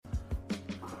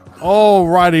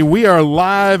Alrighty, we are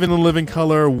live in the living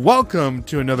color. Welcome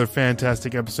to another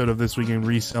fantastic episode of This Week in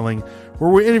Reselling, where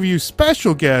we interview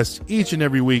special guests each and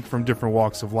every week from different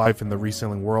walks of life in the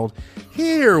reselling world.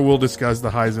 Here we'll discuss the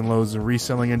highs and lows of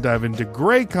reselling and dive into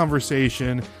great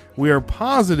conversation. We are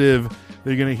positive that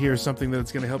you're going to hear something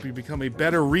that's going to help you become a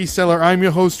better reseller. I'm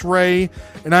your host, Ray,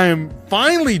 and I am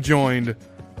finally joined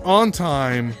on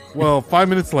time, well, 5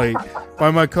 minutes late, by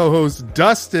my co-host,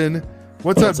 Dustin.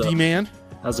 What's up, D-Man?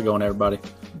 How's it going, everybody?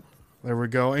 There we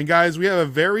go. And guys, we have a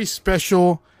very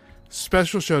special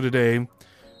show today.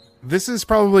 This is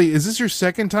this your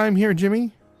second time here,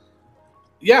 Jimmy?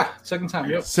 Yeah, second time,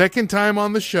 yep. Second time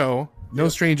on the show. No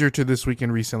stranger to This Week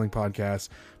in Reselling podcast.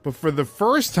 But for the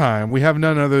first time, we have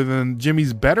none other than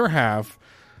Jimmy's better half,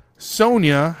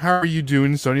 Sonya. How are you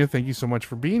doing, Sonya? Thank you so much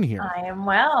for being here. I am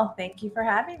well. Thank you for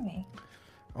having me.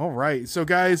 All right. So,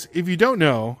 guys, if you don't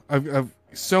know,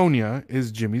 Sonya is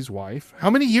Jimmy's wife. How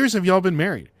many years have y'all been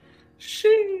married?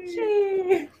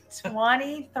 She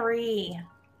 23.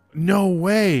 No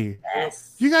way.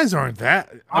 Yes. You guys aren't that.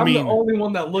 I'm the only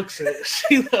one that looks at it.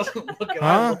 She doesn't look at it.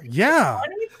 Huh? Yeah.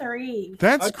 23.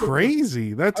 That's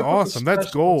crazy. That's awesome. That's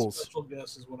goals. Special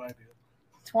guess is what I do.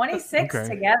 26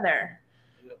 together.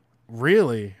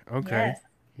 Really? Okay. Yes.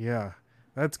 Yeah.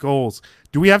 That's goals.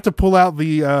 Do we have to pull out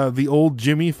the old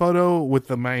Jimmy photo with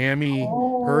the Miami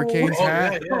Hurricanes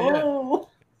hat? Oh.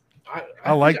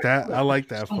 I like that. I like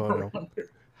that photo.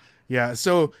 Yeah.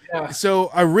 So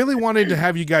I really wanted to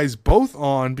have you guys both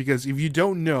on because if you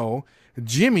don't know,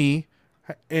 Jimmy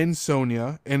and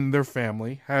Sonya and their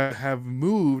family have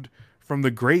moved from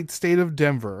the great state of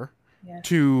Denver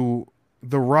to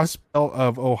the Rust Belt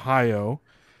of Ohio.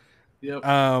 Yep.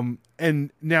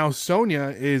 And now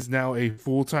Sonya is now a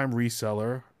full-time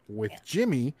reseller with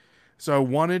Jimmy. So I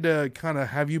wanted to kind of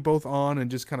have you both on and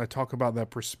just kind of talk about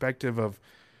that perspective of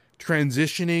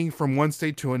transitioning from one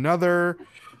state to another,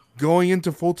 going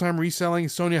into full-time reselling.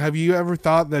 Sonya, have you ever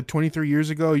thought that 23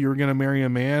 years ago you were going to marry a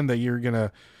man that you're going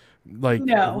to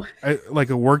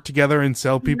work together and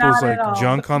sell people's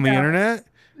junk on the internet?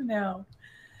 No.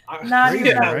 Not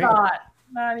even a thought.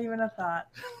 Not even a thought.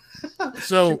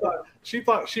 So she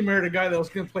thought she married a guy that was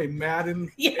going to play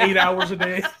Madden 8 hours a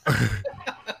day.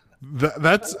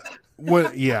 That's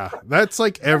what. Yeah, that's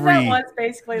like every. That was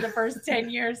basically the first 10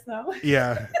 years, though.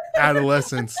 Yeah,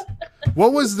 adolescence.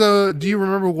 What was do you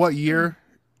remember what year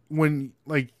when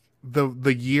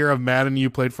the year of Madden you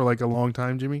played for like a long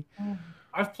time, Jimmy?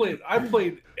 I played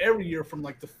every year from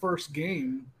like the first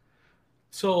game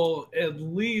till at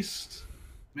least.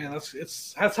 Man,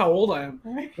 that's how old I am.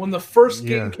 When the first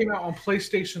game came out on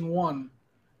PlayStation 1,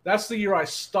 that's the year I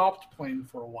stopped playing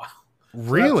for a while.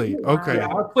 Really? Okay.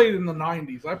 Yeah, I played in the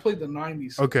 90s. I played the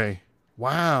 90s. Okay.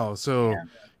 Wow. So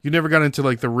you never got into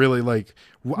like the really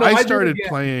I started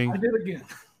playing. I did again.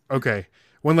 Okay.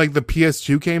 When like the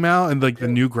PS2 came out and like the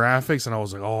new graphics, and I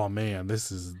was like, oh man, this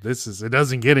is it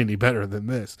doesn't get any better than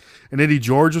this. And Eddie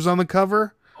George was on the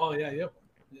cover. Oh yeah, yep.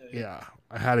 Yeah.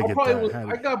 I had to get that.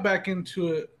 I got back into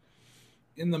it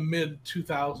in the mid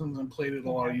 2000s and played it a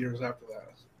lot of years after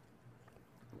that.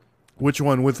 Which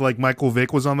one with like Michael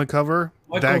Vick was on the cover?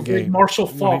 That game. Marshall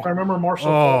Faulk. I remember Marshall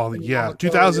Faulk. Oh yeah,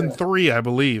 2003, I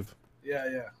believe.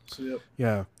 Yeah. So,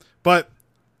 yeah, but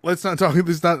let's not talk.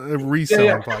 This is not a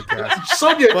reselling podcast.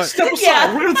 Sonya, step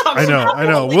aside. We're gonna talk. I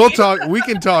know. We'll talk. We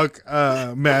can talk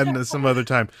Madden some other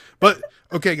time. But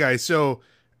okay, guys. So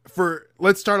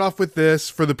let's start off with this.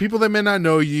 For the people that may not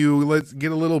know you, let's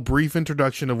get a little brief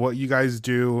introduction of what you guys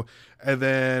do, and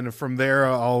then from there,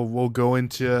 we'll go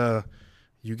into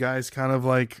you guys kind of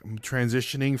like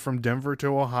transitioning from Denver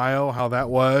to Ohio, how that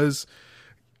was.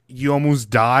 You almost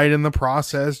died in the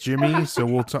process, Jimmy. So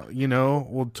we'll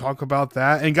talk about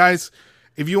that. And guys,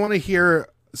 if you want to hear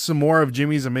some more of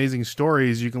Jimmy's amazing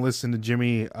stories, you can listen to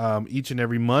Jimmy each and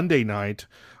every Monday night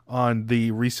on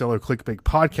the Reseller Clickbait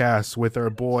podcast with our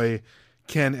boy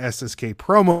Ken SSK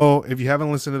Promo. If you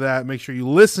haven't listened to that, make sure you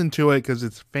listen to it because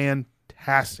it's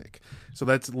fantastic. So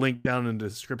that's linked down in the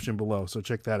description below. So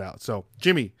check that out. So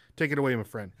Jimmy, take it away, my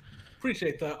friend.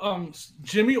 Appreciate that.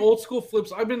 Jimmy Old School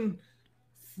Flips. I've been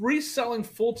reselling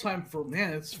full time for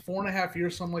it's 4.5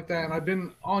 years, something like that. And I've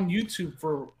been on YouTube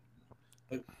for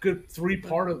a good 3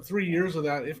 years of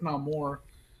that, if not more.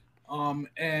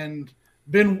 And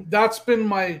that's been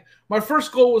my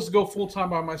first goal was to go full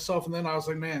time by myself, and then I was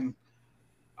like, man,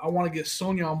 I want to get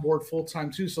Sonya on board full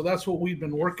time too. So that's what we've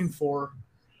been working for,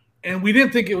 and we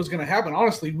didn't think it was going to happen.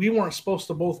 Honestly, we weren't supposed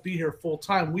to both be here full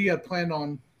time. We had planned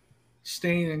on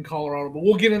staying in Colorado, but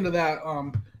we'll get into that.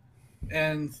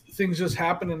 And things just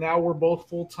happened, and now we're both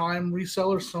full time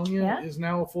resellers. Sonya is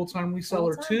now a full time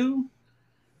reseller too.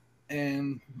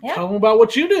 and tell them about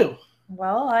what you do.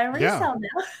 Well, I resell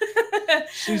now.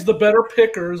 She's the better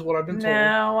picker, is what I've been told.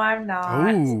 No, I'm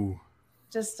not. Oh,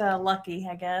 just lucky,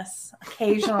 I guess.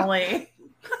 Occasionally.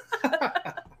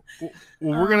 Well,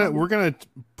 we're gonna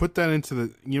put that into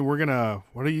the. We're gonna.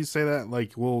 What do you say that?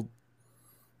 Like we'll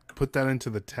put that into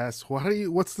the test.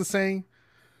 What's the saying?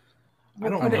 I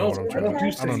don't know. I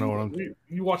don't know what I'm.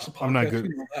 You watch the podcast. I'm not good.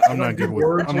 You know I'm not good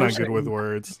with. I'm not good with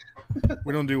words.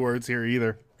 We don't do words here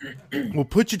either. We'll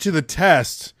put you to the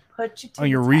test on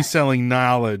your reselling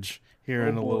knowledge here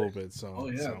in a little bit.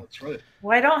 So, that's right.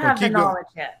 Well, I don't have the knowledge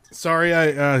yet. Sorry,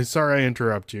 I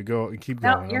interrupt you. Keep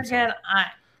going. No, you're good.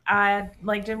 I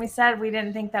like Jimmy said, we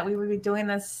didn't think that we would be doing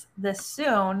this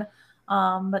soon,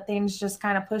 but things just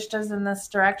kind of pushed us in this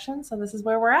direction. So this is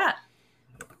where we're at.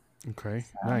 Okay,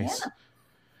 nice.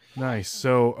 Nice.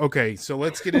 So, okay, so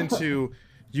let's get into.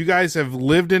 You guys have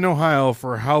lived in Ohio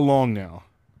for how long now?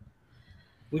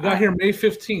 We got here May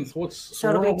 15th. We're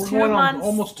 2 months.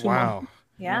 Almost 2 months.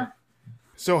 Yeah.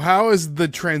 So how has the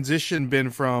transition been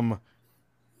from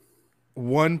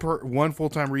one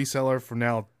full-time reseller from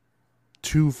now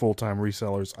 2 full-time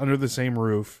resellers under the same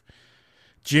roof?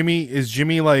 Is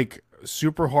Jimmy like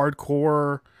super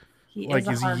hardcore?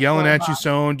 Is he yelling at you,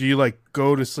 Son? Do you like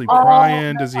go to sleep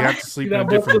crying? Does he have to sleep in a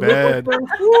different bed?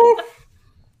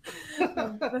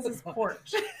 This is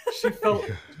porch.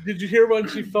 Did you hear when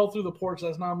she fell through the porch?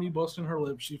 That's not me busting her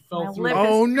lip. She fell through.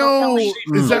 Oh no!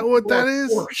 Is that what that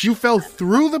is? You fell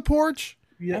through the porch?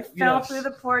 Yeah. I fell through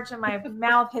the porch and my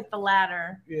mouth hit the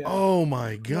ladder. Yeah. Oh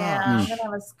my god! Yeah, I'm gonna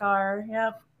have a scar.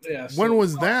 Yep. Yeah. When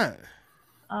was that?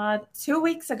 2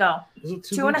 weeks ago. Was it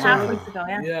 2.5 weeks ago?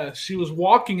 Yeah. Yeah. She was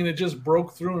walking and it just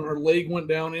broke through and her leg went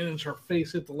down in and her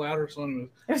face hit the ladder. So anyway,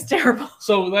 it was terrible.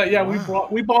 So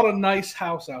we bought a nice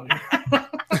house out here.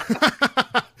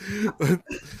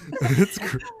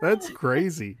 That's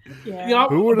crazy. Yeah.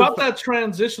 About that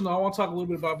transition, I want to talk a little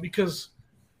bit about because,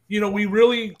 we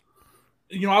really,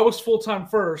 I was full-time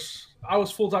first. I've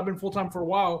been full-time for a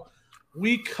while.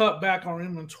 We cut back our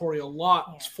inventory a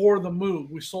lot for the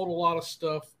move. We sold a lot of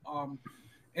stuff.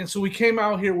 And so we came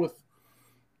out here with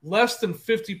less than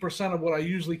 50% of what I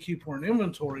usually keep for an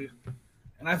inventory.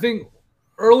 And I think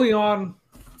early on,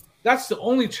 that's the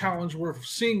only challenge we're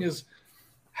seeing is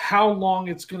how long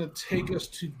it's going to take us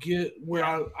to get where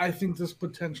I think this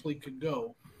potentially could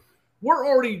go. We're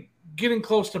already getting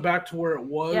close to back to where it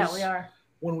was. Yeah, we are.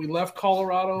 When we left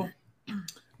Colorado.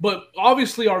 But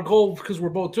obviously our goal, because we're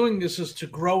both doing this, is to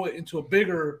grow it into a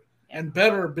bigger and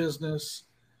better business.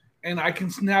 And I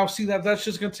can now see that that's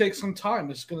just going to take some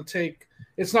time. It's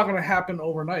not going to happen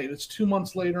overnight. It's 2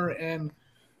 months later, and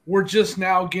we're just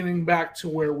now getting back to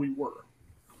where we were.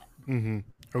 Mm-hmm.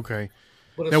 Okay.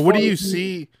 But now, what do you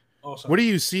see? What do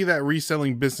you see that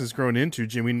reselling business growing into,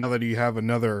 Jimmy? Now that you have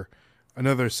another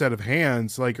set of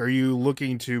hands, like, are you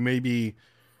looking to maybe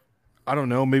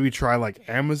try like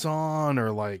Amazon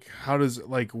or like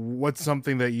what's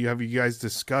something that you guys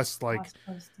discussed like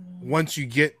once you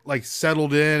get like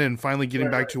settled in and finally getting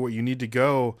back to what you need to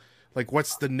go, like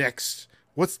what's the next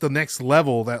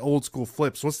level that old school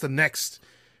flips? What's the next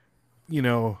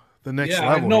level?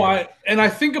 No, I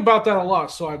think about that a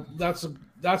lot. So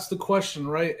that's the question,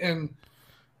 right? And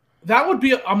that would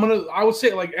be I would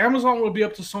say like Amazon would be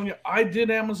up to Sonya. I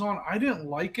did Amazon. I didn't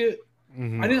like it.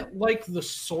 Mm-hmm. I didn't like the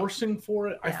sourcing for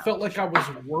it. I felt like I was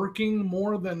working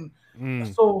more than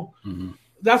so. Mm-hmm.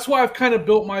 That's why I've kind of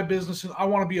built my business, and I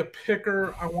want to be a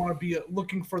picker. I want to be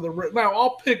looking for now.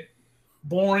 I'll pick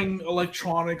boring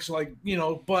electronics, like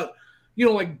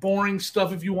like boring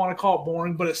stuff if you want to call it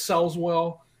boring, but it sells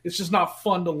well. It's just not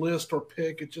fun to list or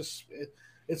pick.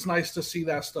 It's nice to see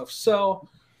that stuff sell.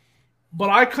 But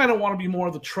I kind of want to be more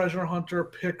of the treasure hunter,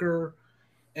 picker.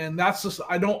 And that's just,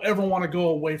 I don't ever want to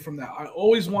go away from that. I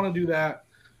always want to do that.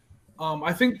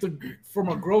 I think from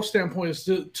a growth standpoint, is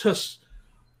just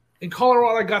in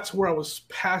Colorado, I got to where I was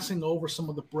passing over some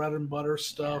of the bread and butter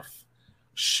stuff,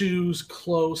 shoes,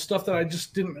 clothes, stuff that I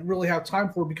just didn't really have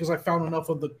time for because I found enough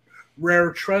of the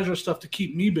rare treasure stuff to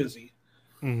keep me busy.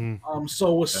 Mm-hmm.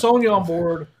 So with Sonya on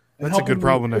board, that's a good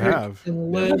problem to have.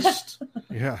 Enlist.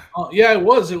 Yeah. It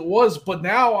was. But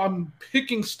now I'm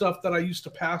picking stuff that I used to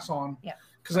pass on. Yeah.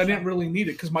 Because I didn't really need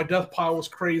it because my death pile was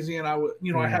crazy and I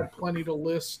had plenty to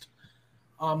list.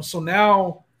 So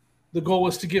now the goal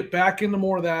is to get back into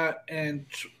more of that. And,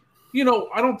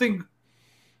 I don't think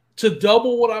to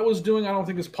double what I was doing, I don't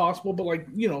think is possible. But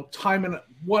time and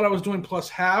what I was doing plus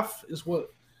half is what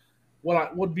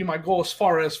would be my goal as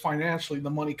far as financially,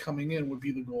 the money coming in would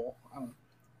be the goal.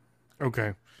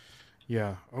 Okay.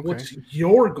 Yeah. Okay. What's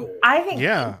your goal? I think.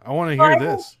 Yeah. I want to hear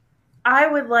this. I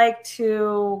would like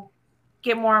to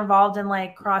get more involved in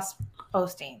like cross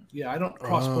posting. Yeah, I don't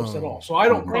cross post at all. So I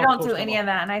don't. We don't do any of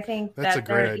that, and I think that's a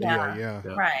great idea.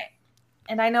 Yeah, right.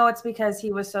 And I know it's because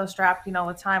he was so strapped,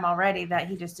 with time already that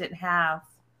he just didn't have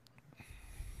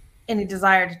any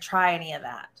desire to try any of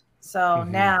that. So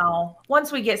now,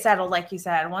 once we get settled, like you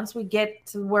said, once we get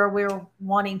to where we're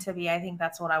wanting to be, I think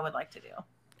that's what I would like to do.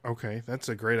 Okay, that's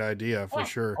a great idea for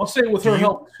sure. I'll say with her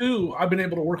help too, I've been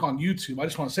able to work on YouTube. I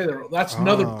just want to say that's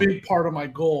another big part of my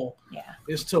goal. Yeah,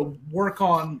 is to work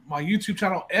on my YouTube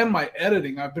channel and my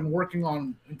editing. I've been working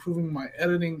on improving my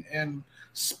editing and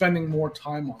spending more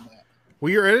time on that.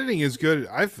 Well, your editing is good.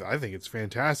 I think it's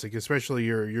fantastic, especially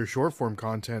your short form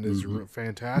content is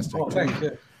fantastic. Oh, thank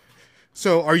you.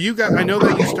 So, are you guys? I know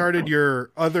that you started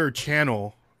your other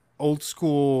channel, Old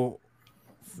School.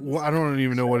 Well, I don't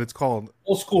even know what it's called.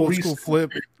 Old School Flip,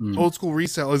 Old School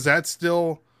Resell. Is that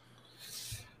still?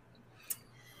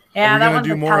 Yeah, are we gonna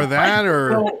do more of that,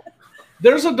 or? Well,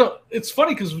 it's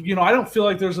funny because I don't feel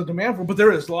like there's a demand for it, but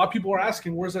there is. A lot of people are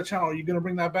asking, "Where's that channel? Are you going to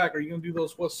bring that back? Are you going to do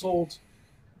those what's sold?"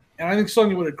 And I think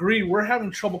Sonya would agree. We're having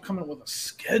trouble coming up with a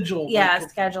schedule. Yeah,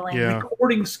 scheduling. Yeah.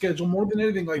 Recording schedule more than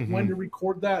anything. Like when to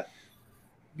record that.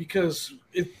 Because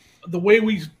the way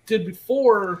we did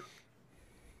before,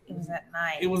 it was at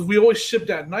night. We always shipped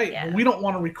at night. Yeah. But we don't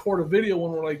want to record a video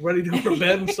when we're like ready to go to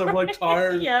bed and stuff. We're like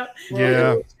tired. Yep.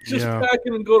 Just pack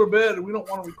in and go to bed. And we don't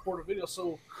want to record a video.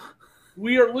 So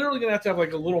we are literally going to have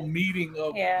like a little meeting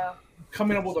of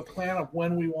coming up with a plan of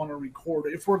when we want to record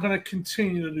it if we're going to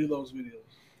continue to do those videos.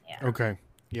 Yeah. Okay.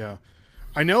 Yeah.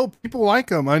 I know people like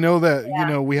him. I know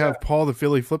that, we have Paul the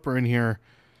Philly Flipper in here.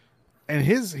 And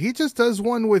he just does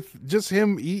one with just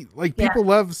him eat. Like people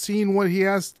love seeing what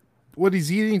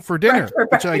he's eating for dinner,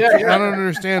 which I don't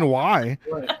understand why.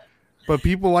 Right. But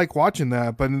people like watching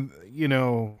that. But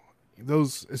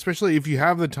those, especially if you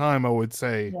have the time, I would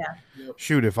say,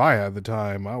 shoot, if I had the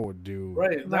time, I would do.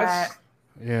 Right. That's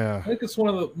I think it's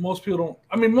one of the most people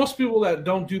that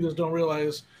don't do this don't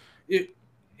realize it.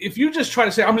 If you just try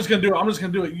to say, I'm just going to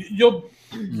do it, you'll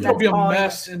be a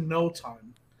mess in no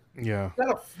time. Yeah. You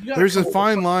gotta there's a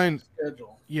fine line.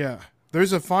 Schedule. Yeah.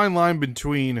 There's a fine line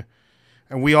between,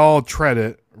 and we all tread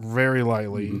it very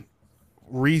lightly,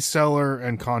 reseller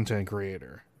and content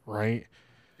creator, right?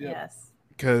 Yes.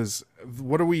 Because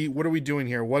what are we doing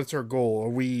here? What's our goal? Are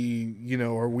we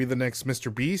the next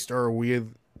Mr. Beast, or are we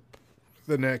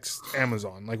the next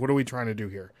Amazon? Like, what are we trying to do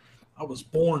here? I was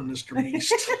born Mr.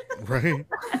 Beast. Right?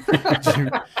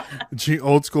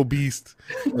 Old school beast.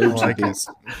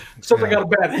 Except I got a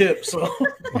bad hip, so.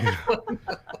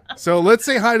 So let's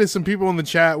say hi to some people in the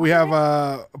chat. We have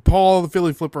Paul the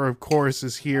Philly Flipper, of course,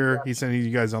 is here. He's sending you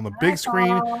guys on the big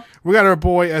screen. We got our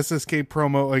boy SSK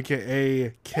Promo,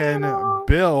 aka Ken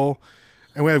Bill.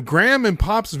 And we have Graham and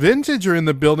Pops Vintage are in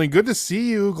the building. Good to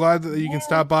see you. Glad that you can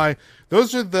stop by.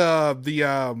 Those are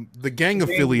the gang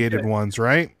affiliated ones,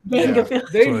 right? Yeah.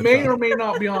 They may or may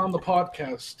not be on the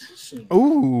podcast soon.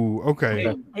 Ooh,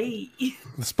 okay. Hey.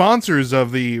 The sponsors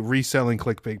of the Reselling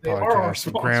Clickbait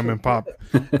podcast, Graham and Pop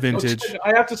Vintage.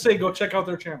 I have to say, go check out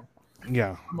their channel.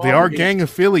 Yeah, they are gang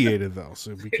affiliated though,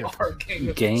 so be careful.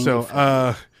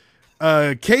 So,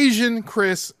 Cajun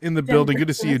Chris in the building. Good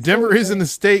to see you. Denver isn't a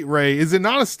state, Ray. Is it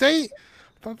not a state?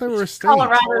 I thought they were a state.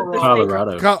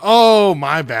 Colorado. Oh,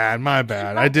 my bad.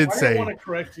 I did say. I want to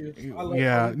correct you.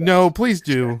 No, please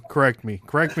do correct me.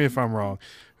 Correct me if I'm wrong.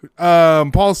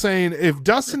 Paul's saying if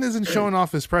Dustin isn't showing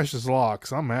off his precious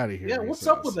locks, I'm out of here. Yeah, what's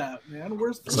up with that, man?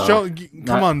 Where's the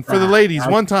come on for the ladies?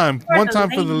 One time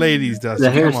for the ladies, Dustin. The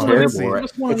hair's come on, terrible.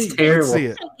 It's terrible. Let's see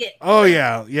it. Oh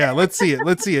yeah. Let's see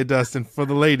it, Dustin, for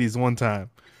the ladies one time.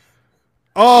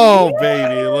 Oh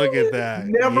baby, look at that.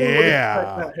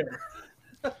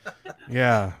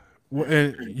 Yeah.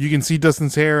 And you can see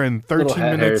Dustin's hair in 13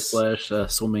 minutes hair /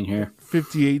 swimming hair.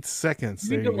 58 seconds.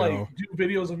 You need to do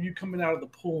videos of you coming out of the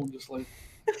pool and just like.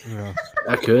 Yeah.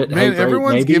 I could. Man,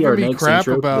 everyone's giving me crap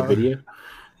about the video.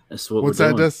 That's what's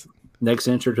that, Dustin? Next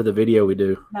intro to the video we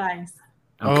do. Nice.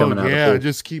 I'm coming out of the pool.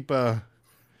 Just keep.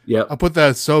 Yep. I'll put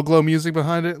that Soul Glow music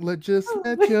behind it. Let your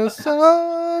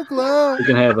soul glow. You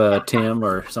can have Tim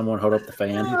or someone hold up the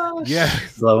fan. Yeah.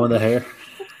 Blowing the hair.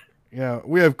 Yeah,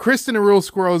 we have Kristen and Real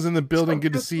Squirrels in the building.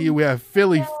 Good to see you. We have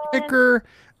Philly Picker.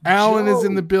 Alan is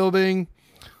in the building.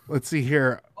 Let's see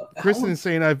here. Kristen is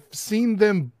saying, I've seen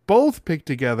them both pick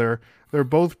together. They're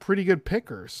both pretty good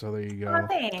pickers. So there you go. Oh,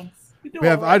 thanks. We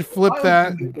have I'd Flip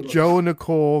That. Joe and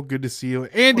Nicole. Good to see you.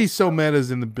 Andy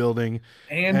Someta's in the building.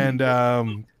 And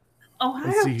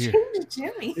Ohio changed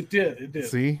Jimmy. It did.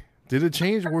 See? Did it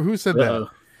change? Who said that?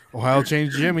 Ohio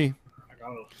changed Jimmy.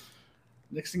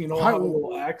 Next thing you know, I have a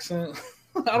little accent.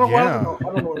 I don't Yeah. know. I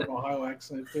don't know what an Ohio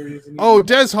accent there is. Oh,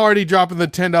 Des Hardy dropping the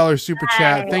 $10 super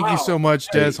chat. Nice. Thank you Wow. so much,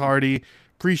 Des Hey. Hardy.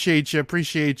 Appreciate you. Is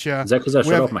that because I We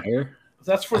shut have- off my hair?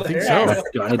 That's for I the think hair. so.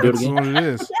 Do I need to do it That's again? what it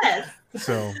is. Yes.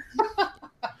 So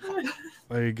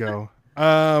there you go.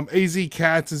 AZ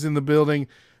Cats is in the building.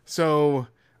 So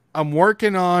I'm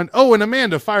working on. Oh, and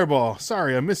Amanda Fireball.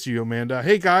 Sorry, I missed you, Amanda.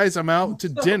 Hey guys, I'm out to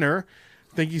dinner.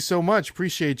 Thank you so much.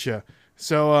 Appreciate you.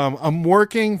 So I'm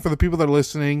working for the people that are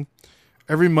listening.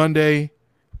 Every Monday,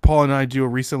 Paul and I do a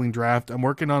reselling draft. I'm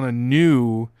working on a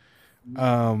new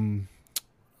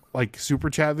like super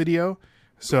chat video.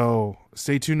 So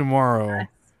stay tuned tomorrow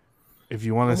if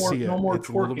you want to see it. No more It's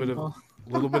a little twerking, bit of huh? a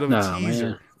little bit of Nah, a teaser.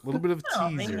 man. A little bit of a Oh,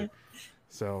 teaser. man.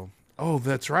 So, oh,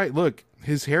 that's right. Look,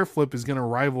 his hair flip is going to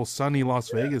rival Sunny Las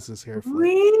Vegas's hair flip.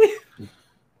 We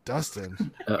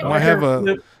Dustin Uh-oh. might have a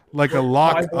Flip. like a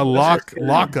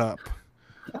lockup.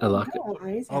 I like it. Oh,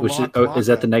 raise A it. Which is, lock is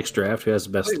that up. the next draft? Who has the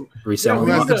best Wait, Who reselling?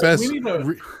 has the We best? need a-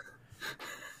 re-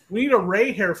 We need a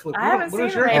Ray hair flip. I haven't What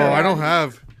is seen your a Ray hair? Oh, hair. I don't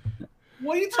have.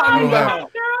 What are you I talking don't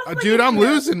about? have- Dude, I'm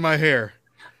losing my hair.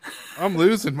 I'm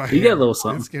losing my hair. You got a little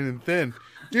something. It's getting thin.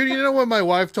 Dude, you know what my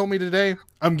wife told me today?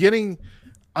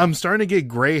 I'm starting to get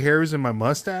gray hairs in my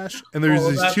mustache, and there's Oh,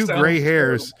 these that two sounds gray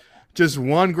hairs. Just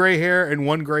one gray hair and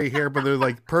one gray hair, but they're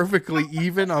like perfectly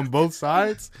even on both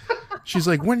sides. She's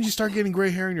like, when did you start getting gray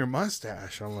hair in your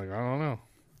mustache? I'm like, I don't know.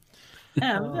 Oh,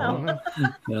 I don't no. know.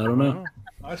 I don't know.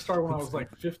 I started when I was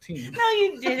like 15. No,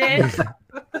 you didn't.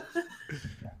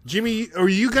 Jimmy, are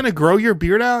you going to grow your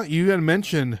beard out? You got to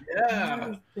mention.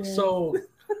 Yeah. So,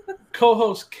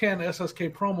 co-host Ken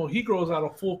SSK promo, he grows out a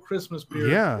full Christmas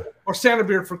beard. Yeah. Or Santa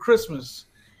beard for Christmas.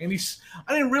 And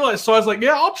I didn't realize, so I was like,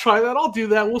 yeah, I'll try that. I'll do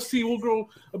that. We'll see. We'll grow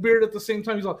a beard at the same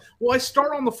time. He's like, well, I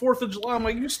start on the 4th of July. I'm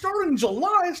like, you start in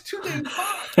July? It's 2 days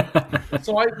hot.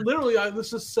 So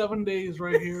this is 7 days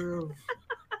right here.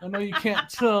 I know you can't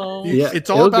tell. Yeah,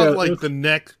 It's all it'll about go- like the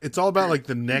neck. It's all about like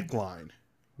the neckline,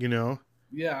 you know?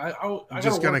 Yeah, I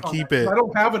Just gotta gonna work on keep that, 'cause it. I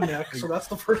don't have a neck, so that's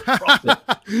the first problem.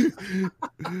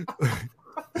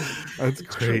 That's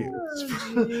great.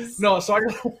 No, so I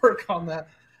gotta work on that.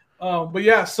 But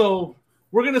yeah, so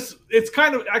it's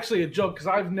kind of actually a joke because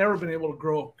I've never been able to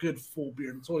grow a good full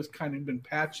beard. It's always kind of been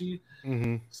patchy.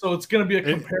 Mm-hmm. So it's gonna be a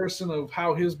comparison of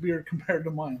how his beard compared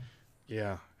to mine.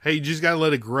 Yeah. Hey, you just gotta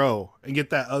let it grow and get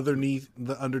that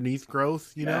underneath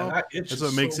growth. You know, that's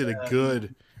what makes it a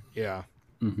good. Yeah.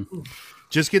 Mhm.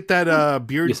 Just get that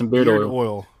beard. Get some beard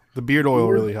oil. The beard oil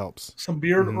really helps. Some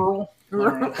beard Earl.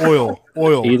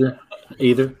 Oil. Either.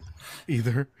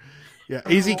 Either. Yeah.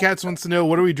 AZ Cats wants to know,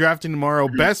 what are we drafting tomorrow?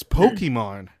 Best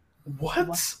Pokemon. What?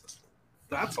 That's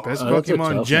awesome. Best that's a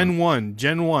Pokemon tough Gen 1.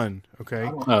 Gen 1. Okay.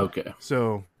 Oh, okay.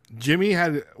 So Jimmy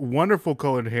had wonderful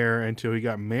colored hair until he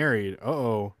got married.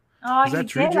 Uh-oh. Oh, Is that he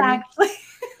true, did Jimmy? actually.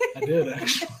 I did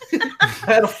actually. I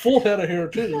had a full head of hair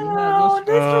too. No,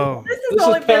 Oh. this This has is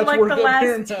only been like the patchwork up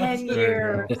here last now. 10 There you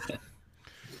years. go.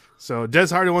 So Des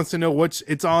Hardy wants to know it's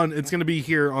going to be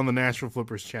here on the Nashville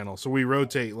Flippers channel. So we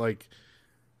rotate, like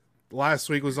last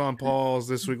week was on Paul's,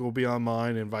 this week will be on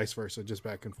mine, and vice versa, just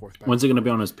back and forth. When's it going to be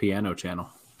on his piano channel?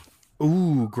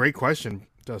 Ooh, great question,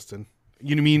 Dustin.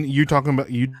 You mean you're talking about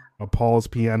Paul's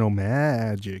Piano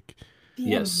Magic?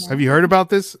 Yes. Have you heard about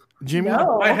this, Jimmy?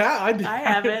 No, I did. I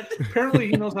haven't. Apparently,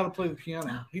 he knows how to play the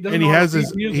piano. He doesn't. And he know how has to read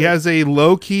this. music. He has a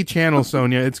low key channel,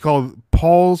 Sonia. It's called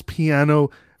Paul's Piano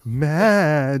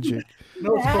Magic.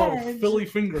 No, it's called Magic. Philly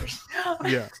Fingers.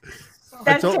 Yeah,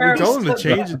 That's we terrible. told him to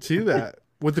change it to that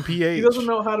with the PH. He doesn't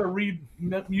know how to read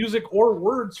music or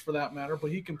words for that matter,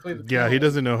 but he can play the Yeah, piano. he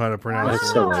doesn't know how to pronounce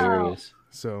That's it. Wow. hilarious.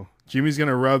 So Jimmy's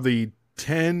gonna rub the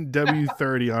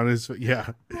 10W30 on his.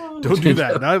 Yeah, don't do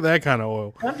that. Not that kind of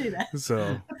oil. Don't do that.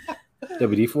 So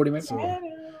WD-40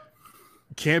 maybe?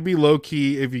 can't be low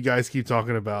key if you guys keep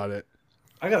talking about it.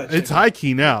 I gotta. It's check high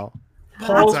key now.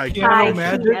 Paul's It's high key. Piano High key,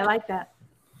 Magic. I like that.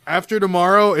 After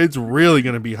tomorrow, it's really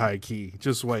gonna be high key.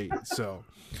 Just wait. So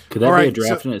Could that All be a right,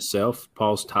 draft in itself?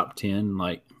 Paul's top 10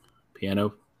 like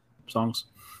piano songs?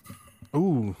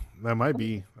 ooh, that might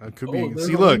be. That could Oh, be. there's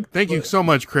See, a look. link Thank to you it. so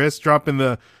much, Chris. Dropping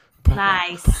the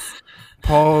Nice.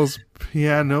 Paul's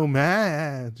Piano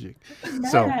Magic.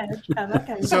 So.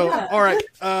 Okay. So, all right,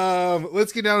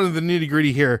 let's get down to the nitty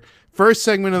gritty here. First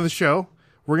segment of the show,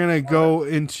 we're gonna go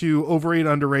into overrated,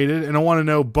 underrated, and I want to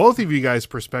know both of you guys'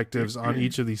 perspectives on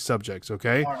each of these subjects.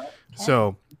 Okay, All right.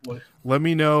 so What? let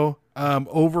me know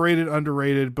overrated,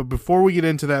 underrated. But before we get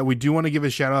into that, we do want to give a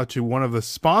shout out to one of the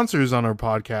sponsors on our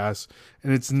podcast,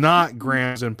 and it's not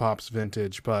Grams and Pops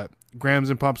Vintage, but Grams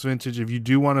and Pops Vintage. If you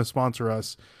do want to sponsor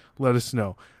us, let us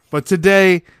know. But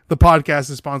today, the podcast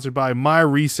is sponsored by My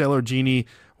Reseller Genie.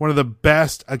 one of the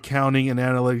best accounting and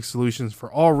analytics solutions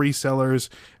for all resellers.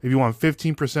 If you want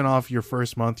 15% off your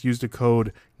first month, use the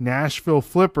code Nashville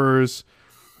Flippers,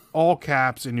 all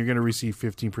caps, and you're going to receive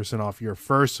 15% off your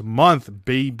first month,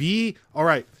 baby. All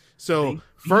right. So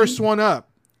first one up,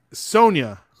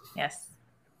 Sonya. Yes.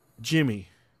 Jimmy.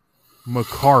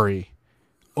 Macari.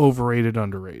 Overrated,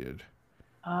 underrated.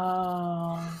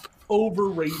 Oh.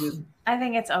 Overrated. I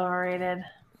think it's overrated.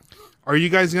 Are you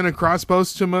guys going to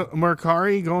cross-post to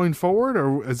Macari going forward,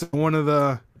 or is it one of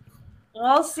the...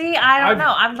 We'll see. I don't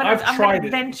know. I'm gonna it,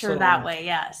 venture so that way.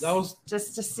 Yes. that was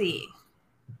just to see.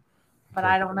 But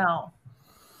I don't know.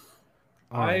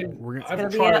 I've gonna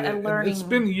be tried a it. learning- It's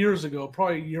been years ago,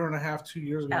 probably a year and a half, 2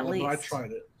 years ago. At But I least.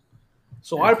 tried it,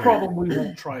 so I probably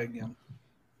won't try again.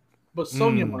 But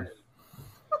Sonya might.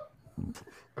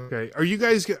 Okay. Are you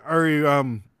guys...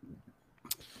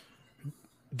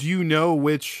 do you know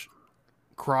which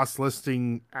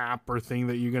cross-listing app or thing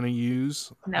that you're going to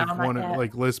use? No, like not one yet.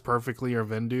 Like List Perfectly or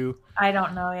Vendu? I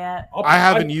don't know yet. I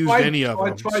haven't used any of I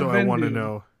them, tried so I want to Vendu.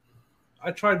 know.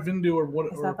 I tried Vendu or what?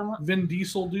 Is that the Or one? Vin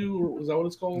Diesel do? Or is that what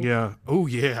it's called? Yeah. Oh,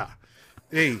 yeah.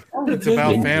 Hey, Oh, it's Vin about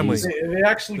Diesel. family. They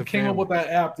actually The came up family. with that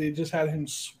app. They just had him.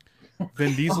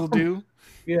 Vin Diesel do?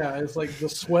 Yeah, it's the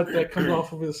sweat that comes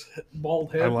off of his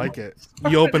bald head. I like it.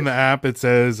 You open the app, it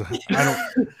says,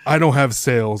 I don't have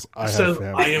sales. I It have says,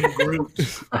 family. "I am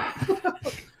Groot."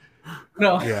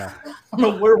 No, Yeah. I don't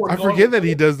know where we're I going forget with that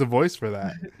he does the voice for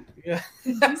that. Yeah,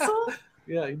 Diesel?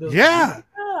 yeah, he does. Yeah.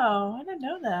 Oh, I didn't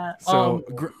know that. So,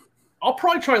 I'll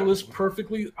probably try List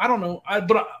Perfectly. I don't know,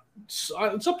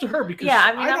 it's up to her because Yeah,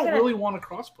 I mean, I I'm don't gonna- really want to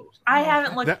cross post. I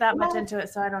haven't looked That- that much into it,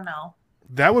 so I don't know.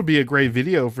 that would be a great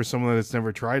video for someone that's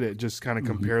never tried it. Just kind of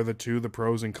compare the two, the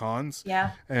pros and cons.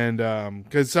 Yeah. And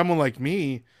because someone like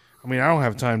me, I mean, I don't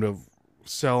have time to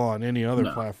sell on any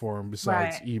other platform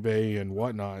besides Right. eBay and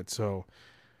whatnot. So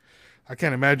I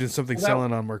can't imagine something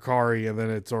selling on Mercari and then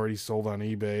it's already sold on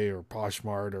eBay or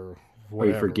Poshmark or Or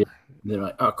whatever. you forget. They're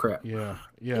like, oh crap. Yeah,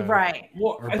 yeah. Right.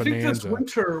 Well, Or I think this Bonanza.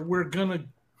 winter we're gonna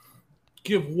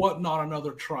give Whatnot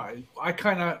another try. I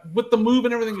kind of with the move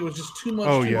and everything, it was just too much.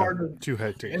 Oh too yeah, hard to, too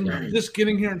hectic. and just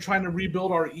getting here and trying to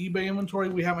rebuild our eBay inventory,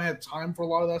 we haven't had time for a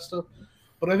lot of that stuff.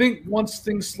 But I think once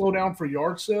things slow down for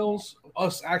yard sales,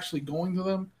 us actually going to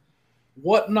them,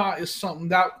 Whatnot is something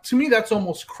that to me that's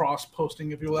almost cross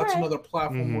posting. If you will, that's Right. another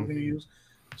platform Mhm. we're going to use.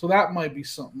 So that might be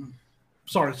something.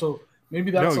 Sorry, so maybe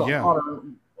that's No, yeah.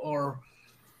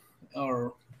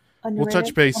 or We'll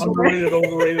touch base. underrated,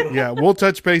 overrated. Yeah, we'll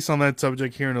touch base on that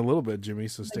subject here in a little bit, Jimmy.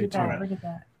 So stay Look at that. tuned. Look at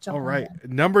that. Jump All on right, that.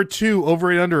 number 2,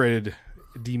 overrated, underrated.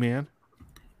 D-man.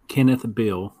 Kenneth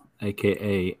Bill,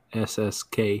 aka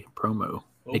SSK Promo,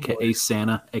 Oh, aka boy.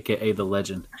 Santa, aka the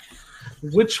Legend.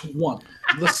 Which one?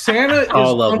 The Santa is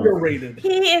All of them. underrated.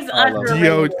 He is I love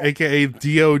underrated. aka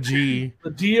DOG, The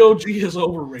DOG is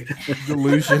overrated.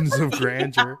 Delusions of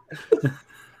Grandeur.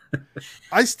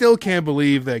 I still can't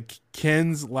believe that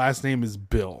Ken's last name is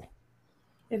Bill.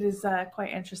 It is quite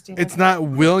interesting. It's not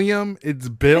William, it's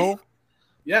Bill.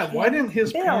 Yeah, why didn't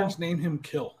his Bill. parents name him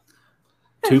Kill?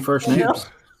 2 first names.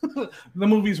 The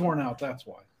movies weren't out, that's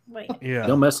why. Wait. Yeah,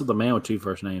 Don't mess with the man with 2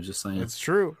 first names. Just saying. it's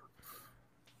true.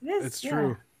 It is, It's yeah.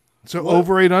 true. So What?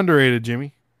 overrated, underrated,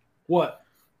 Jimmy. What?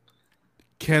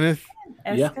 Kenneth.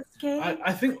 Yeah. SSK?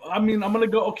 I think, I'm going to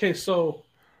go, okay, so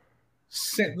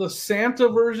the Santa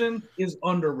version is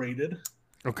underrated.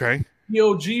 Okay. The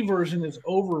OG version is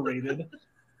overrated.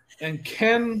 And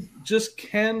Ken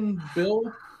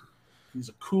Bill, he's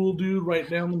a cool dude right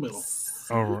down the middle.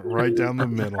 Oh, right down the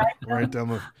middle. Right down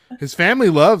the. His family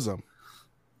loves him.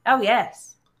 Oh,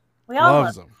 yes. We all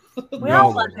Loves love him. him. We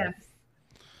all love him.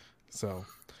 So,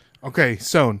 okay,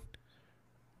 so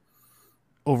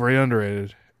overrated,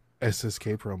 underrated,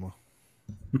 SSK promo.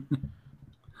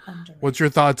 Underrated. What's your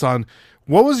thoughts on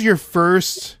what was your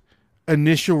first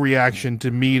initial reaction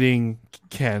to meeting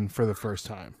Ken for the first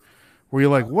time? Were you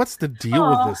like, what's the deal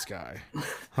with this guy?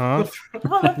 Huh?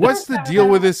 Well, the What's first the time deal I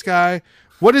with met- this guy?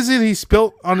 What is it he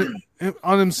spilt on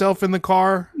himself in the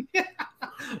car?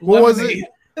 What was it?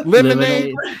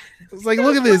 Lemonade. It's like,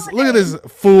 look at this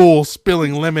fool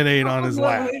spilling lemonade on his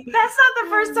lap. That's not the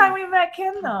first time we met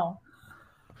Ken, though.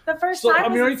 The first So time. I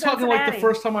mean, was are in you talking like the Cincinnati.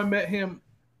 first time I met him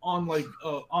on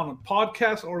on a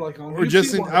podcast or like on Or YouTube?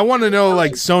 just, I want to know,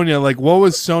 like Sonya, like what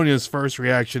was Sonya's first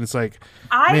reaction? It's like,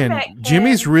 I man, met Ken.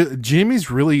 Jimmy's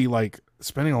really like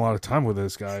spending a lot of time with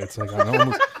this guy. It's like I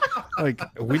almost like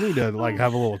we need to like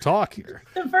have a little talk here.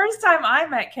 The first time I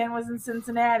met Ken was in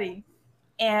Cincinnati,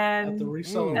 and at the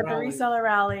at the reseller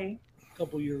rally. a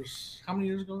couple years. How many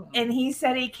years ago? And he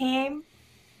said he came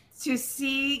to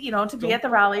see, to be at the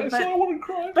rally, I but wouldn't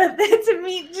cry. then to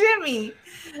meet Jimmy.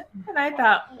 And I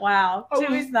thought, wow,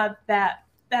 Jimmy's not that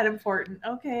important.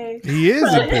 Okay. He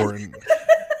is important.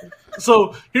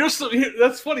 So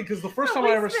that's funny because the first time I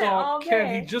ever spent saw all Ken,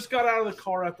 day. he just got out of the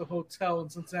car at the hotel in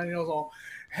Cincinnati. I was all,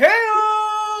 "Hey!"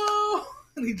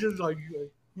 And he just like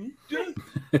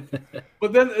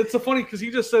But then it's so funny because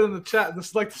he just said in the chat, this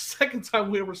is like the second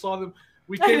time we ever saw them.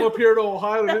 We came up here to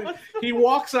Ohio. And he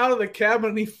walks out of the cabin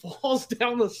and he falls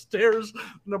down the stairs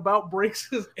and about breaks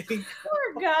his ankle.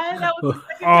 Poor guy. That was the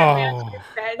second time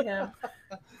we had him.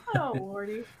 Oh,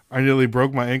 Lordy. I nearly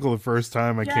broke my ankle the first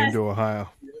time I came Yes. to Ohio.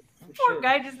 Poor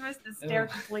guy just missed the stair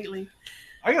completely.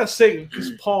 I gotta say,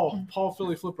 because Paul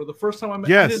Philly Flipper, the first time I met,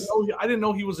 Yes. I didn't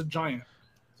know he was a giant.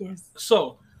 Yes.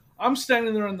 So I'm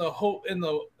standing there in the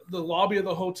lobby of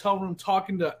the hotel room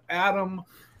talking to Adam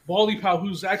Baldypow,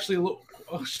 who's actually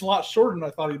a lot shorter than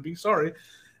I thought he'd be. Sorry.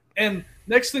 And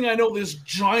next thing I know, this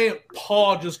giant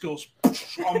paw just goes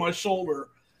on my shoulder.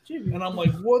 And I'm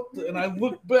like, what? And I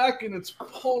look back and it's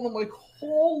Paul, and I'm like,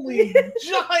 holy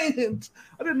giant.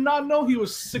 I did not know he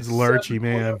was 6'7". He's lurchy,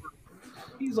 man.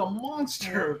 He's a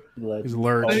monster. He's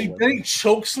lurch. Then he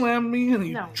choke slammed me and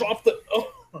he dropped the.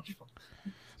 Oh.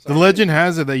 The legend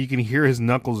has it that you can hear his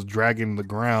knuckles dragging the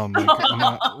ground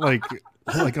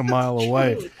like a mile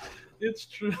away. It's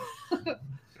true.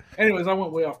 Anyways, I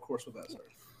went way off course with that. Sorry.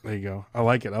 There you go. I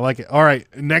like it. All right,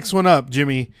 next one up,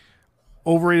 Jimmy.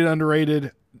 Overrated,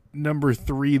 underrated. Number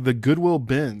 3, the Goodwill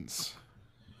bins.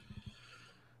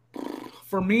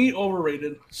 For me,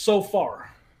 overrated so far.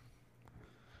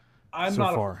 I'm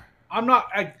not,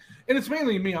 and it's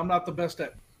mainly me. I'm not the best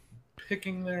at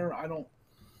picking there. I don't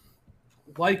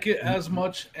like it as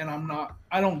much, and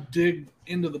I don't dig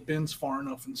into the bins far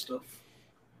enough and stuff.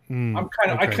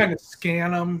 I kind of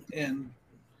scan them, and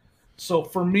so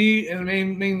for me, and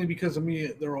mainly because of me,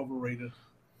 they're overrated.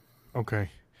 Okay.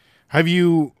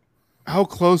 How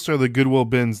close are the Goodwill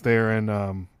bins there in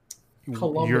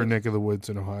your neck of the woods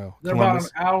in Ohio? They're about an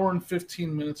hour and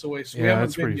 15 minutes away. So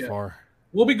that's pretty far.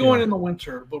 We'll be going in the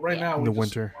winter, but right now in the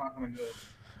winter. Not gonna go.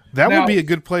 That would be a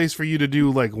good place for you to do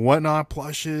like whatnot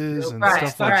plushes and stuff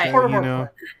like that. Part of you our know,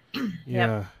 plan.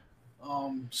 yeah.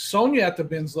 Sonya at the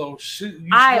bins though, you should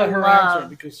I let her love- answer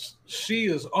because she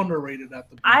is underrated at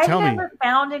the bins. I've Tell me. never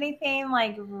found anything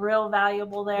like real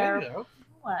valuable there. Yeah.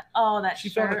 What? Oh, that She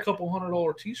shirt. found a couple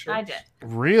 $100 t-shirts. I did.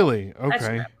 Really? That's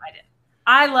Okay. true. I did.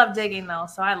 I love digging though,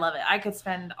 so I love it. I could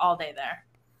spend all day there.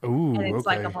 Ooh, And it's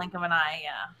okay. like a blink of an eye,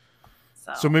 yeah.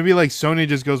 So maybe like Sonya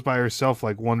just goes by herself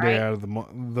like one day Right. out of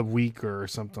the week or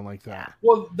something like that.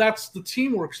 Well, that's the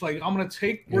teamwork. Like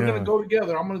we're Yeah. gonna go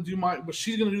together. I'm gonna do but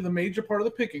she's gonna do the major part of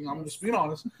the picking. I'm just being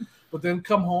honest. But then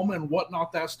come home and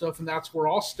whatnot that stuff, and that's where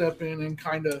I'll step in and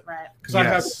kind of right. because I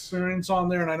have Yes. experience on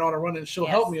there and I know how to run it. And she'll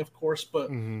Yes. help me, of course,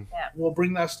 but Mhm. we'll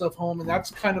bring that stuff home, and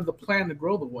that's kind of the plan to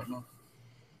grow the whatnot.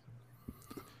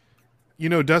 You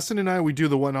know, Dustin and I, we do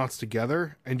the whatnots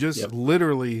together, and just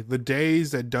literally the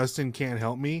days that Dustin can't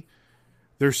help me,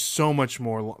 there's so much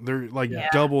more. They're like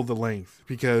double the length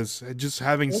because just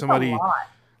having It's somebody a lot.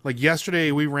 like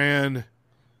yesterday we ran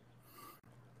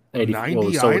 80, 90 well,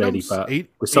 we sold items, 85. Eight,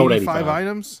 We sold 85 85.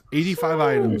 items, 85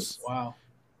 items, Wow.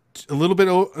 a little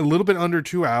bit under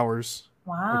 2 hours.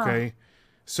 Wow. Okay,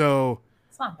 so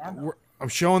It's not bad though. I'm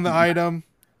showing the item,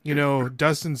 you know,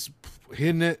 Dustin's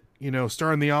hitting it, you know,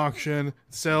 starting the auction,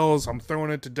 sells, I'm throwing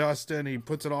it to Dustin, he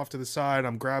puts it off to the side,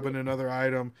 I'm grabbing another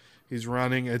item, he's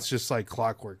running. It's just like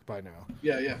clockwork by now.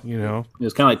 Yeah, yeah. You know? It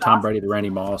was kind of like Tom Brady to Randy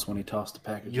Moss when he tossed the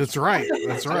package. That's right.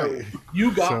 That's right.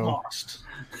 You got So- lost.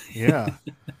 Yeah.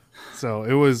 So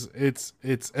it's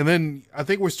and then I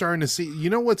think we're starting to see, you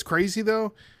know what's crazy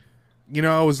though? You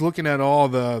know, I was looking at all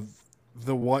the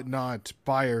whatnot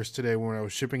buyers today when I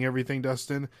was shipping everything,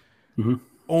 Dustin. Mhm.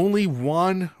 Only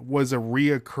one was a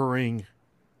reoccurring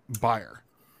buyer.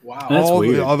 Wow. That's all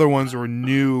weird. the other ones were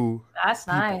new. That's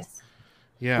nice.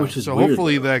 Yeah. Which is so weird,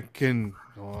 hopefully though. that can.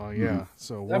 Yeah.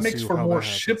 So we'll That makes see for how more that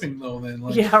happens. shipping though. Then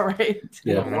like, Yeah, right.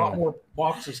 you Yeah. know, a lot more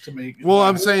boxes to make. Well,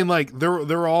 I'm saying like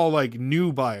they're all like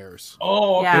new buyers.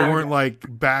 Oh, okay. Yeah. They weren't like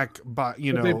back by,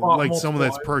 you But know, they bought like someone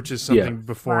that's multiple purchased something Yeah.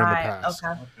 before in the Right. past.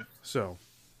 Okay. So,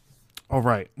 all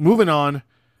right, moving on.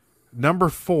 Number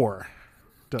 4,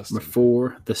 Dustin. Number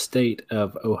 4, the state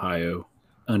of Ohio.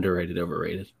 Underrated,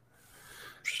 overrated.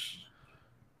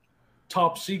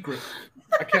 Top secret.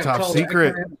 I can't Top tell. secret.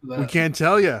 I can't answer that. We can't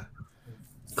tell you.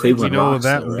 We Cleveland know what rocks,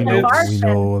 that. though, We right? know. Right? We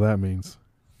know what that means.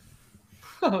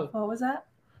 What was that?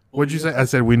 What'd you say? I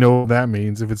said we know what that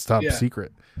means if it's top Yeah.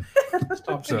 secret. It's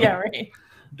top So- secret. Yeah, right.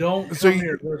 Don't So come you-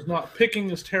 here. There's not picking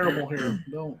is terrible here.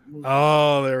 Don't. Move.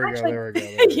 Oh, there we go. There we go.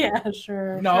 There we go. Yeah,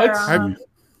 sure. No, sure, it's-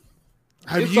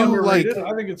 Have It's you underrated. like?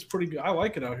 I think it's pretty good. I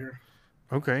like it out here.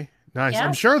 Okay, nice. Yeah.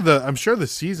 I'm sure the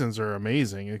seasons are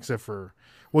amazing, except for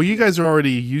well, you guys are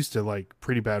already used to like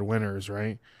pretty bad winters,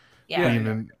 right? Yeah. Being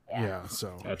in, Yeah. yeah.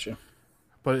 So, Gotcha.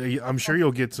 but I'm sure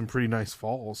you'll get some pretty nice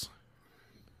falls.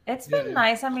 It's been Yeah.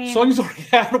 nice. I mean, Sonya's already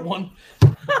had one.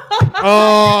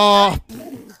 Oh,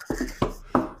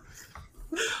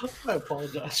 I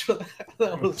apologize for that.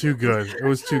 That was too good. It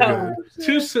was too good.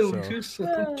 too soon. So- Too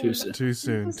soon. Too soon. Too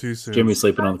soon. Too soon. Jimmy's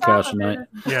sleeping on the couch tonight.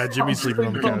 Yeah, Jimmy's sleeping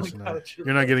on the Oh my couch God, tonight. you're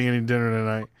You're not getting any dinner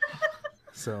tonight.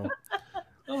 So,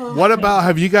 Oh, what about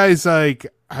have you guys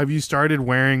have you started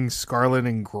wearing scarlet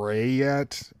and gray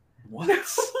yet? what?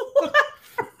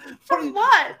 From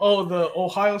what? Oh, the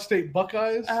Ohio State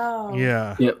Buckeyes. Oh.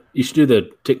 Yeah. Yep. You should do the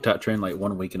TikTok trend like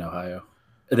 1 week in Ohio.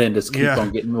 And then just keep Yeah.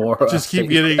 on getting more. Just keep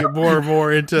getting more and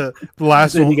more into the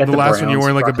last Then one. you got The the last one you're Browns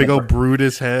wearing like a big old rocking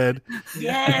Brutus head.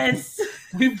 Yes.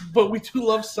 But we do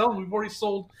love selling. We've already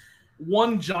sold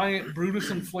one giant Brutus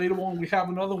inflatable, and we have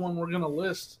another one we're gonna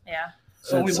list. Yeah.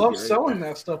 So we That's love great. selling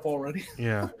that stuff already.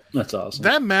 Yeah. That's awesome.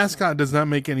 That mascot does not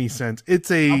make any sense.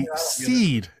 It's a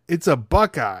seed. It's a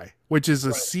buckeye, which is a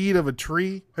Right. seed of a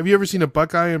tree. Have you ever seen a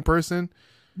buckeye in person?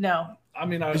 No. I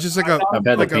mean, It's just like a- I've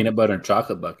had like the a- peanut butter and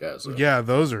chocolate Buckeyes. though. Yeah,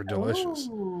 those are delicious.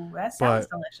 Ooh, that sounds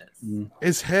delicious. Mm.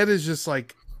 His head is just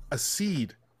like a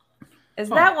seed. Is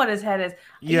that what his head is?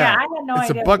 Yeah, I had no it's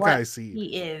a idea buckeye what seed.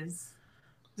 he is.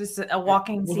 Just a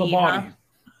walking with seed, a body.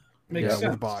 huh? Makes Yeah, sense.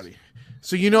 with body.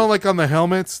 So you know, like on the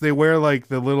helmets, they wear like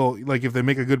the little, like if they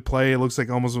make a good play, it looks like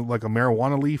almost like a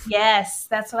marijuana leaf. Yes,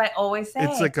 that's what I always say.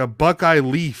 It's like a buckeye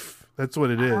leaf. That's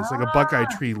what it is, like a buckeye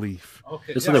tree leaf.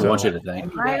 Okay, That's yeah, what they so- want you to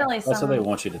think. Finally, That's what they someone.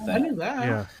 want you to I think. knew that.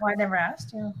 Yeah, Well, I never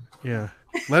asked you. yeah.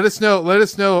 Let us know. Let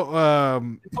us know.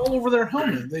 It's all over their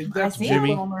helmet. That's see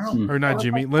Jimmy. what on their helmet. Or not Well,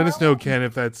 Jimmy. that's Let us know, fine. Ken,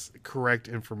 if that's correct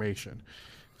information.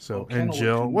 So, Oh, Ken and will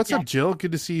Jill. look in- What's up, Jill?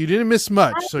 Good to see you. You didn't miss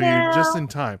much, Hi, so you're just Jill. in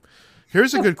time.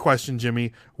 Here's a good question,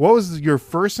 Jimmy. What was your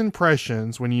first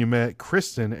impressions when you met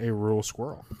Kristen, a rural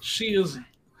squirrel? She is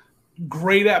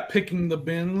great at picking the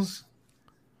bins.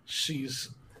 She's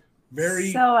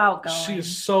very. So outgoing. She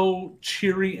is so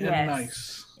cheery and Yes.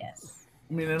 nice. Yes.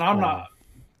 I mean, and I'm not.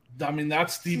 I mean,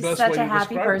 that's the She's best such way a to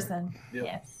happy describe her. person. Yeah.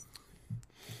 Yes.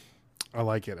 I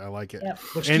like it. I like it. Yep.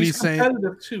 But And she's he's saying-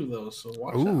 competitive too, though. So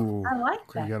watch out. Ooh, I like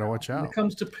you that. gotta watch When out. it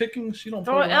comes to picking, she don't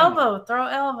Throw play around. elbow. Throw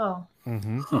elbow.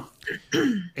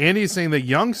 Mm-hmm. Andy's saying that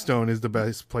Youngstone is the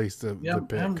best place to Yeah,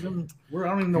 pick. I don't even know. I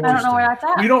don't know where that's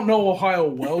at. We don't know Ohio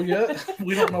well yet.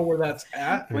 We don't know where that's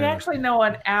at. We Yeah. actually know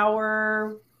an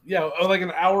hour Yeah, like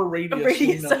an hour radius.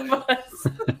 radius we know of it. us.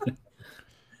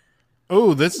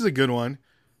 Oh, this is a good one.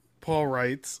 Paul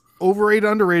writes, overrated,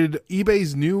 underrated,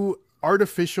 eBay's new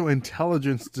artificial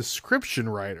intelligence description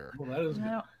writer. Well, that is good.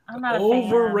 No, I'm not a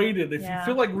Overrated. fan. If Yeah. you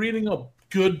feel like reading a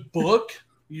good book,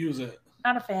 use it.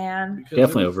 Not a fan. Because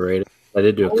Definitely it's- overrated. I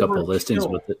did do a couple Overkill. of listings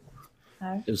with it.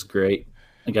 Okay. It was great.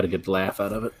 I got a good laugh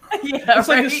out of it. Yeah, It's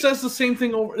like right. it says the same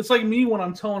thing over. It's like me when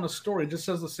I'm telling a story. It just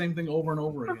says the same thing over and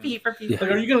over again. Repeat.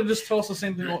 Like, are you gonna just tell us the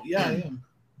same thing? Yeah, I am.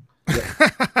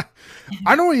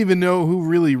 I don't even know who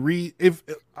really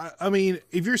I mean,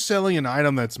 if you're selling an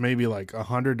item that's maybe like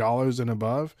 $100 and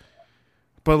above,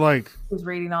 but like Who's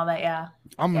reading all that? Yeah.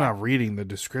 I'm Yeah. not reading the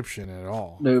description at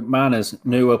all. No, mine is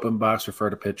new open box, refer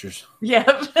to pictures. Yep.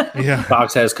 Yeah.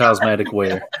 Box has cosmetic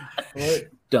wear. Right.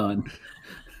 Done.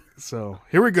 So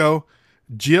here we go.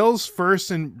 Jill's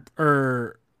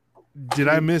did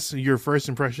I miss your first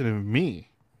impression of me,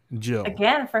 Jill?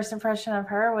 Again, first impression of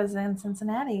her was in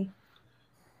Cincinnati.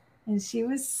 And she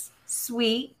was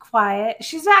sweet, quiet.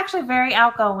 She's actually very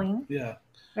outgoing. Yeah.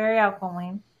 Very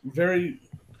outgoing. Very.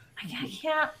 I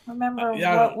can't remember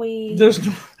Yeah, what we. There's.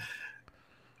 No,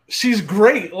 she's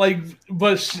great.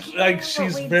 But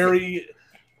she's we- very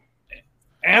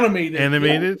animated.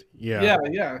 Animated? Yeah.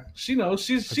 Yeah. She knows.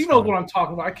 She That's knows fine. what I'm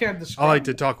talking about. I can't describe. I like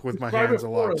to talk with my Describe hands it a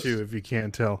for lot us. too, if you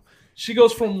can't tell. She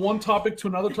goes from one topic to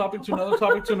another topic to another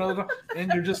topic to another,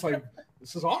 and you're just like,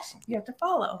 this is awesome. You have to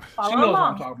follow. She Follow knows what I'm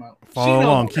along. talking about. She Follow knows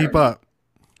along, what I'm keep talking about. up.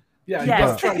 Yeah, you Yes.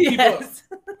 gotta try to keep up. Yes.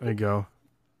 There you go.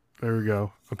 There we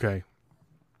go. Okay.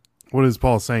 What is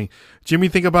Paul saying? Jimmy,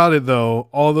 think about it though.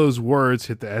 All those words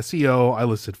hit the SEO. I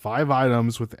listed 5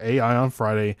 items with AI on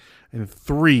Friday, and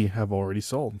 3 have already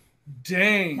sold.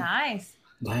 Dang. Nice.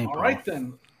 Dang, All Paul. right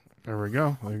then. There we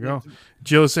go. There you go.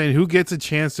 Joe's saying, who gets a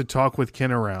chance to talk with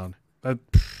Ken around? That,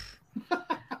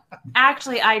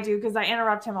 Actually, I do because I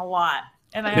interrupt him a lot.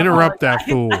 And I interrupt that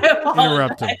apologize. fool. I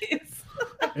Interrupt him. apologize.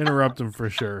 Interrupt him for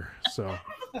sure. So,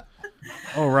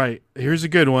 all right. Here's a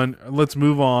good one. Let's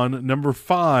move on. Number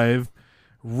 5,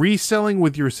 reselling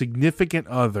with your significant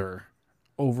other.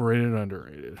 Overrated,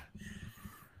 underrated.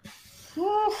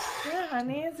 Yeah,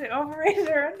 honey, is it overrated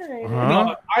or underrated?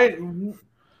 Huh? No,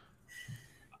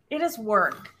 It is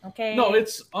work, okay? no,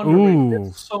 it's underrated. Ooh.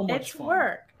 It's so much It's fun.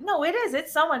 work. No, it is.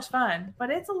 It's so much fun, but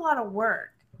it's a lot of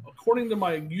work. According to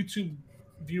my YouTube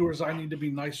viewers, I need to be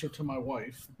nicer to my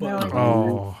wife. But No.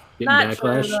 Oh. Getting Not true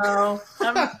backlash.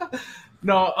 though.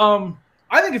 no,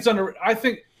 I think it's under. I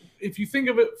think if you think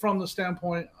of it from the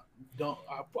standpoint,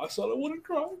 I said I wouldn't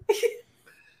cry.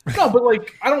 No, but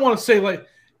like I don't want to say like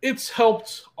it's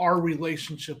helped our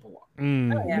relationship a lot.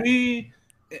 Mm. Oh, yeah.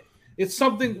 It's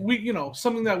something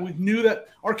something that we knew that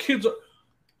our kids are.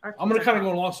 I'm going to kind of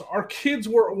go lost. Our kids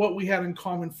were what we had in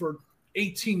common for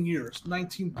 18 years,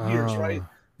 19 years, right?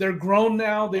 They're grown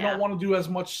now. They don't want to do as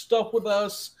much stuff with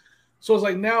us. So it's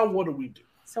like, now what do we do?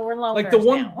 So we're loners Like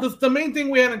now. the main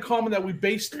thing we had in common that we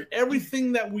based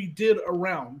everything that we did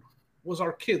around was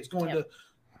our kids going to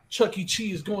Chuck E.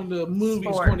 Cheese, going to movies,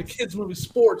 going to kids' movies,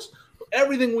 sports.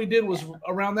 Everything we did was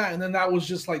around that. And then that was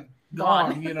just like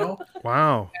gone,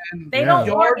 Wow. And They don't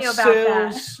warn you about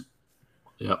that.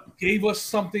 Gave us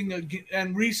something,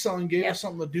 and reselling gave us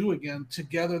something to do again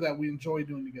together that we enjoy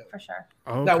doing together. For sure.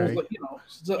 Okay. That was like,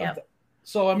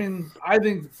 so I mean, I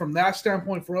think from that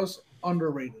standpoint for us,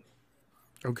 underrated.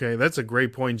 Okay, that's a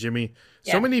great point, Jimmy.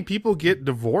 Yeah. So many people get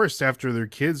divorced after their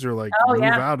kids are like move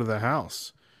out of the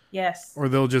house. Yes. Or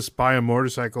they'll just buy a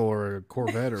motorcycle or a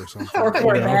Corvette or something. Or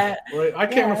Corvette. Right. I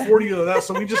can't afford either of that,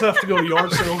 so we just have to go to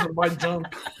yard sales and buy junk.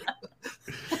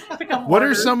 What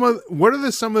are some of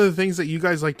the things that you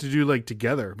guys like to do like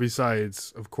together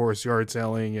besides, of course, yard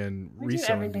selling and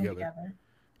reselling together?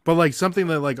 But like something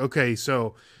that like, okay,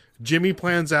 so Jimmy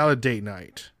plans out a date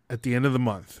night at the end of the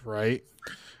month, right?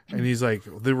 And he's like,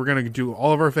 we're gonna do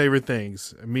all of our favorite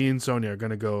things. Me and Sonya are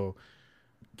gonna go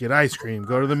get ice cream,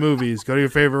 go to the movies, go to your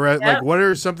favorite like what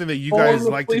are something that you guys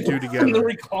like to do together? In the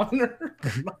recliner.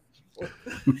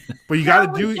 But you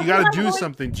gotta do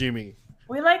something, Jimmy.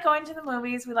 We like going to the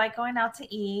movies. We like going out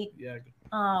to eat. Yeah.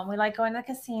 We like going to the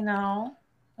casino.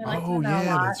 We like doing that a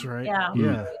lot. That's right. Yeah. We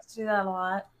used to do that a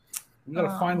lot. We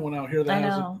gotta find one out here that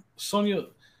has it.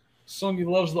 Sonya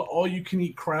loves the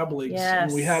all-you-can-eat crab legs,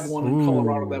 and we had one in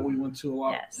Colorado that we went to a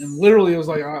lot. Yes. And literally, it was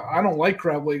like I don't like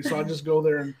crab legs, so I just go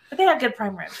there and. But they have good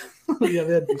prime rib. Yeah,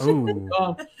 they had decent.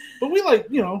 But we like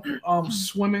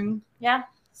swimming. Yeah,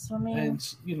 swimming. And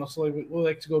so like we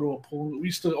like to go to a pool. We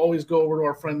used to always go over to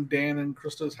our friend Dan and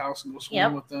Krista's house and go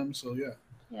swimming with them. So yeah.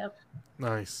 Yep.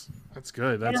 Nice. That's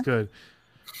good. That's good.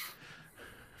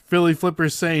 Philly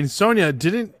Flipper's saying Sonya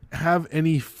didn't have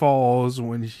any falls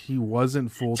when he wasn't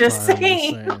full time. Just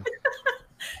saying.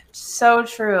 So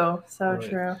true. So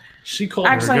true. She called.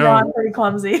 Actually, no, I'm pretty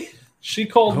clumsy. She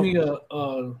called me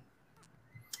what?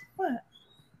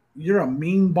 You're a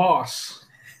mean boss.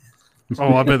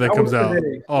 Oh, I bet that comes out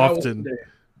often.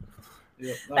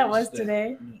 That was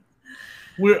today.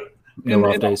 We're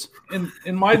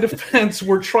in my defense,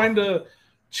 we're trying to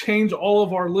change all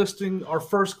of our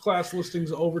first class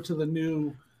listings over to the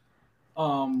new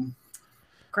ground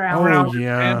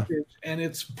advantage, and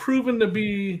it's proven to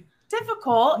be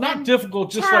difficult. Not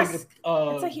difficult, just like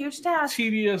it's a huge task.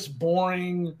 Tedious,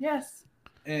 boring. Yes.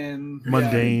 And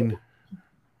mundane.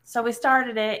 So we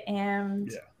started it,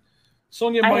 and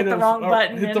Sonya might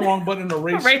have hit the wrong button and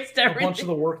erased a bunch of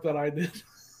the work that I did.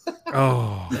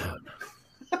 Oh.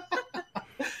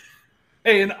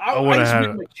 Hey, and I used to be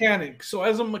a mechanic. So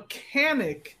as a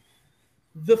mechanic,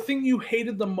 the thing you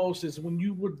hated the most is when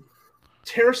you would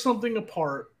tear something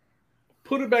apart,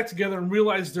 put it back together, and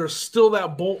realize there's still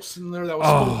that bolt sitting there that was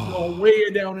still going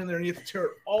way down in there, and you have to tear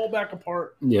it all back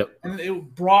apart. Yep. And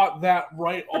it brought that all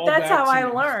back. But that's how I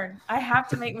learn. I have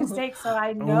to make mistakes so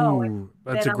I know. Ooh,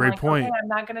 that's a great point. Okay, I'm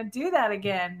not going to do that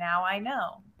again. Now I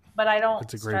know. But I don't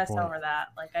stress over that.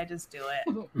 Like, I just do it.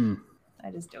 I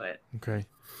just do it. Okay.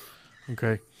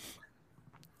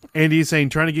 Andy's saying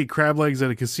trying to get crab legs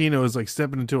at a casino is like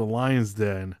stepping into a lion's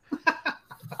den.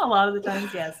 A lot of the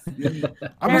times, yes.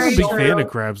 I'm not a big fan of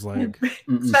crab's leg.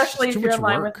 Especially if you're in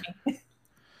line with me.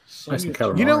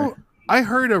 I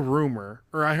heard a rumor,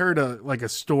 or I heard a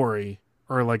story,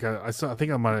 or I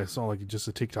think I might have saw like just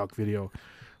a TikTok video,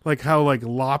 like how like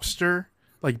lobster,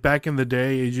 like back in the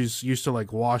day, it just used to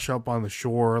like wash up on the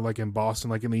shore, like in Boston,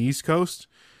 like in the East Coast.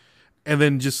 And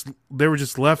then they were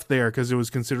just left there because it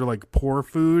was considered like poor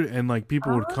food, and like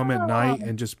people would come at night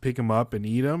and just pick them up and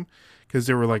eat them because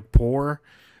they were like poor.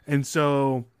 And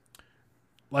so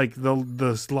like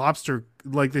the lobster,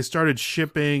 like they started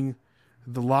shipping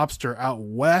the lobster out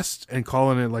west and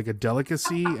calling it like a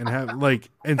delicacy, and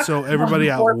and so everybody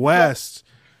out west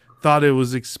thought it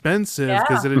was expensive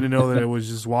because they didn't know that it was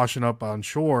just washing up on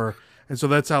shore. And so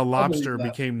that's how lobster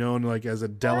became known like as a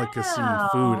delicacy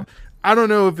food. I don't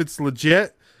know if it's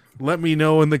legit. Let me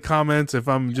know in the comments if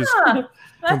I'm just Huh,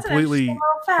 that's completely an interesting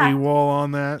little fact. AWOL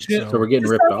on that. Jim- So we're getting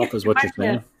Just ripped don't off, get is what you're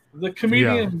saying? The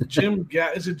comedian Jim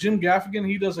Gaffigan,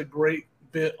 he does a great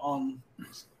bit on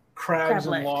crabs Crab and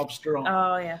leg. lobster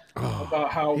Oh yeah.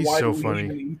 about how he's why so do we funny.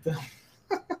 even eat them.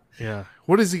 Yeah.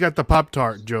 What has he got the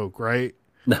Pop-Tart joke, right?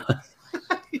 Jim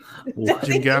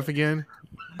Gaffigan?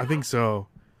 I think so.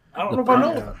 I don't know if I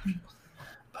know. Yeah.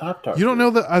 Pop-Tart. You don't know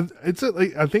that?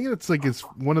 I think it's like it's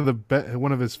one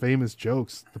of his famous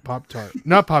jokes. The Pop-Tart,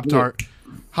 not Pop-Tart,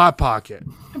 Hot Pocket,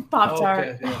 Pop Tart.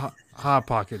 Okay, yeah. Hot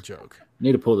Pocket joke.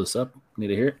 Need to pull this up. Need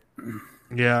to hear it.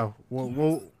 Yeah.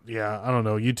 Well, yeah. I don't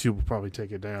know. YouTube will probably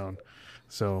take it down.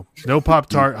 So no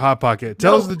Pop-Tart, Hot Pocket.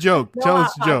 Tell us the joke. No Tell Hot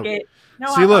us the joke. Pocket. No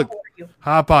See, Hot look. Pocket for you.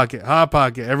 Hot Pocket, Hot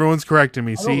Pocket. Everyone's correcting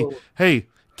me. See, Oh. hey,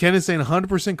 Ken is saying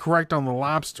 100% correct on the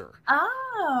lobster.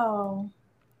 Oh.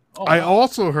 Oh, I wow.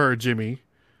 also heard, Jimmy,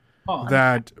 Huh.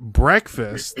 that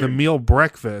breakfast, the meal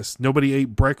breakfast, nobody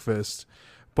ate breakfast,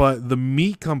 but the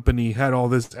meat company had all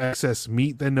this excess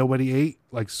meat that nobody ate,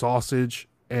 like sausage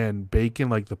and bacon,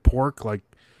 like the pork, like.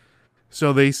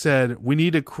 So they said we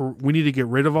need to get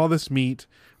rid of all this meat.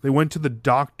 They went to the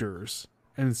doctors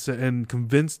and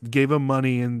gave them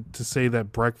money and to say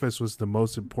that breakfast was the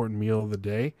most important meal of the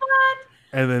day.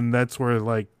 And then that's where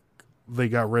like they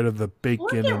got rid of the Look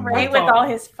bacon at and Ray the, with all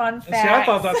his fun And facts. see, I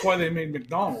thought that's why they made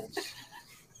McDonald's.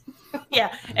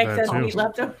 Yeah, excess too. meat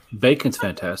left over. Bacon's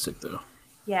fantastic, though.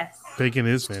 Yes. bacon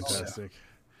is fantastic.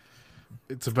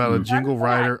 It's about a jingle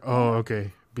rider. Oh,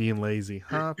 okay. Being lazy.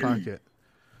 Hot Pocket.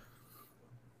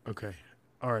 Okay.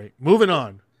 All right. Moving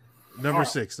on. Number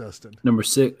 6, Dustin. Number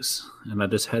 6, and I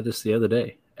just had this the other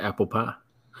day. Apple pie.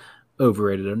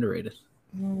 Overrated, underrated.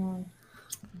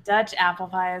 Dutch apple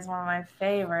pie is one of my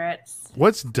favorites.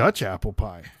 What's Dutch apple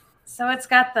pie? So it's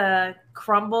got the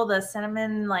crumble, the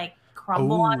cinnamon like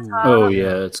crumble on Ooh. top. Oh,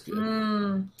 yeah, that's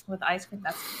good. With ice cream.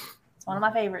 It's one of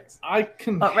my favorites. I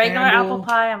can But regular handle, apple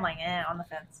pie, I'm like, on the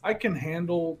fence. I can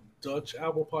handle Dutch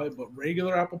apple pie, but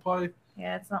regular apple pie,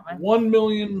 Yeah, it's not my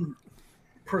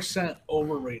 1,000,000%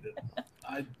 overrated.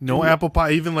 No apple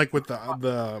pie, even like with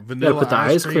the vanilla put the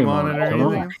ice cream on it or Come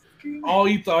on. anything? I'll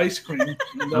eat the ice cream.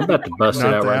 I'm about to bust it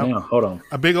Not out the right apple. now. Hold on.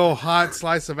 A big old hot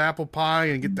slice of apple pie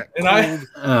and get that And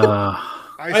cold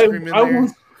ice cream in I there.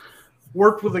 once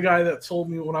worked with a guy that told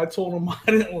me when I told him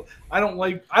I don't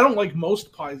like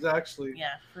most pies actually. Yeah.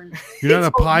 Fruit. You're not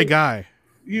a told pie me- guy.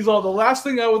 He's all the last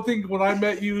thing I would think when I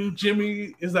met you,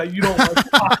 Jimmy, is that you don't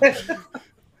like pie.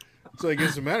 So I guess,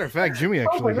 as a matter of fact, Jimmy Oh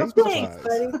actually hates Thanks, pies.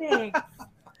 buddy. Thanks.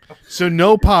 So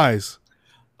no pies.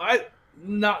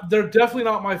 They're definitely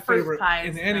not my Fruit favorite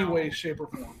pies, in any no. way, shape, or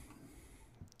form.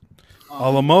 A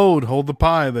la mode, hold the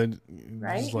pie, then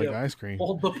Right? just like Yeah. ice cream.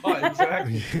 Hold the pie,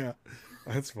 exactly. Yeah,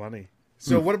 that's funny.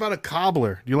 So what about a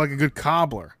cobbler? Do you like a good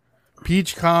cobbler?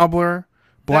 Peach cobbler,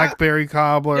 blackberry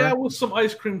cobbler. Yeah, with some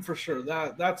ice cream for sure.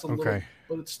 That's a little, Okay.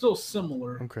 but it's still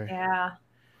similar. Okay. Yeah.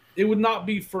 It would not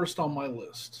be first on my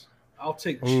list. I'll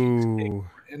take cheesecake, Ooh.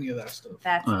 or any of that stuff.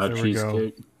 That's There we go.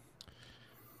 Cheesecake.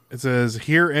 It says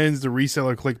here ends the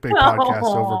reseller clickbait Oh. podcast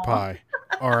over pie.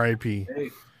 R.I.P. Hey,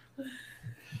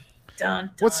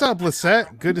 done. What's up,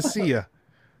 Lisette? Good to see you.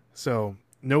 So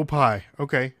no pie.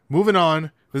 Okay, moving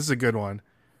on. This is a good one.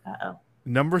 Uh-oh.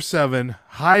 Number 7,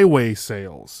 highway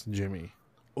sales. Jimmy,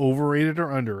 overrated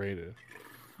or underrated?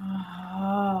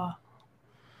 Oh.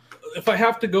 if I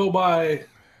have to go by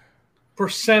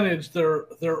percentage, they're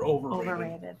overrated.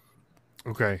 Overrated.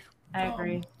 Okay. I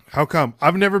agree. How come?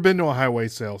 I've never been to a highway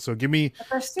sale, so give me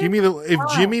if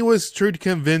Jimmy was true to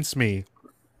convince me.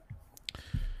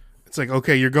 It's like,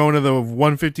 okay, you're going to the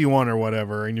 151 or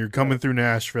whatever, and you're coming through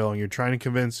Nashville, and you're trying to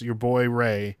convince your boy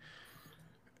Ray.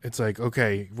 It's like,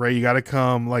 okay, Ray, you got to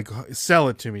come. Like, sell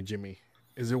it to me, Jimmy.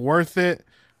 Is it worth it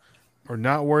or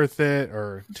not worth it?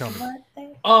 Or tell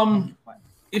me.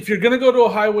 If you're gonna go to a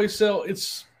highway sale,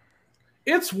 it's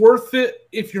worth it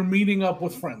if you're meeting up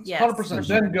with friends. Yes, 100%. for sure.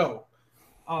 Then go.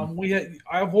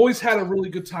 I've always had a really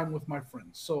good time with my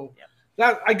friends. So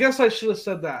that I guess I should have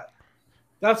said that.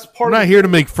 That's part. I'm not of here to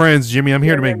make friends, Jimmy. I'm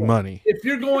here to make money. If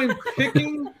you're going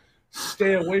picking,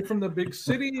 stay away from the big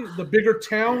city, the bigger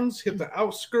towns, hit the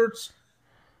outskirts,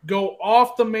 go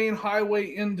off the main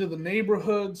highway into the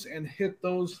neighborhoods and hit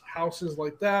those houses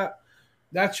like that.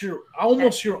 That's your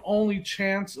only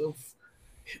chance of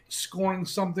scoring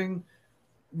something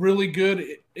really good.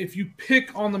 If you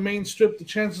pick on the main strip, the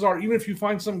chances are, even if you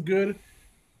find something good,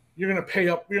 you're gonna pay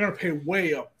up. You're gonna pay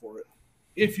way up for it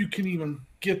if you can even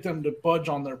get them to budge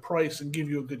on their price and give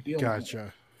you a good deal.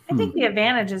 Gotcha. I think the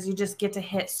advantage is you just get to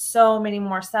hit so many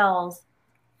more cells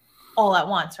all at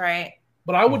once, right?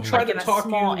 But I would try Like to in a talk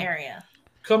small you. area.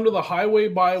 come to the Highway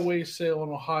Byway sale in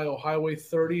Ohio, Highway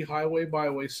 30 Highway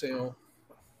Byway sale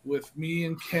with me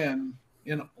and Ken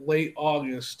in late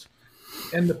August.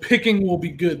 And the picking will be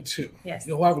good too. Yes.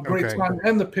 You'll have a great Okay. time,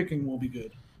 and the picking will be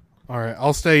good. All right,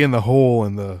 I'll stay in the hole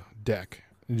in the deck.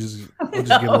 I'll just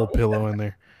get a little pillow in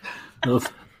there. I'll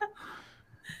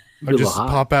just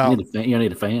pop out. You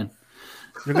need a fan.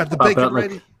 You got the Pop bacon out like-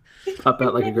 ready? Pop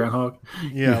out like a groundhog.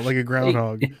 Yeah, like a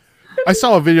groundhog. I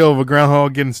saw a video of a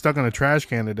groundhog getting stuck on a trash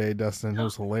can today, Dustin. It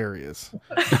was hilarious.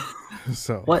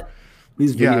 So What?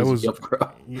 These videos Yeah, it was-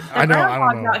 I know. I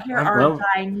don't know. Out here are Well-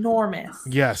 ginormous.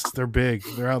 Yes, they're big.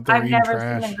 They're out there I've eating never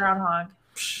trash. seen a groundhog.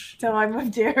 So I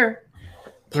moved here.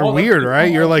 They're Paul, weird, that's-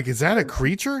 right? You're like, is that a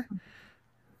creature?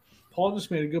 Paul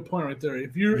just made a good point right there.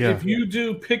 If Yeah. you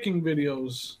do picking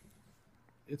videos,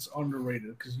 it's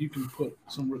underrated because you can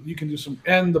do some,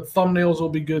 and the thumbnails will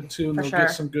be good too, and For they'll sure.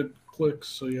 get some good clicks.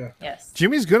 So yeah, Yes.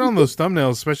 Jimmy's good on those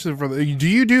thumbnails, especially for the. Do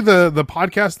you do the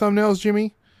podcast thumbnails,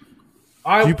 Jimmy?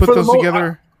 Do you put for the those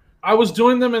together? I was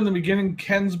doing them in the beginning.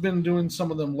 Ken's been doing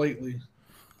some of them lately.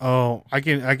 Oh, I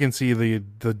can see the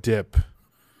dip,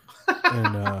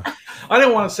 and I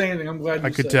didn't want to say anything. I'm glad you I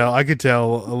could said tell. I could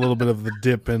tell a little bit of the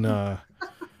dip in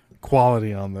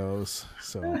quality on those.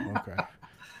 So okay.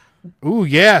 Ooh,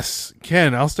 yes,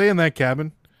 Ken. I'll stay in that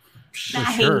cabin for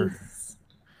sure.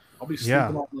 I'll be sleeping Yeah.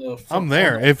 on the. I'm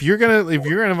there. If you're gonna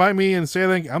invite me and say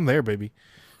anything, I'm there, baby.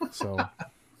 So,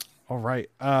 all right.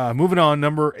 Moving on.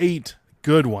 Number 8.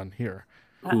 Good one here.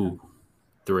 Ooh,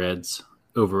 Threads.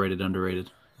 Overrated, underrated.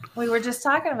 We were just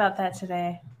talking about that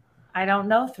today. I don't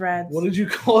know Threads. What did you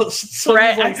call it?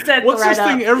 Thread- I said what's this thread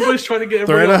thing? up. Everybody's trying to get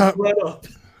everybody Thread thread up.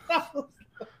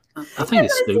 I think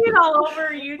it's I see stupid. it all over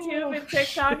YouTube and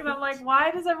TikTok, and I'm like,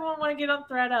 why does everyone want to get on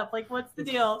Thread Up? Like, what's the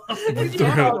deal? Did you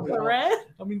know Thread?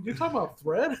 I mean, you're talking about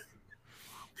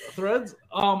threads.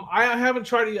 I haven't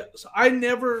tried it yet. So I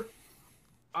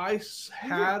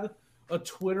had a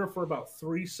Twitter for about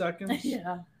 3 seconds,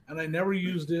 Yeah. and I never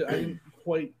used it. I didn't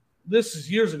quite. This is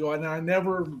years ago, and I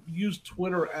never used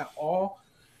Twitter at all.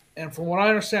 And from what I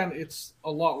understand, it's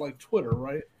a lot like Twitter,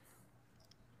 right?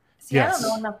 See, Yes. I don't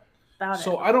know enough about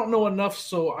So it. I don't know enough.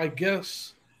 So I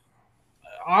guess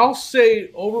I'll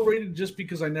say overrated just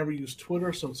because I never use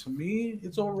Twitter. So to me,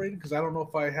 it's overrated because I don't know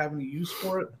if I have any use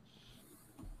for it.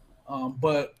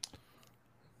 But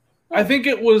I think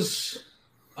it was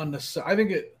unnecessary. I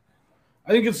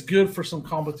think it's good for some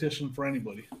competition for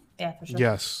anybody. Yeah, for sure.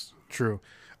 Yes, true.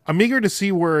 I'm eager to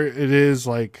see where it is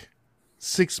like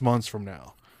 6 months from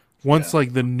now. Once Yeah.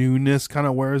 like the newness kind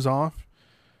of wears off.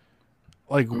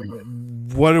 Like,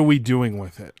 what are we doing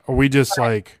with it? Are we just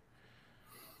like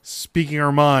speaking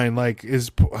our mind? Like,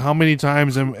 how many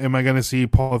times am I going to see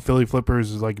Paul Philly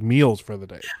Flippers like meals for the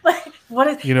day? What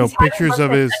is You know, he's having pictures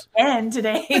of his again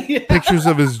today? pictures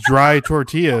of his dry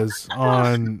tortillas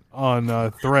on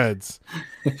Threads.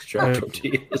 Dry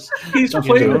tortillas. He's Don't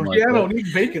playing do the him like piano that. and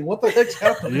he's baking. What the heck's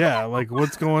happening? Yeah, like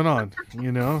what's going on?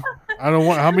 You know, I don't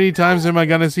want. How many times am I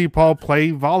going to see Paul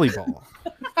play volleyball?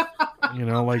 You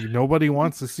know, like nobody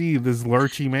wants to see this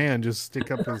lurchy man just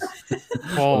stick up his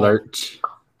paw. Lurch.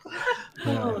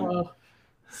 Yeah. Uh,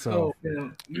 So,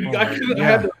 man.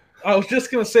 yeah. I was just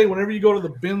gonna say, whenever you go to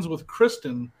the bins with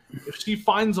Kristen, if she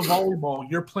finds a volleyball,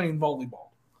 you're playing volleyball.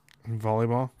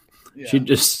 volleyball. Yeah. She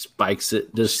just spikes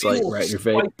it, just She like will right in your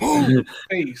face. spike it in your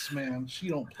face, man. She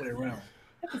don't play around.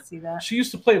 I can see that. She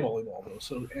used to play volleyball though,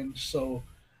 so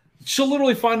she'll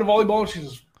literally find a volleyball and she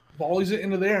just volleys it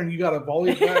into there, and you got to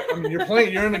volley it back. I mean,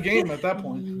 you're in a game at that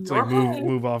point. It's like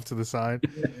move off to the side.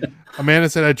 Amanda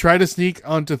said, "I tried to sneak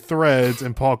onto Threads,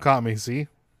 and Paul caught me." See,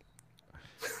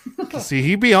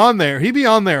 he be on there. He be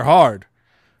on there hard.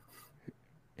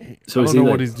 So I is don't he know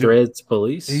like what he's doing. Threads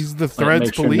police? He's the Like, Threads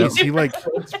make sure police. no- He like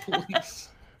It's police.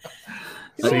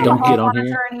 Like, We have don't a get hall on monitor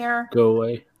here. in here. Go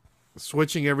away.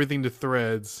 switching everything to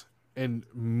Threads and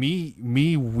me.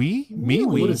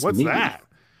 What is What's me? that?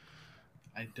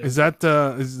 I don't. Is that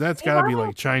that's got to be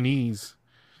like Chinese?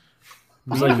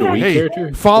 It's like a Wii Hey,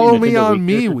 character. follow Nintendo me on Wii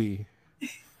character? MeWe.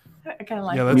 I kind of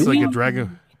like Yeah, that's like a Wii?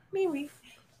 dragon. me.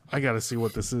 I got to see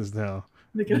what this is now.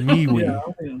 Yeah, MeWe.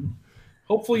 man.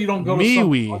 Hopefully you don't go to some.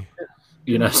 MeWe.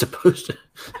 You're not supposed to.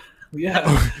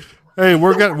 Yeah. Hey,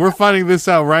 we're finding this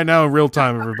out right now in real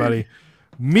time, everybody.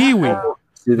 MeWe,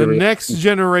 See the re- next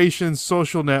generation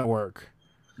social network.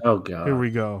 Oh god. Here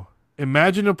we go.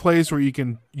 Imagine a place where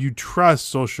you trust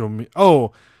social media.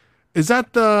 Oh, is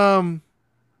that the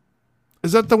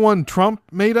one Trump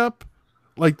made up?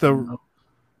 Like the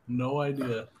No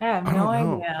idea. I have I no don't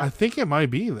know. idea. I think it might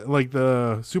be like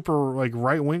the super like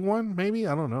right wing one. Maybe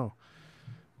I don't know.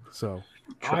 So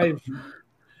I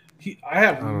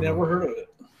have don't never know. heard of it.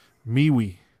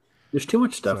 MeWe. There's too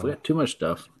much stuff. So- We got too much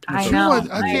stuff. Too I much Too know. much-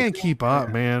 I can't keep up,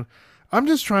 man. I'm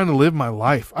just trying to live my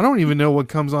life. I don't even know what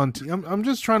comes on. I'm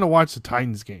just trying to watch the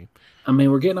Titans game. I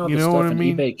mean, we're getting all You this know stuff, what I and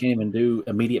mean? eBay can't even do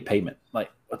immediate payment. Like,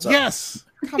 what's up? Yes,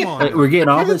 come on. Like, we're getting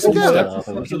all Get it this new together. stuff,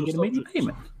 and we can get immediate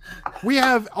payment. We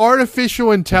have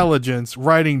artificial intelligence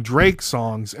writing Drake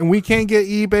songs, and we can't get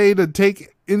eBay to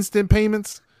take instant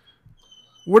payments.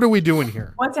 What are we doing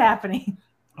here? What's happening?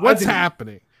 What's think-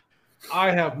 happening?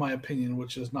 I have my opinion,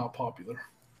 which is not popular.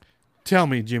 Tell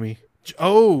me, Jimmy.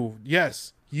 Oh,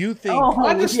 yes. You think Oh,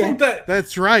 I just yeah. think that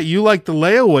that's right. You like the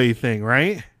layaway thing,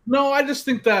 right? no, I just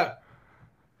think that.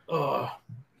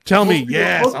 Tell me. Most people-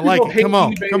 Yes, most I like people it. Come hate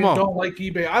on. eBay Come and on. Don't like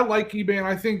eBay. I like eBay, and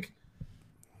I think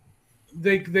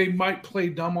they might play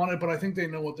dumb on it, but I think they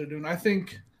know what they're doing. I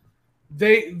think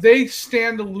they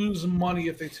stand to lose money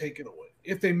if they take it away,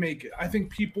 if they make it. I think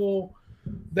people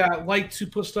that like to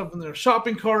put stuff in their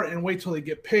shopping cart and wait till they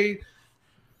get paid.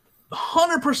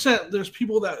 100%. There's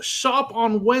people that shop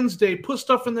on Wednesday, put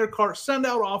stuff in their cart, send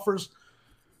out offers,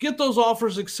 get those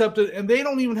offers accepted, and they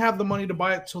don't even have the money to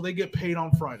buy it till they get paid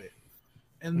on Friday,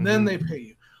 and then they pay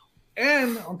you.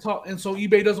 And on top, and so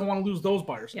eBay doesn't want to lose those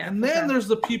buyers. Yeah, and for then sure. there's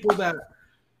the people that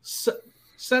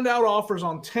send out offers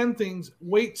on 10 things,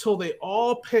 wait till they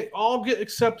all get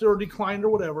accepted or declined or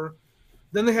whatever.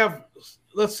 Then they have,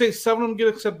 let's say 7 of them get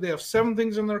accepted. They have 7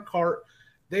 things in their cart.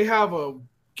 They have a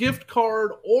gift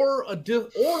card or a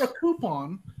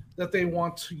coupon that they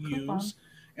want to use,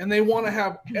 and they want to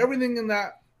have everything in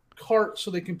that cart so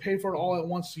they can pay for it all at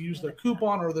once to use their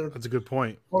coupon or their That's a good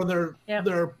point. their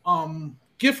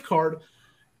gift card.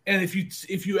 And if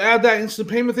you add that instant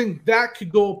payment thing, that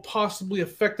could go possibly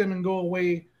affect them and go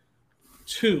away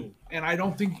too. And I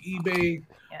don't think eBay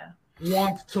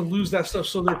wants to lose that stuff,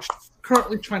 so they're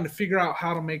currently trying to figure out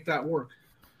how to make that work,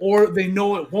 or they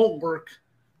know it won't work.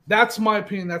 That's my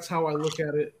opinion. That's how I look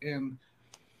at it, and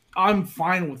I'm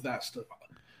fine with that stuff.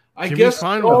 I Jimmy's guess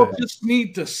fine we all with it. just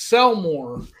need to sell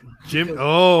more. Jim.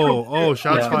 Oh,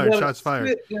 shots Yeah. fired. Let it Shots fired.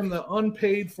 sit in the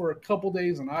unpaid for a couple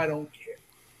days, and I don't care.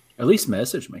 At least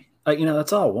message me. Like,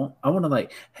 that's all I want. I want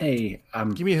to hey,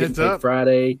 I'm Give me a getting heads paid up.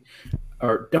 Friday,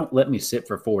 or don't let me sit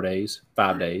for 4 days,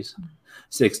 5 days,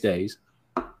 6 days.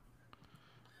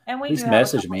 And we Please do have a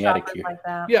message couple me out of shoppers here. like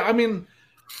that. Yeah, I mean,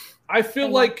 I feel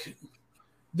And like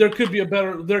there could be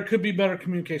better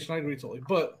communication. I agree totally,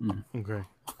 but Okay.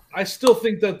 I still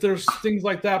think that there's things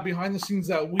like that behind the scenes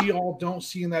that we all don't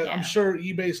see, and that I'm Yeah. sure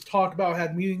eBay's talked about,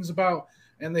 had meetings about,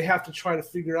 and they have to try to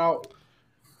figure out.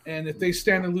 And if they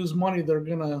stand to lose money, they're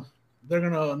gonna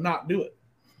not do it.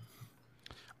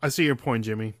 I see your point,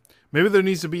 Jimmy. Maybe there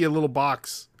needs to be a little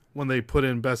box when they put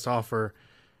in best offer.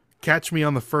 Catch me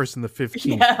on the 1st and the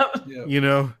 15th. Yeah. Yeah. You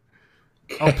know,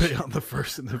 I'll pay on the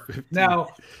 1st and the 15th. Now,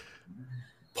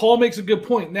 Paul makes a good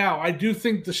point. Now, I do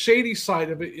think the shady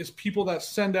side of it is people that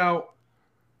send out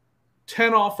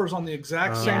 10 offers on the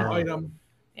exact same Yeah. item,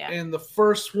 Yeah. and the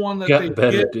first one that Got they a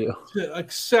better get deal. to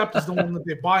accept is the one that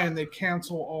they buy, and they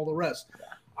cancel all the rest.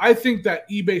 I think that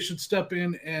eBay should step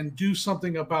in and do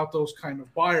something about those kind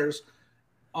of buyers.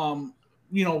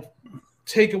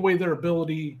 Take away their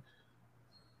ability,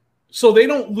 so they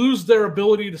don't lose their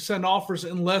ability to send offers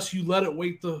unless you let it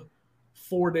wait the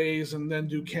 4 days and then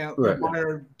do cancel. Right. The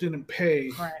buyer didn't pay.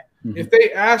 Right. If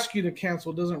they ask you to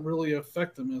cancel, it doesn't really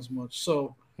affect them as much.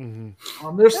 So Mhm.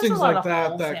 there's There's things a lot like of that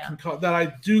holes, that yeah. that I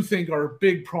do think are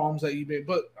big problems at eBay.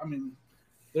 But I mean,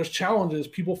 there's challenges.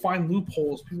 People find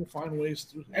loopholes. People find ways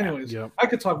through. Anyways, Yep. I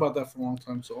could talk about that for a long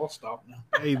time, so I'll stop now.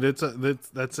 Hey, that's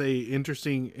a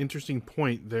interesting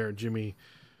point there, Jimmy.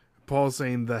 Paul's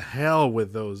saying the hell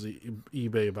with those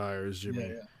eBay buyers, Jimmy.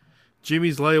 Yeah.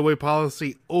 Jimmy's layaway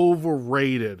policy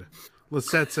overrated.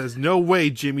 Lisette says, "No way,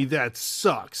 Jimmy. That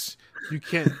sucks. You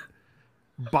can't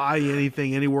buy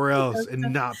anything anywhere else and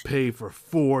not pay for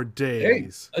 4 Hey,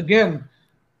 days." again,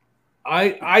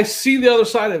 I see the other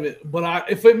side of it, but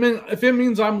if it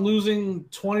means I'm losing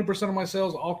 20% of my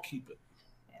sales, I'll keep it.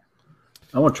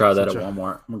 I want to try that at Such a-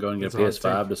 Walmart. I'm going to get a that's a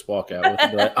hard PS5. Just walk out with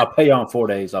it. Be like, I'll pay you on 4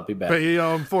 days. I'll be back. Pay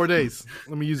 4 days.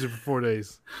 Let me use it for 4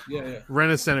 days. Yeah.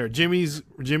 Rent a center. Jimmy's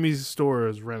store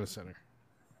is Rent a Center.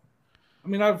 I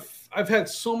mean, I've had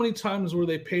so many times where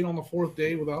they paid on the 4th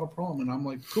day without a problem, and I'm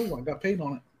like, cool, I got paid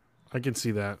on it. I can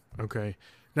see that. Okay.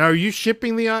 Now, are you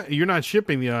shipping you're not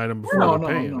shipping the item before No, they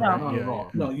pay it, no, right? not Yeah, at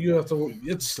all. yeah. No, you have to.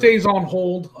 It stays on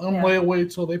hold, on Yeah.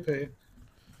 layaway till they pay.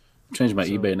 Change my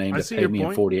So, eBay name I to see Pay your Me in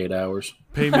point. 48 hours.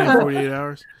 Pay me in 48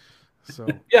 hours. So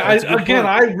Yeah, that's a good point.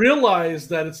 I realize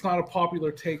that it's not a popular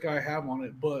take I have on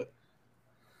it, but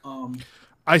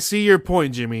I see your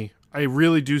point, Jimmy. I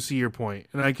really do see your point,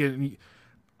 and I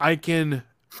can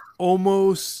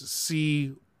almost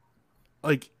see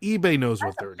like eBay knows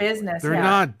what That's a they're doing. business, They're yeah.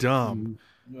 not dumb.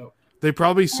 No. They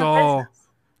probably Yeah, saw business.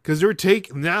 because they're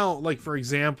now, like for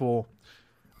example,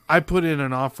 I put in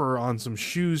an offer on some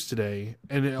shoes today,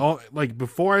 and it all like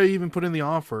before I even put in the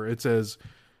offer, it says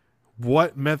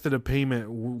what method of payment,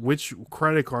 which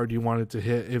credit card do you want it to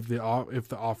hit if the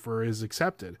offer is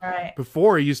accepted. Right.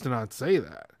 Before it used to not say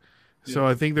that. So Yeah.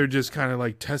 I think they're just kind of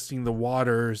like testing the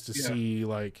waters to Yeah. see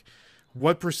like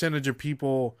what percentage of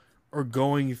people are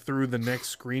going through the next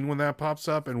screen when that pops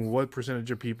up, and what percentage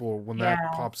of people when that Yeah.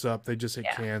 pops up they just hit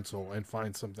Yeah. cancel and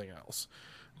find something else.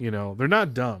 You know, they're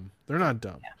not dumb. They're not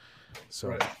dumb. So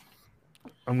Right.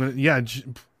 I'm gonna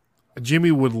Jimmy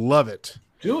would love it.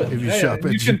 Do it. If you Yeah, shop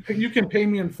and at you can pay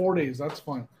me in 4 days. That's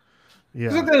fine.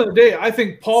 Because Yeah. at the end of the day, I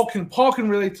think Paul can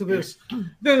relate to this. At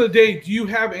the end of the day, do you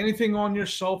have anything on your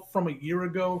shelf from a year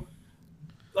ago?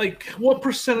 Like, what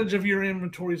percentage of your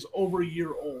inventory is over a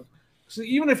year old? So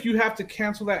even if you have to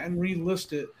cancel that and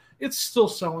relist it, it's still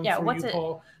selling Yeah, for what's you, it-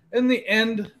 Paul. In the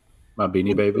end, My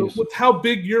Beanie Babies. with how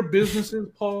big your business is,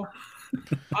 Paul,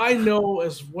 I know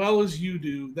as well as you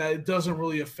do that it doesn't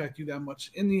really affect you that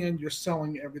much. In the end, you're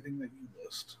selling everything that you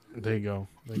list. There you go.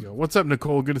 There you go. What's up,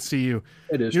 Nicole? Good to see you.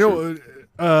 It is You true.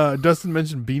 know, Dustin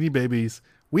mentioned Beanie Babies.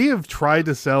 We have tried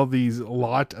to sell these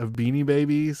lot of Beanie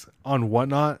Babies on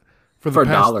Whatnot for the For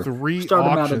past $1. 3 Start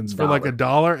 'em out at auctions for like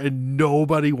 $1, and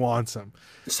nobody wants them.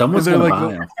 Someone's they're gonna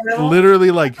like buy them.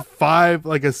 literally like 5,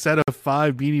 like a set of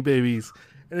 5 Beanie Babies,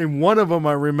 and then one of them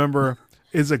I remember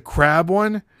is a crab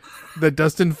one that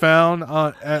Dustin found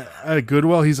at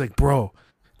Goodwill. He's like, bro,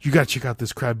 you gotta check out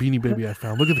this crab Beanie Baby I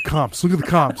found. Look at the comps. Look at the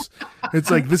comps. It's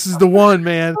like, this is the one,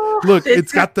 man. Look, This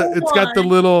it's got is the the one.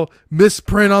 little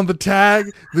misprint on the tag.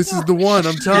 This is the one.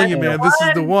 I'm telling you, man. This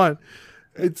is the one.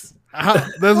 It's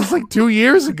that was like 2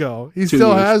 years ago. He 2 still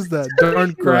years. has that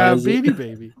darn crab Has it? Beanie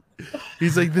Baby.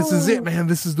 He's like, this is it, man.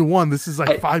 This is the one. This is like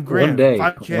Hey, $5,000.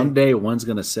 5K. One day, one's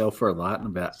gonna sell for a lot, and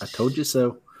about I told you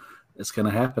so. It's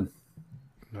gonna happen.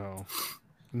 No,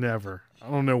 never. I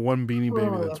don't know one Beanie Baby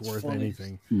Oh, that's that's worth funny.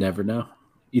 anything. Never know.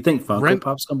 You think Funko Rent-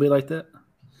 Pop's gonna be like that?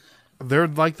 They're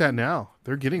like that now.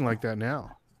 They're getting like that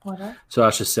now. What? Up? So I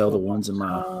should sell the ones in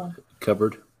my Oh,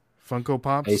 cupboard Funko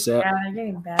Pops. ASAP. yeah, they're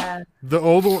getting bad. The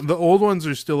old ones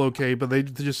are still okay, but they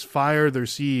just fired their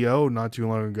CEO not too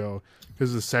long ago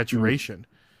because of saturation.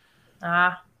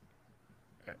 Ah,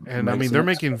 And I Makes mean, they're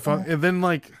sense. making fun, and then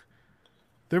like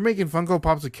they're making Funko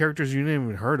Pops of characters you didn't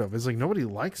even heard of. It's like nobody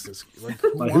likes this. Like,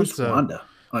 who Like wants who's a Wanda?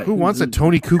 Like, who wants a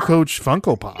Tony Kukoc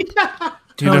Funko Pop? You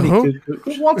Tony know?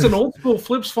 Kukoc? Who wants an old school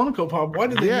Flips Funko Pop? Why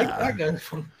did they Yeah. make that guy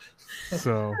from?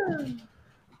 So,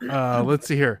 let's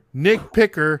see here. Nick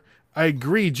Picker, I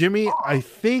agree, Jimmy. I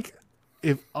think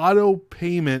if auto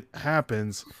payment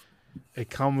happens, it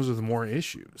comes with more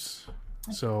issues.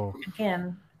 So,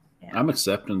 again, I'm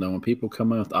accepting though when people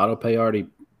come in with auto pay already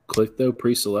clicked though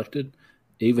pre-selected,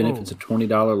 even if Oh. it's a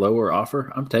 $20 lower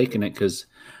offer, I'm taking it because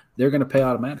they're going to pay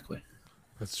automatically.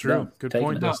 that's true. No, Good taking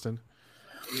point, it. Dustin.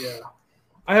 Yeah,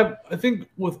 I think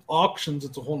with auctions,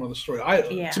 it's a whole nother story.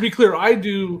 Yeah. To be clear, I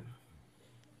do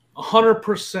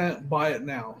 100% buy it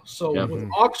now. So Yep. with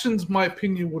auctions, my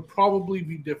opinion would probably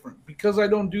be different because I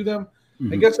don't do them. I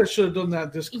Mhm. guess I should have done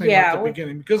that disclaimer Yeah, at the well-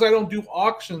 beginning because I don't do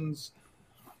auctions.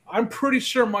 I'm pretty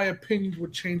sure my opinion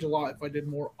would change a lot if I did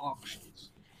more auctions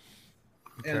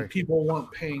and Okay. people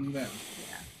weren't paying them.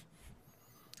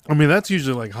 I mean, that's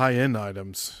usually like high end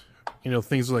items, you know,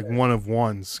 things like one of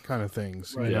ones kind of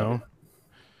things, Right. you know.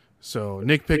 So,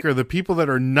 Nick Picker, the people that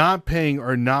are not paying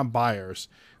are not buyers.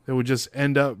 They would just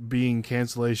end up being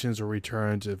cancellations or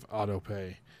returns if auto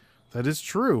pay. That is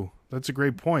true. That's a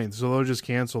great point. So they'll just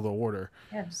cancel the order.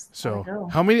 yeah, just let it So, go.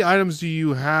 how many items do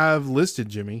you have listed,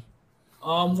 Jimmy?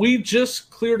 We just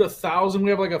cleared 1,000. We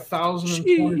have like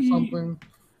 1,020 something.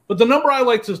 But the number I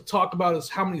like to talk about is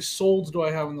how many solds do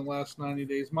I have in the last 90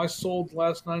 days. My sold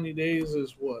last 90 days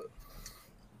is what?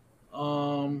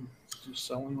 Just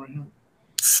selling right here.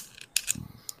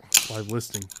 Live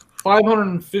listing.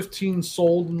 515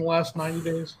 sold in the last 90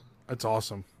 days. That's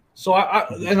awesome. So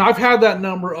I've had that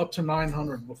number up to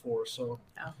 900 before. So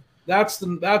Oh. that's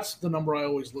the number I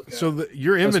always look at. So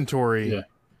your inventory, yeah.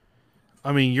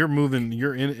 I mean, you're moving,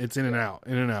 you're in, it's in and out,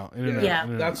 in and out, in and out. Yeah.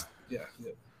 in and that's out. yeah.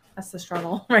 That's the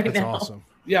struggle right That's now. awesome.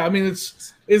 Yeah, I mean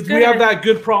it's we good. have that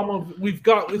good problem of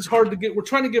it's hard to get. We're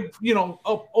trying to get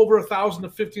up over 1,000 to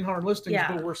 1,500 listings,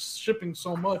 Yeah. but we're shipping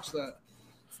so much that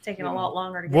It's taking a lot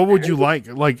longer to get What would there. you like?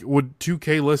 Like, would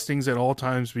 2K listings at all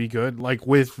times be good? Like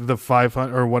with the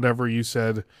 500 or whatever you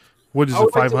said. What is I it?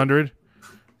 would like to- 500?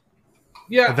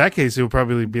 yeah, In that case, it would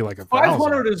probably be like 500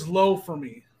 1,000. is low for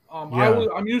me. Yeah.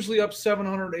 I'm usually up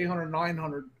 700, 800,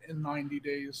 900 in 90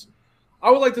 days. I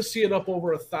would like to see it up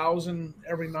over 1,000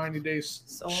 every 90 days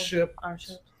Sold. ship. Our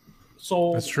ship.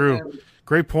 Sold. That's true. And,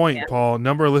 Great point, Yeah. Paul.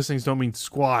 Number of listings don't mean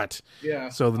squat. yeah.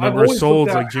 So the I've number of always solds,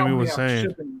 looked at like Jimmy how was many I'm saying.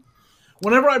 shipping.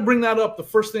 Whenever I bring that up, the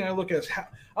first thing I look at is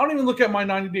I don't even look at my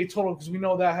 90-day total because we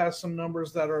know that has some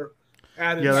numbers that are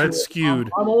added. Yeah, to that's it. skewed.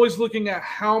 I'm always looking at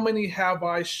how many have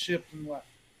I shipped and what.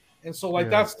 And so, like, Yeah.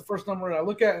 that's the first number I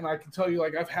look at, and I can tell you,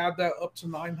 like, I've had that up to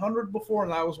 900 before,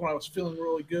 and that was when I was feeling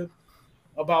really good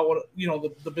about what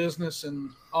the business. And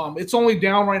it's only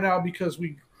down right now because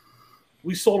we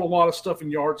sold a lot of stuff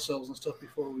in yard sales and stuff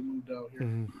before we moved out here.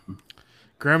 Mm-hmm.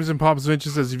 Grams and Pops Venture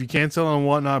says, if you can't sell it on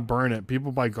Whatnot, burn it.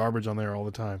 People buy garbage on there all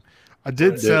the time. I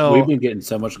did Dude, sell. we've been getting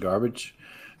so much garbage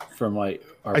from like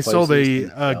our I sold a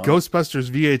places and Ghostbusters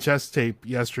VHS tape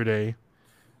yesterday,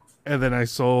 and then I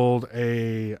sold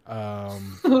a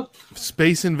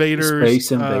Space Invaders,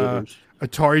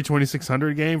 Atari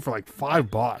 2600 game for like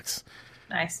 $5.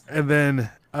 Nice. And then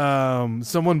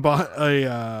someone bought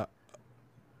a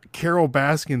Carol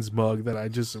Baskins mug that I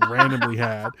just randomly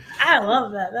had. I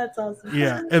love that. That's awesome.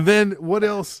 Yeah. And then what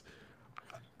else?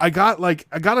 I got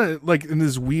in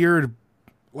this weird,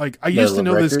 like, I used to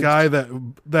know this guy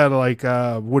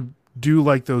that would do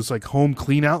like those like home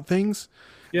clean out things.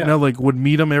 Yeah. You know, like would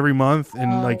meet him every month,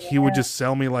 and like he would yeah. just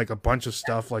sell me like a bunch of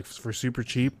stuff like for super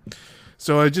cheap.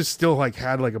 So I just still like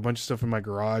had like a bunch of stuff in my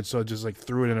garage. So I just like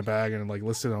threw it in a bag and like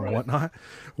listed it on Whatnot.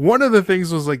 One of the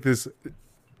things was like this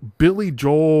Billy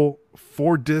Joel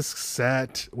 4-disc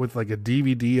set with like a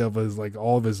DVD of his like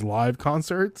all of his live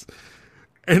concerts,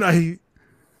 and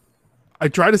I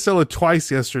tried to sell it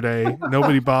twice yesterday.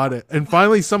 Nobody bought it, and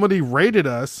finally somebody rated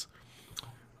us,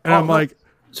 and I'm like,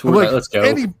 let's go.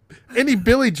 Any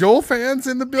Billy Joel fans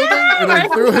in the building? And I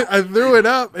threw it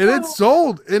up, and it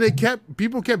sold, and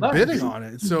people kept bidding on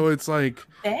it. So it's like,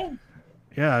 Dang.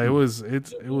 yeah,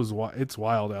 it's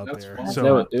wild out That's there. fun.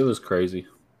 So it was crazy.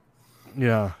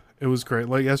 yeah, it was great.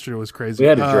 Like yesterday was crazy. We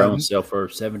had a drone sale for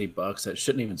 $70 that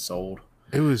shouldn't even sold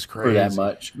It was for crazy. that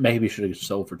much. Maybe should have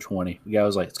sold for 20. The guy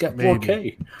was like, "It's got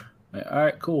 4K." Like, all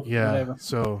right, cool. Yeah, whatever.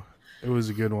 so it was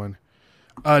a good one.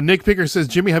 Nick Picker says,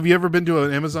 Jimmy, have you ever been to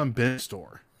an Amazon bin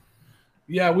store?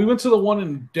 Yeah, we went to the one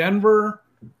in Denver.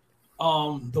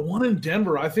 The one in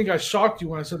Denver, I think I shocked you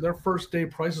when I said their first day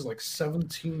price is like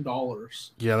 $17.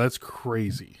 Yeah, that's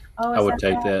crazy. Oh, I would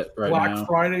take that right Black now.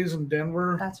 Fridays in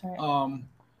Denver. That's right.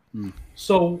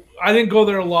 So I didn't go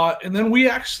there a lot. And then we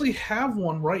actually have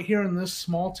one right here in this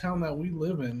small town that we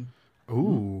live in.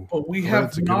 Ooh, But we well,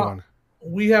 that's have a good not one.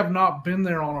 we have not been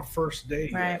there on a first day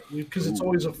Right. because it's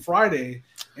always a Friday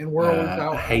and we're always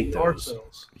out I hate at yard those.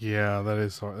 sales. Yeah, that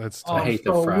is hard. That's tough. I hate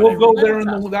the so Friday we'll go one.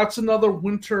 there that's another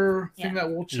winter thing Yeah.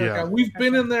 that we'll check Yeah. out. We've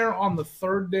been in there on the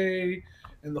third day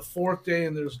and the fourth day,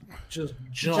 and there's just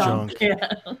junk. Yeah.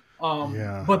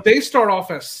 Yeah. But they start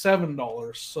off at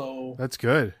 $7, so That's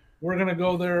good. we're gonna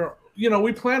go there.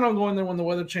 We plan on going there when the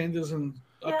weather changes and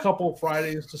a couple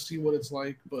Fridays to see what it's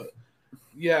like. But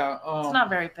yeah, It's not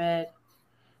very big,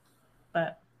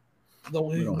 but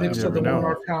Nick said the one in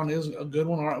our town is a good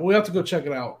one. All right, we have to go check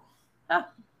it out. nice.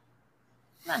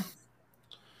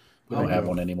 We don't have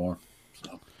one anymore.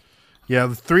 So. Yeah,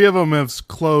 the three of them have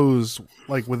closed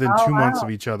like within 2 months of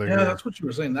each other. Yeah, here. that's what you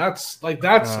were saying. That's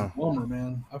a bummer,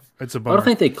 man. It's a I bummer. don't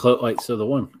think they close. Like, so the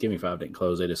one Gimme 5 didn't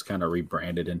close. They just kind of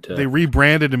rebranded into. They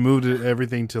rebranded and moved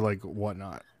everything to like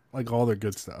Whatnot, like all their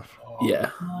good stuff, yeah.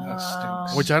 That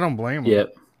stinks. which I don't blame them.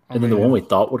 Yep. And then the one we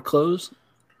thought would close,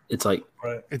 it's like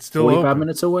Right. It's still 45 open.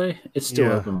 minutes away. It's still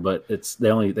Yeah. open, but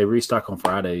they restock on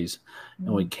Fridays,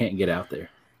 and we can't get out there.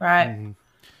 Right. Mhm.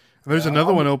 There's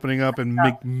another one opening up in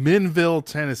McMinnville,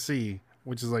 Tennessee,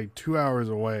 which is like 2 hours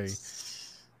away.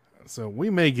 So we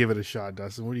may give it a shot,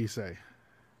 Dustin. What do you say?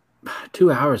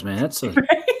 2 hours, man. That's a,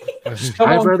 Come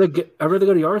I'd on. rather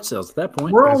go to yard sales at that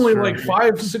point. We're That's only true. like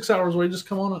 5-6 hours away. Just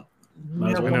come on up.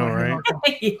 Might as We well. have I know, one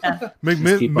right? here.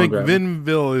 Yeah. keep on grabbing.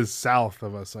 McMinnville is south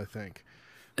of us, I think.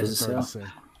 Is it It's hard to so? say.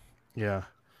 Yeah.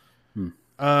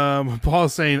 Hmm.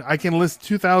 Paul's saying I can list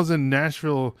 2,000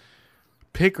 Nashville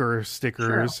picker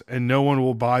stickers and no one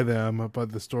will buy them,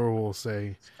 but the store will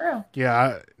say, True.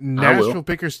 "Yeah, Nashville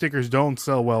picker stickers don't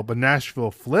sell well, but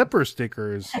Nashville flipper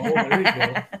stickers, Oh, there you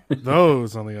go.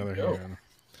 those on the other Go. hand."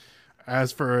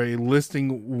 As for a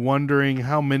listing, wondering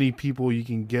how many people you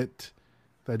can get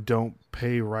that don't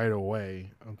pay right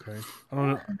away. Okay, I don't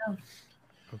know.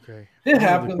 Okay, It I don't know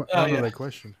happened. the que- I don't know Yeah. that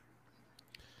question.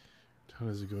 Town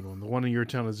is a good one. The one in your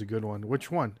town is a good one. Which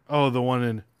one? Oh, the one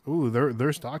in. Ooh,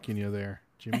 they're stalking you there,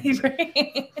 Jimmy.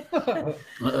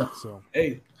 So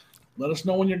Hey, let us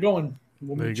know when you're going.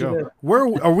 We'll There you meet go. there. Where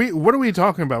are we? What are we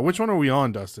talking about? Which one are we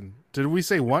on, Dustin? Did we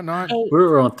say whatnot? 8. We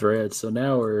were on Threads, so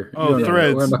now we're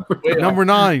Threads. we're on Wait, Number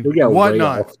 9. we got way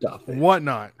Whatnot. off topic.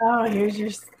 Whatnot. Oh, here's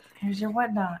your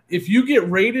whatnot. If you get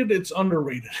rated, it's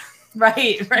underrated.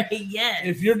 Right, yes.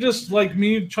 If you're just like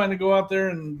me trying to go out there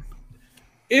and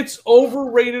it's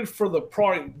overrated for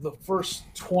probably the first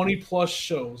 20 plus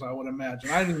shows, I would imagine.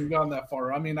 I haven't even gotten that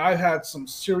far. I mean, I've had some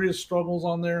serious struggles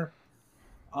on there.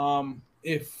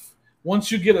 If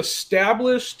once you get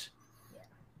established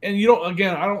and you don't,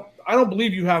 again, I don't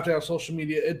believe you have to have social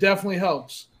media. It definitely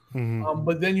helps. Mhm.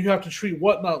 But then you have to treat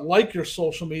Whatnot like your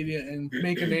social media and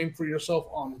make a name for yourself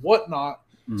on Whatnot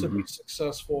to be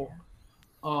successful.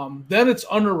 Then it's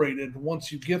underrated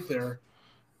once you get there.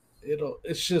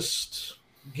 It's just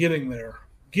getting there.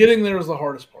 Getting there is the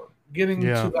hardest part. Getting to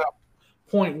that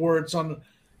point where it's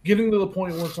getting to the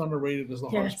point where it's underrated is the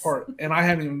hardest part. And I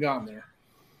haven't even gotten there.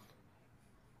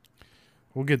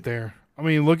 We'll get there. I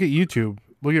mean, look at YouTube.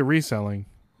 Look at reselling.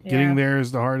 Getting there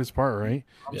is the hardest part, right?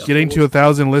 Yeah. Getting to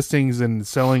 1,000 listings and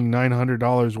selling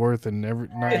 $900 worth in every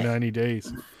 90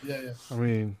 days. Yeah. I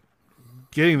mean,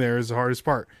 getting there is the hardest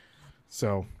part.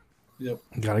 So,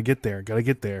 gotta get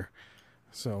there.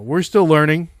 So we're still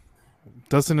learning.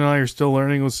 Dustin and I are still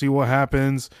learning. We'll see what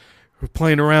happens. We're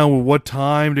playing around with what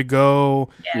time to go.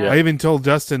 Yeah. I even told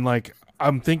Dustin, like,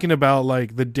 I'm thinking about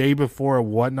like the day before a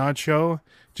Whatnot show.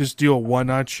 Just do a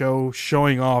Whatnot show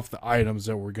showing off the items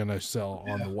that we're gonna sell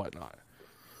on the Whatnot.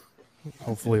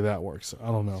 Hopefully that works. I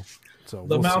don't know. So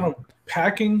The amount of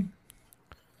packing.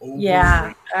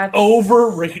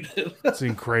 Overrated. It's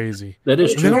crazy. That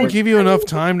is They true. don't give you enough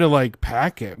time to like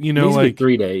pack it. You know, Needs to be like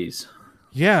 3 days.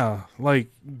 yeah, like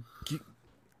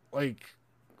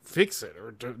fix it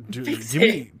or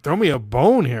throw me a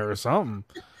bone here or something.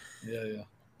 Yeah.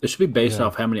 It should be based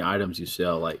off how many items you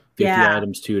sell, like 50 Yeah.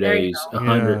 items 2 There you days, go.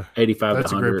 100, 85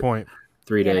 That's to a 100, great point.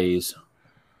 3 Yeah. days.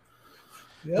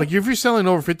 Yeah. Like if you're selling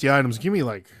over 50 items, give me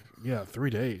like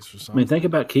 3 days or I something. mean, think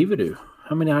about Kivadu.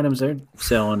 How many items they're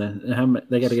selling, and how many,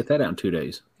 they got to get that out in 2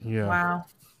 days. Yeah. Wow.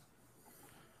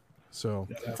 So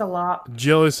It's a lot.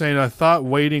 Jill is saying, I thought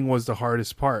waiting was the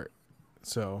hardest part.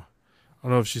 So I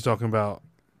don't know if she's talking about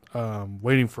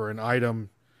waiting for an item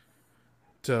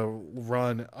to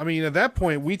run. I mean, at that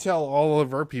point, we tell all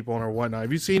of our people and our Whatnot,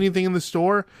 if you see anything in the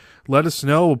store, let us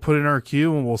know. We'll put it in our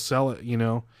queue and we'll sell it,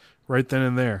 right then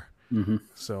and there. Mm-hmm.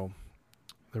 So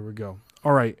there we go.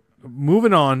 All right.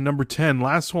 Moving on. Number 10,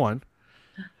 last one.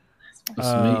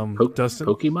 Dustin?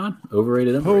 Pokemon?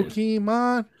 Overrated, underrated.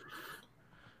 Pokemon.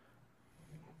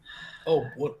 Oh,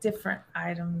 what? Different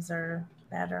items are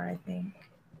better, I think.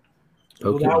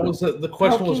 Well, that was the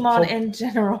question. Pokemon in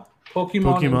general.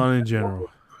 Pokemon in general.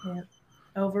 Yeah.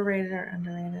 Overrated or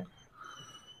underrated?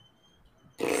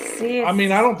 See, I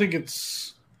mean, I don't think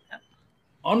it's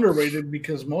underrated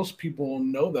because most people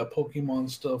know that Pokemon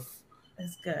stuff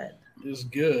it's good. is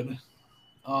good.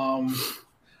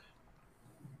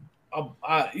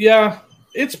 Yeah,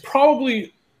 it's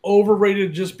probably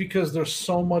overrated just because there's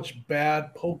so much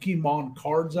bad Pokemon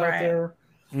cards out there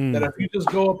that if you just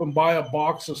go up and buy a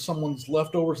box of someone's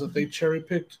leftovers that they cherry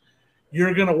picked,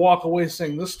 you're gonna walk away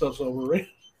saying this stuff's overrated.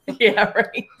 Yeah,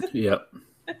 right. Yep.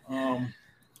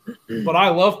 But I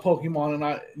love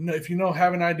Pokemon, and if you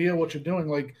have an idea what you're doing,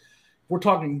 like we're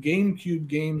talking GameCube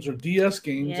games or DS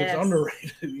games, it's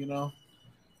underrated,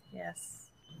 Yes.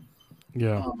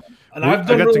 Yeah. And I've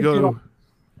done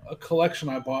a collection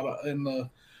I bought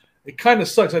it kind of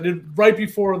sucks. I did right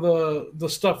before the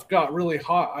stuff got really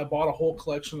hot. I bought a whole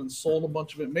collection and sold a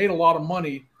bunch of it, made a lot of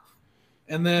money,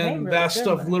 and then really that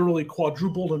stuff money. literally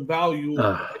quadrupled in value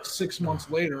like 6 months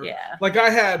later. Yeah. Like I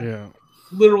had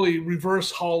literally reverse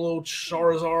hollow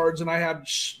Charizards, and I had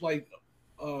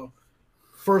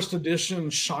first edition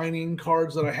Shining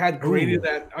cards that I had graded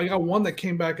at. I got one that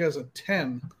came back as a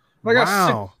 10. I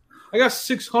got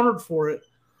 600 for it.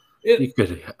 You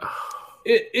could.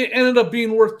 It ended up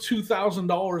being worth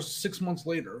 $2,000 6 months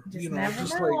later. Just know.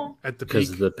 like at the Because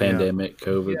peak of the pandemic,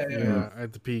 COVID. Yeah,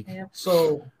 at the peak. Yeah.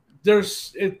 so.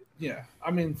 There's it. Yeah,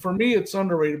 I mean, for me, it's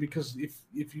underrated because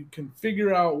if you can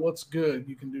figure out what's good,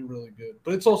 you can do really good.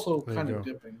 But it's also kind of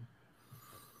dipping.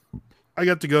 I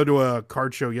got to go to a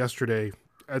card show yesterday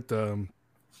at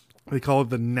they call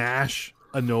it the Nash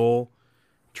Annual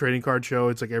trading card show.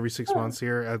 It's like every 6 months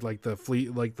here at like the flea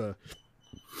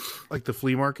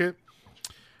market.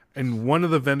 And one of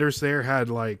the vendors there had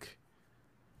like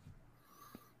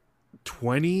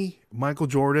 20 Michael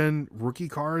Jordan rookie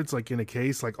cards like in a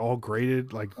case, like all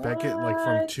graded, like Beckett, like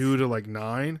from 2 to like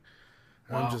 9.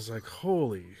 And I'm just like,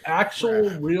 holy actual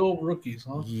real rookies,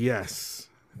 huh? yes.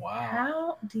 Wow.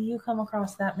 How do you come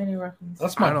across that many rookies?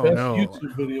 That's my I don't best know.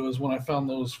 YouTube video is when I found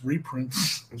those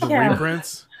reprints. The Yeah.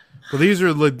 reprints. Well, these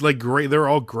are like great. They're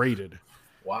all graded,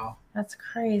 Wow. That's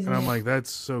crazy. and I'm like, that's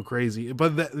so crazy.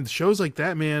 But that shows like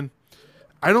that, man.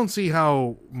 I don't see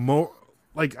how more.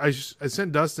 Like I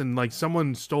sent Dustin, like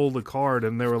someone stole the card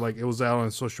and they were like, it was out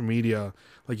on social media.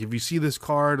 Like if you see this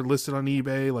card listed on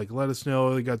eBay, like let us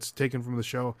know it got taken from the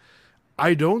show.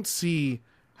 I don't see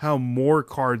how more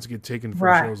cards get taken from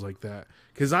Right. shows like that.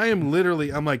 Because I'm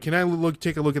like, can I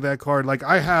take a look at that card? Like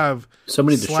I have So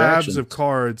many slabs distractions. of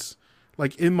cards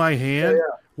like in my hand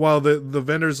while the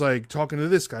vendor's like talking to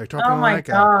this guy, talking Oh to my that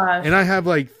guy. gosh. And I have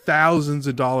like thousands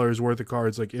of dollars worth of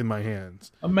cards like in my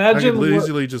hands. I Imagine could what,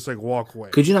 easily just like walk away.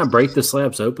 Could you not break the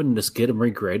slabs open and just get them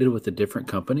regraded with a different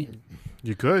company?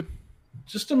 You could.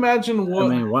 just imagine what I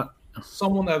mean, what?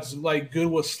 someone that's like good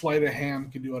with sleight of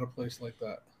hand could do at a place like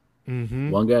that. Mm-hmm.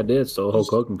 One guy did stole a Hulk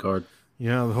Hogan card.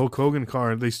 Yeah, the Hulk Hogan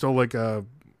card. They stole like I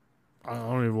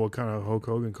don't even know what kind of Hulk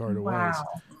Hogan card it was. Wow.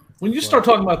 When you start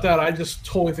talking about that, I just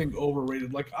totally think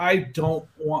overrated. Like I don't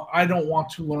want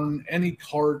to learn any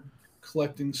card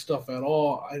collecting stuff at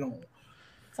all. I don't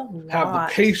It's a lot. have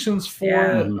the patience for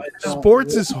Yeah. it. I don't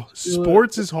Sports want is to do it.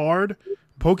 sports is hard.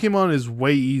 Pokemon is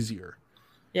way easier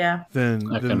Yeah.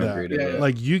 than I than kind of that. agree to Yeah. that.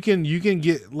 Like you can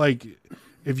get like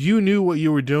if you knew what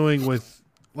you were doing with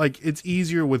like it's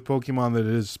easier with Pokemon than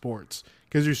it is sports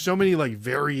because there's so many like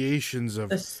variations of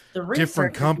The research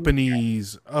different would be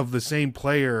companies of the same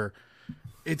player.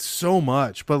 It's so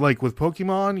much, but like with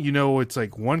Pokemon, you know, it's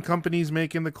like one company's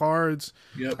making the cards,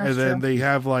 Yep. That's and then true. they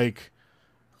have like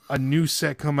a new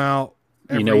set come out.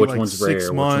 Every, You know which like, one's 6 rare.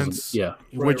 Which months. one's, yeah.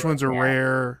 Which Right, ones are yeah.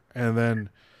 rare, and then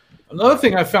Another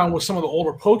thing I found with some of the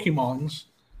older Pokemons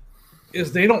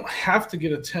is they don't have to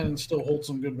get a 10 and still hold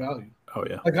some good value. Oh,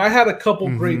 yeah. Like I had a couple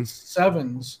Mhm. grade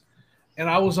 7s, and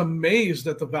I was amazed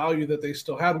at the value that they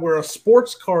still had. Where a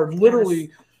sports card,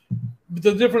 literally,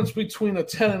 the difference between a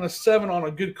 10 and a 7 on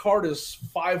a good card is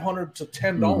 $500 to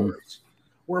 $10.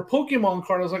 Where a Pokemon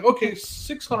card is like, okay,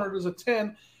 600 is a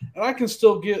 10, and I can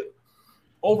still get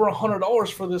over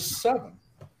 $100 for this 7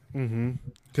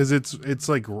 because it's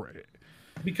like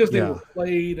because they Yeah. were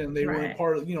played and they were Right.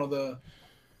 part of the.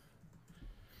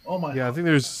 Oh my! yeah, I think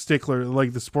there's stickler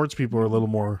like the sports people are a little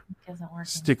more Isn't working. I'll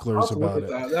sticklers have to look about at it.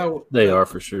 that. That They are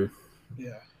for sure.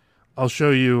 yeah. I'll show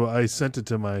you. I sent it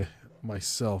to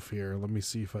myself here. Let me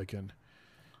see if I can.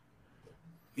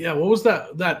 Yeah, what was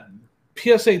that? That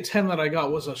PSA 10 that I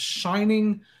got was a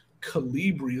Shining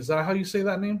Calibri. Is that how you say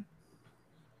that name?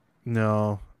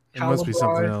 No, it must be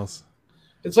something Calibri. else.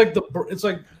 It's like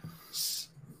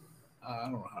I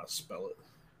don't know how to spell it.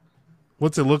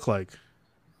 What's it look like?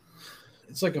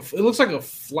 It looks like a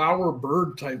flower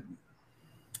bird type.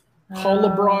 Oh.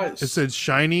 Colibri. It said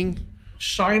shining.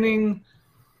 Shining,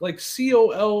 like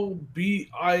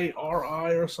Colbiri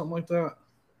or something like that.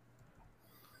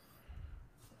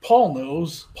 Paul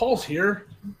knows. Paul's here.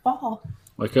 Ball.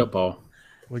 Wake up, Paul.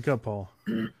 Wake up, Paul.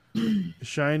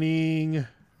 Shining.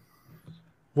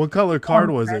 What color card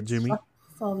was it, Jimmy?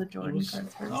 Saw the Jordan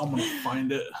cards first. I'm gonna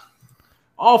find it.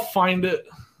 I'll find it.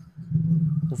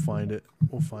 We'll find it.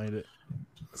 We'll find it.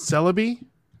 Celebi?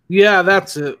 Yeah,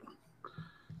 that's it.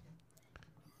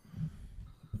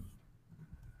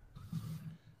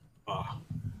 Ah,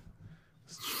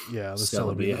 Yeah, the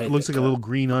Celebi, Celebi. I hate It looks that like a card. little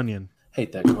green onion.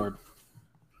 Hate that card.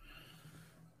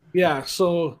 yeah.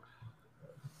 So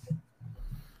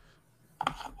Let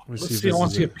me let's see if see. I this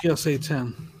want is to it. see a PSA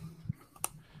 10.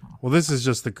 Well, this is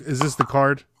just is this the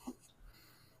card?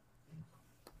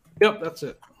 Yep, that's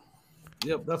it.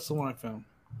 Yep, that's the one I found.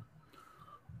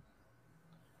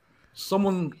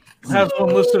 Someone has one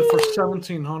listed for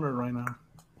 1,700 right now.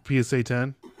 PSA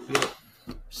 10.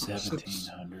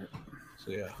 1,700. So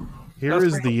yeah, Here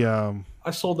That's is the I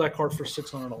sold that card for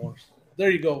 $600. There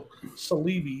you go,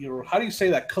 Celebi, or how do you say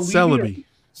that? Celebi. Celebi.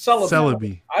 Celebi.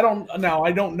 Celebi. I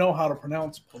don't know how to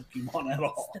pronounce Pokemon at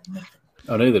all.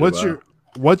 Oh, neither do I.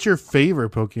 What's your favorite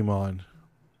Pokemon?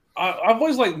 I've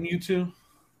always liked Mewtwo.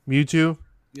 Mewtwo?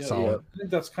 Yeah, Solid. I think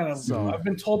that's kind of. Solid. I've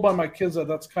been told by my kids that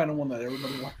that's kind of one that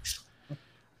everybody likes.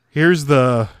 Here's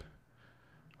the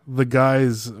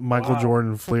guy's Michael Wow.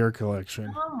 Jordan Flair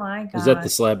collection. Oh my god. Is that the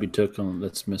slab you took on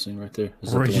that's missing right there?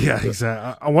 Is that Right, the one yeah, you took?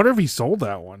 exactly. I wonder if he sold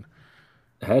that one.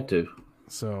 Had to.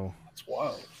 So That's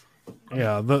wild.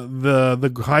 yeah,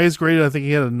 the highest grade I think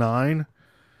he had a 9.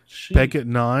 Jeez. Peck at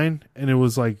 9, and it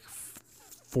was like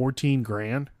 14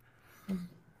 grand.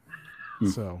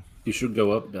 So You should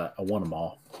go up. I want them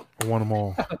all. I want them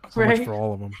all. How much Right. for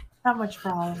all of them? How much for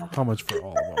all of them? How much for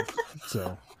all of them?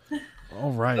 So,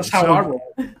 all right. That's how so, I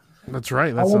roll. That's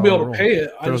right. I That's won't be how able to roll. pay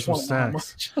it. I Throw just some want to know how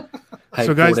stacks. much. Hey,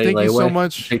 So, guys, 4-day thank you so layaway.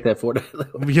 much. Take that 4-day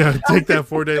layaway. Yeah, take that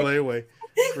 4-day layaway.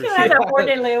 Can I have that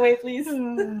 4-day layaway,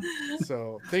 please?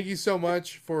 So, thank you so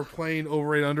much for playing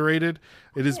Overrated Underrated.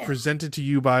 It is Yeah. presented to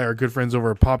you by our good friends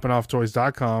over at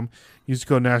poppingofftoys.com. Use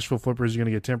code Nashville Flippers. You're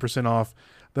going to get 10% off.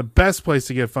 The best place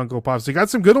to get Funko Pops. They got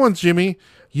some good ones, Jimmy.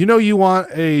 You know you want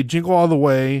a Jingle All the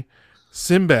Way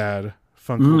Sinbad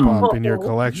Funko Pop in your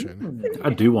collection. I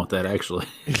do want that, actually.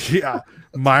 Yeah.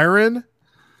 Myron.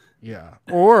 Yeah.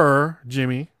 Or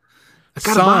Jimmy.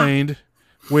 Signed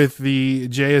with the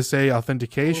JSA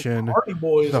authentication. Hardy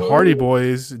Boys. The Hardy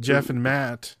Boys, Jeff and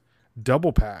Matt,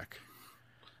 double pack.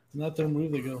 Not their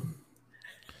move. They go.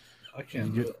 I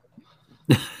can't do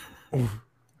it. Where are know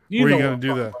you what going I'm to do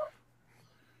talking that? about.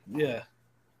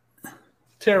 Yeah.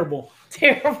 Terrible.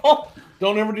 Terrible.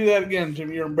 Don't ever do that again,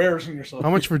 Jimmy. You're embarrassing yourself. How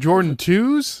much for Jordan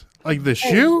 2s? Like the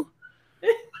shoe?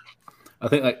 I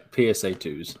think like PSA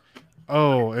 2s.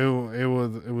 Oh,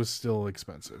 it was still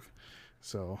expensive.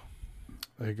 So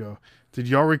there you go. Did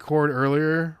y'all record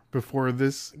earlier before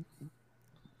this?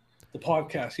 The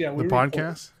podcast. Yeah. The recorded.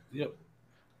 podcast? Yep.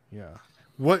 Yeah.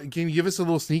 What can you give us a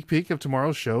little sneak peek of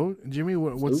tomorrow's show, Jimmy?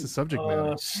 What's the subject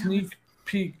matter? Sneak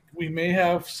peek. We may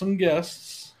have some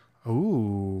guests.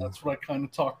 Ooh. That's what I kind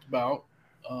of talked about.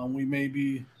 We may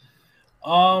be.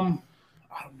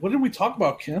 What did we talk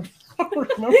about, Kim? I don't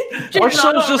remember. Our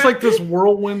show's just like this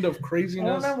whirlwind of I don't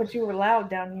craziness. know, but you were loud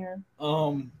down here.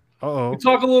 Uh-oh. We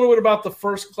talk a little bit about the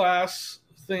first class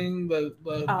thing, the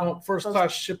first those-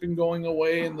 class shipping going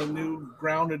away, and the new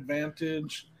ground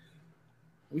advantage.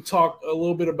 We talk a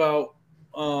little bit about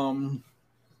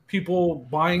people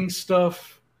buying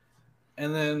stuff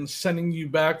and then sending you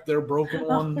back their broken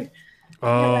one.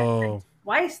 Oh.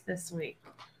 Twice this week.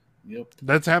 Yep.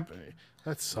 That's happening.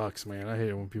 That sucks, man. I hate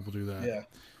it when people do that. Yeah.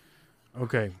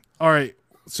 Okay. All right.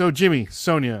 So, Jimmy,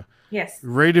 Sonia, Yes.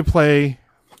 ready to play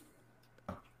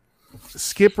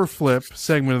skip or flip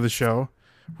segment of the show.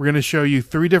 We're going to show you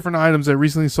 3 different items that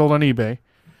recently sold on eBay.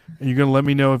 And you're going to let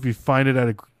me know if you find it at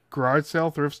a garage sale,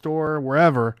 thrift store,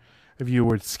 wherever, if you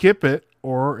would skip it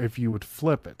or if you would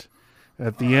flip it.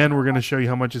 At the end, we're going to show you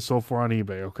how much it sold for on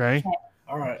eBay, okay?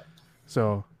 All right.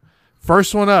 So,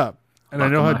 first one up. And I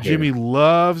know how Buckle my Jimmy hair.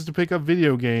 loves to pick up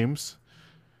video games.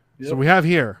 Yep. So we have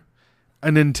here a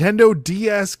Nintendo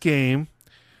DS game,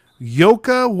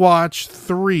 Yoka Watch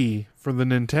 3 for the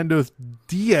Nintendo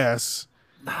DS.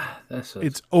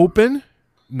 It's open,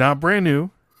 not brand new.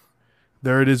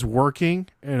 There it is working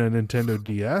in a Nintendo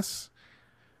DS.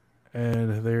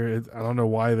 And there, I don't know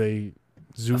why they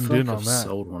zoomed in on I've that.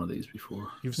 sold one of these before.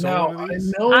 You've sold Now, one of I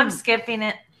these? know. I'm skipping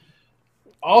it.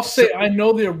 I'll say I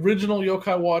know the original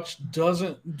Yokai Watch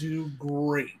doesn't do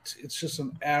great. It's just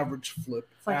an average flip.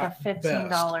 It's like a at $15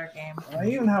 best. game. And I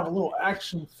even have a little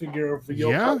action figure of the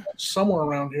Yokai Yeah? Watch somewhere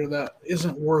around here that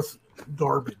isn't worth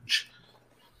garbage.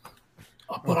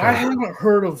 But Okay.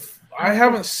 I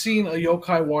haven't seen a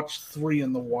Yokai Watch 3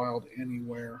 in the wild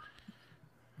anywhere.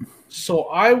 So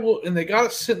I will, and they got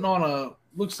it sitting on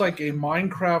looks like a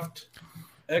Minecraft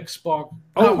Xbox.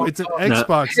 Oh, it's an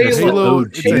Xbox. Halo.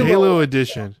 It's a Halo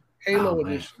edition. Halo Oh,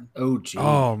 man. edition. Oh, gee.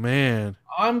 Oh, man.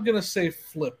 I'm going to say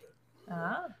flip it.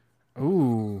 Ah.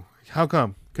 Ooh. How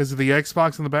come? Because of the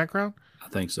Xbox in the background? I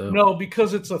think so. No,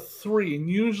 because it's a 3, and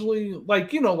usually,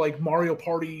 like Mario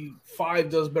Party 5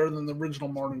 does better than the original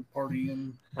Mario Party,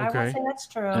 and I will Okay. say that's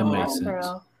true. That makes That's sense.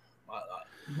 true.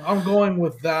 I'm going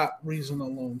with that reason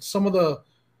alone. Some of the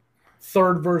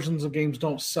third versions of games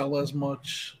don't sell as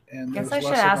much, and Guess I there's should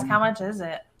less of ask them. how much is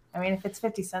it? I mean, if it's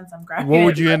 50 cents, I'm grabbing What it.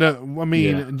 would you end up? I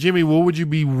mean, Yeah. Jimmy, what would you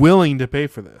be willing to pay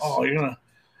for this? Oh, you're gonna.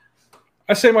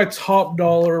 I say my top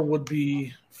dollar would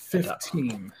be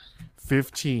 15.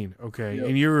 15. Okay. Yep.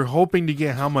 And you're hoping to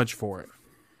get how much for it?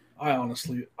 I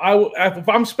honestly, if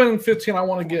I'm spending 15, I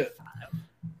want to get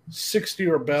 60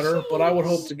 or better, but I would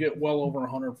hope to get well over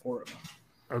 100 for it.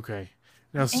 Okay.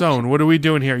 Now, Soan, what are we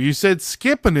doing here? You said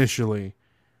skip initially.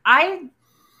 I'm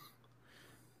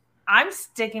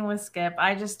sticking with skip.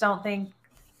 I just don't think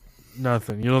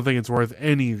Nothing. You don't think it's worth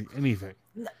anything?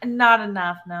 not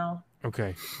enough. No.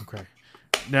 Okay. Okay.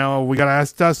 Now we gotta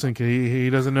ask Dustin because he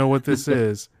doesn't know what this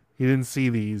is. He didn't see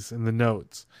these in the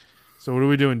notes. So what are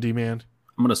we doing, D-Man?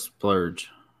 I'm going to splurge.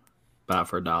 Buy it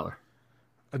for $1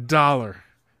 $1.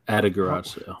 at a garage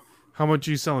sale. How much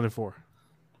are you selling it for?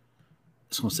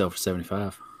 It's going to sell for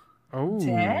 $75. Oh,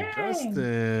 Dang.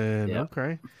 Dustin. Yeah.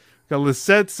 Okay. Got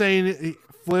Lisette saying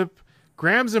flip.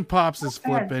 Grams and Pops is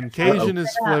flipping. Cajun is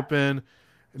flipping.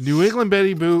 New England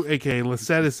Betty Boo, aka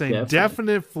Lisette, is saying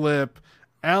definite flip.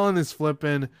 Alan is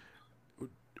flipping.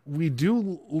 We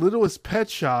do Littlest Pet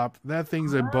Shop. That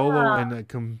thing's a bolo in a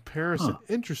comparison.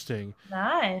 Interesting.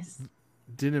 Nice.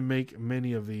 didn't make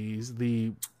many of these.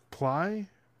 The Ply,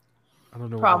 I don't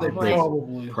know. Probably.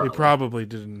 They probably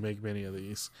didn't make many of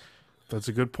these. That's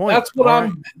a good point. That's what All I'm.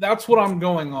 right. That's what I'm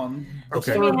going on. The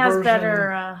Okay. third Jimmy has version.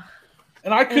 better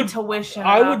And I could. intuition.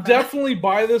 I about would that. definitely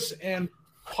buy this and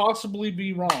possibly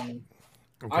be wrong.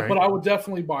 Okay. But I would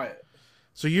definitely buy it.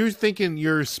 So you're thinking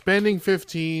you're spending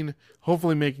 15,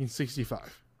 hopefully making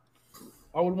 65.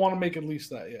 I would want to make at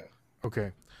least that. Yeah.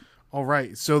 Okay. All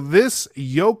right. So this this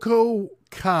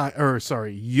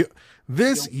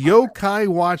Yokai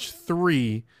Watch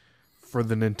 3 for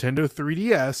the Nintendo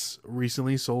 3DS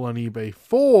recently sold on eBay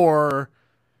for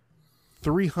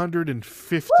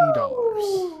 $350.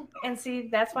 Woo! And see,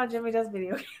 that's why Jimmy does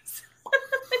video games.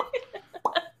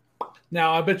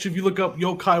 Now I bet you if you look up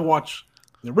Yokai Watch,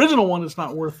 the original one, it's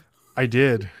not worth I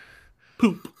did.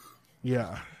 poop.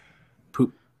 Yeah.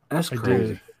 Poop. That's I crazy.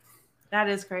 did. That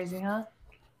is crazy, huh?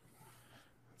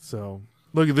 So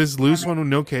look at this loose one with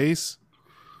no case.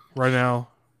 Right now,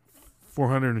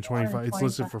 425. It's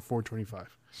listed for 425.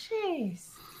 Jeez.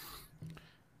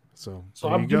 So So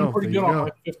there I'm you doing go. pretty There good you on go.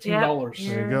 my $15. Yep,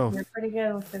 There you go. You're pretty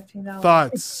good with $15.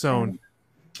 Thoughts,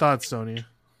 Sonia.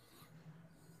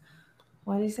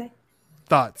 What did he say?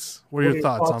 Thoughts. What are your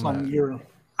thoughts on that? your?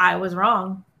 I was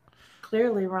wrong.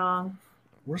 Clearly wrong.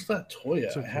 Where's that toy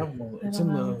at? okay. I have one. I It's don't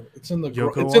in know. the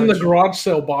Yoko garage Watch? garage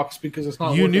sale box because it's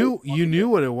not. You worth it. knew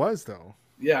what it was though.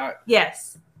 Yeah.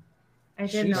 Yes. I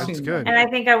did She's know. That's seen good. And I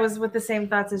think I was with the same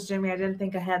thoughts as Jimmy. I didn't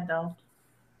think ahead though.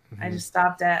 I Mhm. just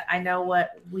stopped at I know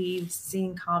what we've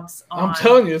seen comps on. I'm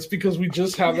telling you, it's because we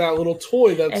just have that little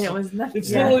toy that's. And it was nothing. It's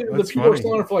Yeah. literally the That's people are funny.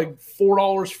 selling it for like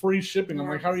 $4 free shipping. I'm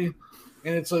like, how are you?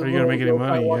 And it's a. How are you gonna little make any Yokai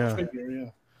money? Watch Yeah. Figure, yeah.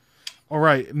 All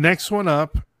right, next one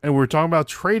up, and we're talking about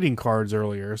trading cards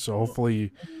earlier, so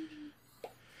hopefully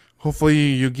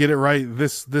you get it right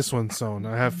this one, Son.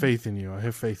 I have faith in you.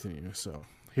 So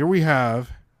here we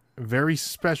have a very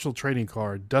special trading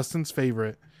card, Dustin's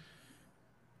favorite.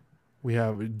 We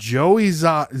have Joe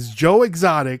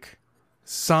Exotic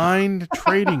signed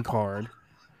trading card,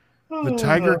 the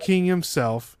Tiger King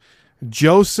himself,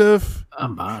 Joseph.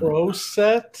 I'm buying it. Pro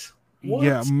set. What?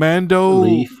 Yeah, Mando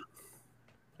Leaf.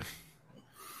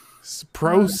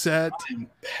 Pro set. I'm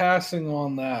passing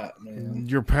on that, man.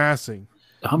 You're passing.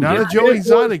 I'm Not a getting- Joe It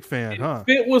Exotic fan, huh?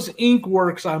 If it was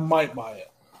Inkworks, I might buy it.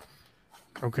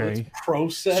 Okay. It's Pro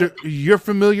set. So you're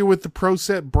familiar with the Pro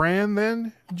Set brand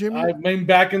then, Jimmy? I mean,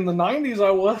 back in the '90s,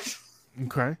 I was.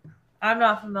 Okay. I'm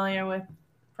not familiar with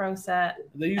Pro Set.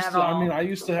 They used At to. all. I mean, I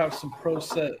used to have some Pro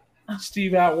set.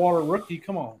 Steve Atwater rookie.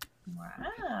 Come on.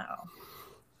 Wow.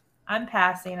 I'm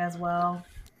passing as well.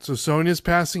 So Sonia's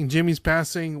passing, Jimmy's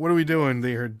passing. What are we doing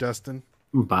there, Dustin?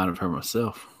 I'm buying it for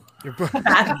myself. You're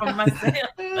Bad for myself.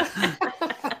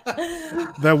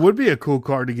 that would be a cool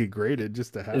card to get graded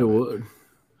just to have. It would.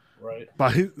 Right.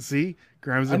 See,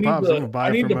 Grimes I and need Pops. I'm gonna to, buy I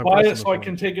it need for to my buy it personal so I phone.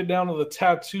 can take it down to the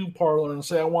tattoo parlor and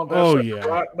say I want that Oh, set yeah.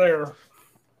 right there.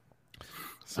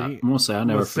 See, I'm gonna say I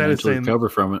never the set is financially saying- recover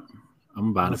from it.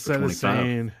 I'm buying the it for set is 25.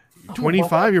 saying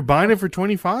 25. You're buying it for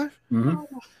 25? Mhm.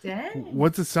 Dang.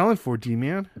 What's it selling for,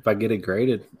 D-Man? If I get it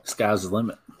graded, sky's the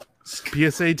limit.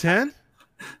 PSA 10?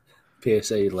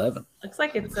 PSA 11. Looks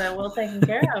like it's well taken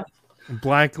care of.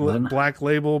 Black Lemon.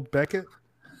 label Beckett?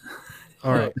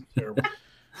 All right. Terrible.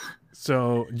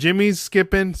 So Jimmy's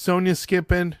skipping, Sonia's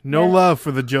skipping. No Yeah. love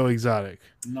for the Joe Exotic.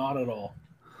 Not at all.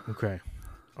 Okay.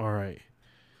 All right.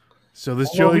 So this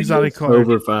Although Joe he Exotic is card.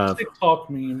 Over 5. TikTok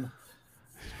meme.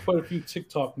 Quite a few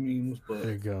TikTok memes, There but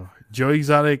you go. Joe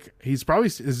Exotic. He's probably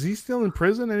is he still in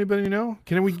prison? Anybody know?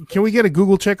 Can we get a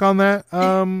Google check on that,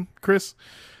 Chris?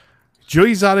 Joe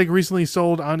Exotic recently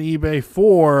sold on eBay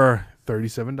for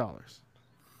 $37.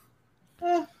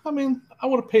 I mean, I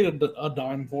would have paid a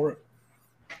dime for it.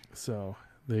 So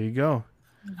there you go.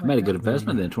 I made a good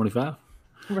investment then, 25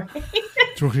 Right.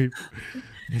 20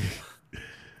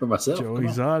 for myself. Joe Come on.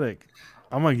 Exotic.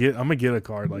 I'm gonna get a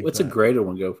card like What's that. a graded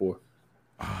one go for?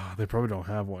 Ah, they probably don't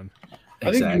have one.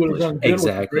 I think you would have done good with the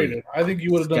Exactly. graded. I think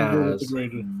you would have done good with the Skies.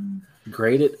 graded.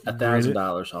 Graded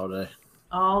 $1,000 all day.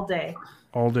 All day.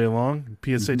 All day long.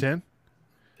 PSA 10.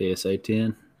 PSA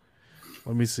 10.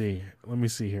 Let me see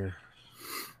here.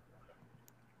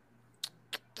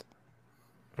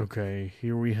 Okay,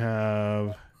 here we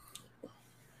have.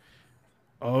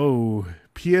 Oh,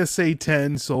 PSA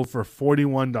 10 sold for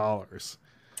 $41.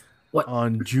 What?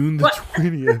 On June the What?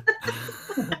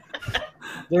 20th.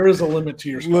 There is a limit to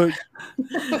your stuff.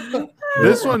 Look,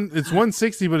 this one it's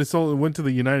 160, but it went to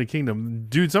the United Kingdom.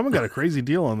 Dude, someone got a crazy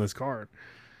deal on this card.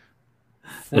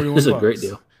 It's a great $41.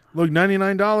 deal. Look,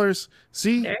 $99.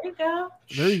 See, There you go.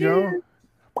 there you go.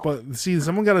 But see,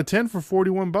 someone got a 10 for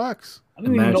 $41. I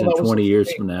didn't even know Imagine that was 20 a years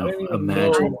thing. from now. I didn't even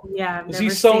Imagine. know. Yeah, I've Is never he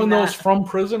seen selling that. those from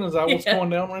prison? Is that what's Yeah. going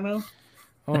down right now?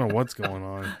 I don't know what's going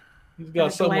on. He's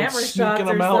got someone glamour sneaking shots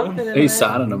them or out. something in He's there.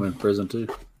 signing them in prison too.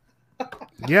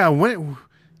 Yeah,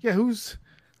 who's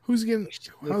getting?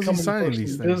 They're How's he coming signing for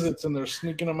these some things? visits and they're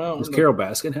sneaking them out. Does Carol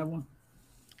Baskin have one?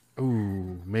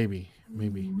 Ooh, maybe.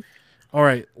 All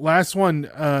right, last one,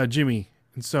 Jimmy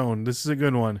and Son. This is a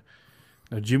good one.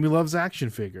 Now, Jimmy loves action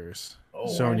figures. Oh,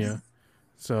 Sonya. yes.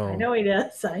 So I know he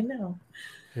does. I know.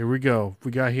 here we go. We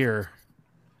got here.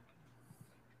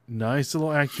 Nice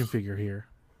little action figure here.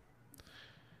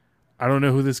 I don't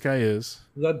know who this guy is.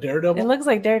 Is that It Daredevil? looks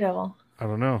like Daredevil. I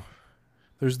don't know.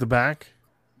 There's the back.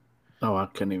 Oh, I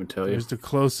couldn't even tell you. There's the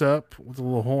close up with the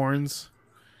little horns.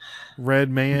 Red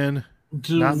man.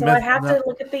 Dude, Not So Meth- I have not- to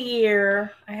look at the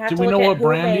year. I have do to we look know at what who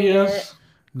brand he made is? it.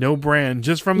 No brand.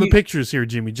 Just from the He- pictures here,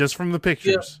 Jimmy. Just from the Yeah,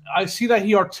 pictures. I see that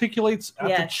he articulates at the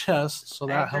Yes. chest, so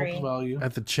I that agree. helps value.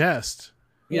 At the chest.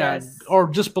 Yeah, Yes. or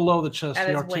just below the chest, At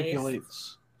he his waist.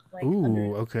 articulates. Like, Ooh,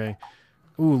 under- okay.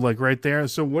 Ooh, like right there.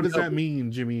 So what does Yep. that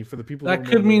mean, Jimmy, for the people That who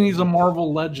could don't mean know? he's a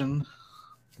Marvel legend.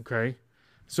 Okay.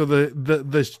 So the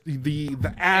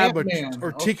ab Ant-Man,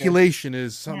 articulation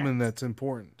is something Yes. that's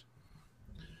important.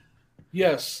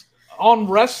 Yes, on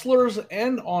wrestlers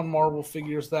and on Marvel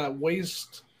figures, that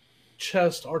waist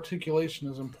chest articulation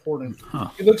is important. Huh.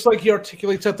 It looks like he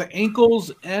articulates at the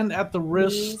ankles and at the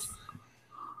wrist, knees,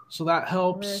 so that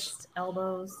helps. wrist,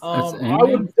 elbows. That's I Ant-Man?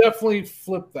 would definitely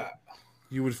flip that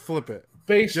You would flip it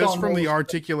based just on from the those-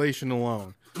 articulation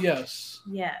alone. Yes,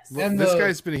 yes. Look, And this the-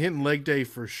 guy's been hitting leg day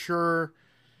for sure.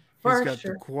 He's For got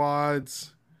sure. the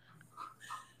quads,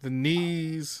 the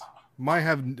knees. Might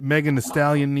have Megan Thee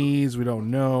Stallion knees. We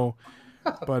don't know,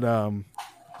 but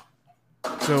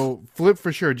so flip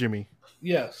for sure, Jimmy.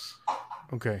 yes.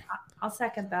 Okay, I'll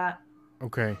second that.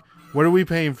 okay. What are we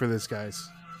paying for this, guys?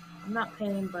 I'm not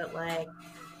paying, but like,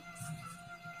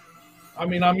 I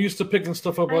mean, I'm used to picking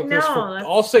stuff up I like this. know, For, that's-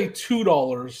 I'll say $2,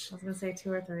 I was gonna say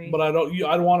 2 or 3. but I don't.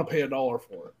 I don't want to pay $1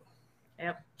 for it.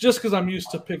 Yep. Just because I'm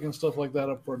used to picking stuff like that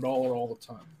up for $1 all the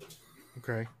time.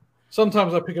 Okay,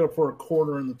 Sometimes I pick it up for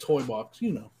 $0.25 in the toy box.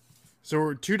 You know. so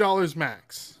we're $2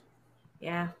 max.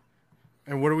 Yeah.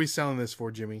 And what are we selling this for,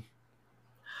 Jimmy?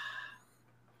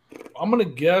 I'm gonna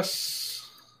guess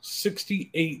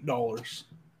 $68.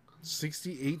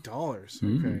 $68.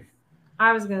 Hmm. Okay.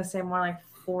 I was gonna say more like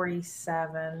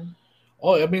 47.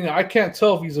 Oh, I mean, I can't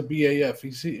tell if he's a BAF.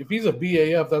 If he's a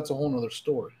BAF, that's a whole nother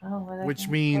story. Oh, what Which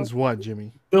means what,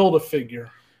 Jimmy? Build a figure.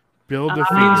 Build a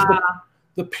means figure.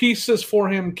 The pieces for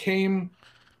him came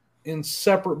in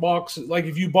separate boxes. Like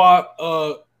if you bought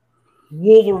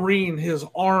Wolverine, his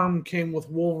arm came with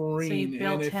so Wolverine, you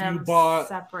built and if him you bought,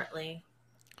 separately.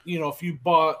 if you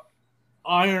bought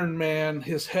Iron Man,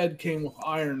 his head came with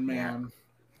Iron Man,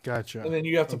 Gotcha. and then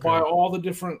you have to Okay. buy all the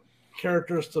different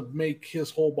characters to make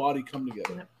his whole body come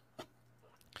together.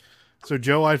 So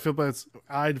Joe, I'd flip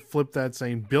that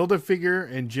saying build a figure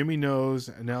and Jimmy knows,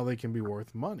 and now they can be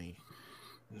worth money.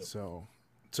 So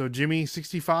Jimmy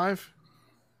 65.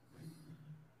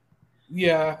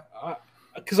 Yeah,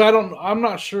 because I'm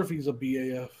not sure if he's a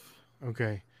BAF.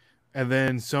 Okay, and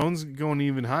then Sone's going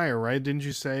even higher, right? Didn't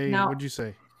you say? No. What'd you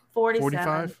say? 47.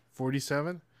 45,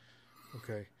 47.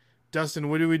 Okay, Dustin,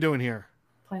 what are we doing here?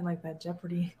 Playing like that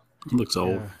Jeopardy. Looks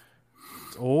old. Yeah.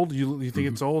 It's old. You think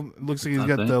it's old? It looks like he's I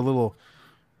got think. the little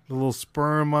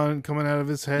sperm coming out of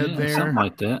his head Yeah, there. something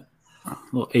like that.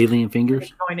 Little alien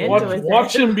fingers. Going into Watch, it.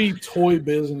 watch him be Toy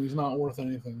Biz, and he's not worth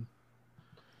anything.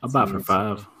 I'll buy it for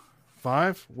 $5.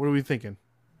 5. What are we thinking?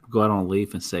 Go out on a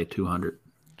leaf and say 200.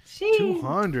 Sheesh.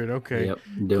 200. Okay. Yep.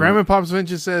 do Grandma it. Pops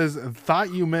Venture says,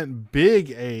 thought you meant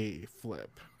big A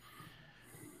flip.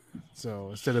 So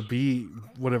instead of B,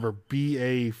 whatever,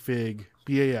 BA fig,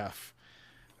 BAF.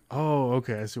 Oh,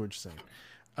 okay. I see what you're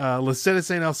saying. Lisette is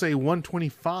saying, I'll say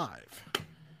 125.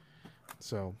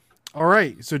 So, all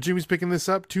right. So Jimmy's picking this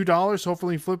up, $2.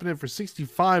 Hopefully flipping it for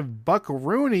 65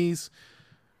 buckaroonies.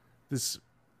 This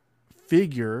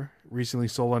figure recently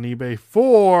sold on eBay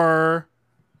for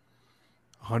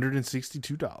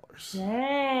 $162.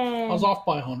 Dang. I was off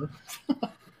by 100.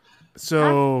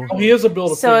 So, Oh, he is a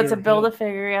build a So figure. it's a build a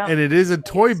figure, yeah. and it is a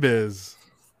Toy Biz.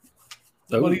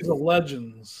 Oh, But he's a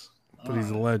Legends. But he's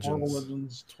a Alright, Marvel Legends.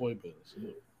 Legends Toy Biz.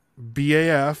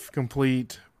 BAF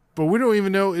complete. But we don't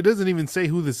even know. It doesn't even say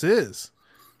who this is.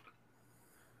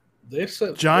 They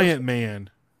said Giant Man.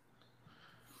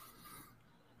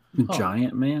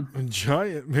 Giant man.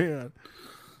 Giant Man.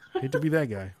 Hate to be that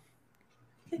guy.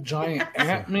 Giant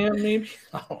Ant Man, maybe.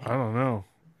 I don't know.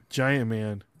 Giant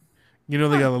Man. You know,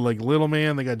 they got like Little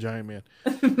Man, they got Giant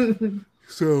Man.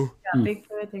 So, Got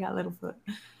Bigfoot, they got Littlefoot.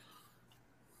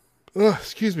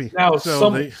 Excuse me. Now, So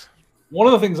one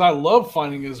of the things I love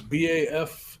finding is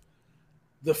BAF,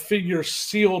 the figure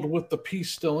sealed with the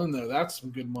piece still in there. That's some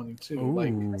good money too.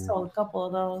 Like I sold a couple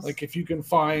of those. Like if you can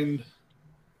find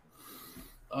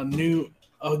a new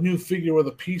figure with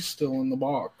a piece still in the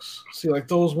box. See, like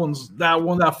those ones.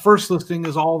 That first listing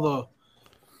is all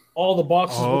the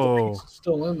boxes with the pieces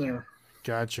still in there.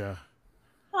 Gotcha.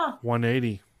 Huh.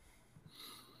 180.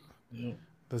 Yeah.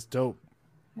 That's dope.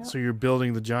 Yep. So you're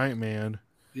building the giant man.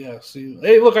 Yeah. See,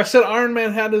 hey, look, I said Iron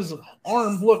Man had his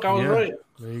arm. Look, I was right.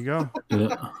 There you go.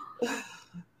 Yeah.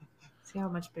 See how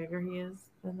much bigger he is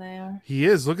than they are. He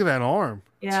is. Look at that arm.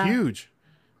 Yeah. It's huge.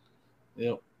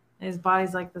 Yep. His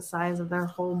body's like the size of their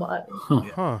whole body.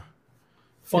 Huh.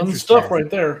 Fun stuff right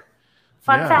there.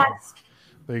 Fun Yeah. facts.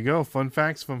 There you go. Fun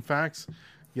facts.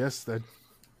 Yes,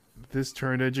 this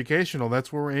turned educational.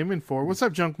 That's what we're aiming for. What's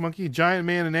up, Junk Monkey? Giant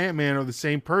Man and Ant-Man are the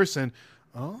same person.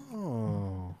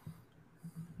 Oh.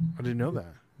 I didn't know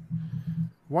that.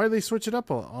 Why did they switch it up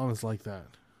on us like that?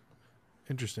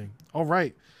 Interesting. All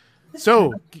right.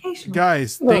 So,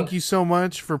 guys, thank you so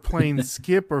much for playing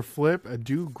Skip or Flip. I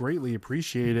do greatly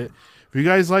appreciate it. If you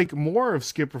guys like more of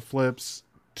Skip or Flips,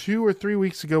 2 or 3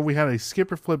 weeks ago, we had a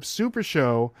Skip or Flip super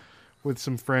show with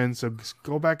some friends. So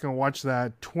go back and watch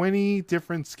that. 20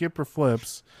 different Skip or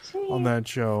Flips on that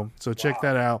show. So check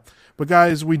that out. But,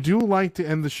 guys, we do like to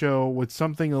end the show with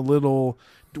something a little...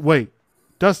 Wait,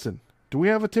 Dustin, do we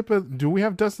have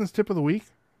Dustin's tip of the week?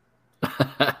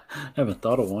 I haven't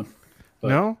thought of one.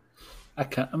 No? I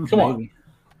can't. Come on.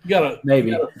 You gotta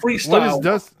freestyle. What is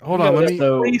Dustin? Hold on, let me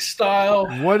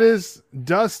freestyle. What is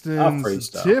Dustin's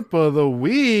tip of the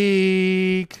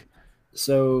week?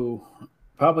 So,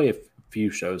 probably a few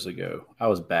shows ago, I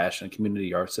was bashing community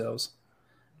yard sales.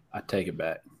 I take it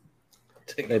back.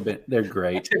 They're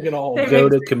great. Take it all. Go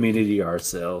to community yard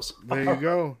sales. There you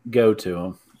go. Go to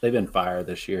them. They've been fire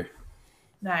this year.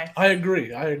 Nice. I agree.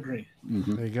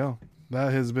 Mm-hmm. There you go.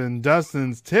 That has been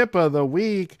Dustin's tip of the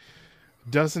week.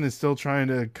 Dustin is still trying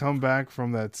to come back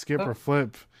from that Skip or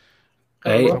Flip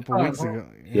a couple weeks ago.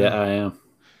 Yeah, I am.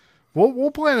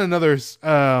 We'll plan another.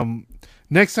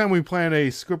 Next time we plan a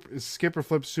Skip or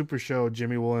Flip super show,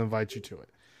 Jimmy will invite you to it.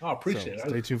 I appreciate it.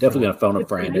 Stay tuned. Definitely gonna phone a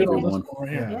friend, everyone.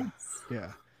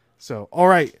 Yeah. So, all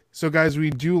right. So, guys,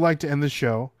 we do like to end the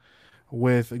show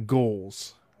with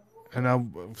goals, and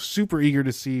I'm super eager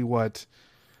to see what.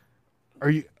 Are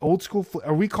you old school?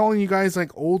 Are we calling you guys like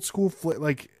old school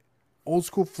flips?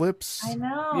 I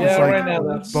know. Yeah, like right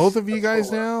now. Both of you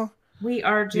guys now. We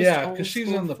are just because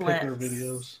she's in the picker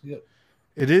videos. Yep.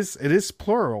 It is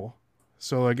plural,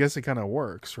 so I guess it kind of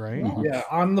works, right? Yeah,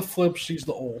 I'm the flip. She's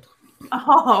the old.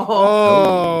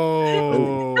 Oh.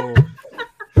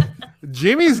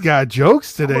 Jimmy's got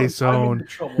jokes today, so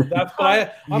that's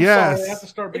why I'm yes. sorry. I have to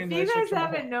start being if nicer. You guys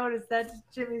haven't noticed that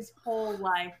Jimmy's whole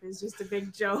life is just a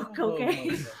big joke.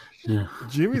 Okay. Yeah.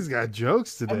 Jimmy's got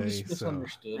jokes today. I'm just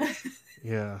misunderstood. So,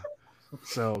 yeah.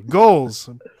 So goals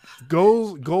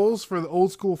for the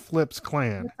old school flips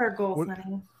clan. What's our goals,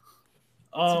 honey?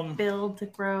 To build, to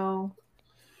grow.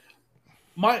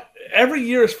 Every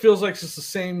year it feels like it's the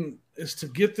same. Is to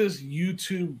get this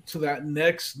YouTube to that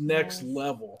next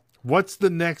level. What's the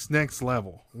next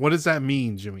level? What does that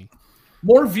mean, Jimmy?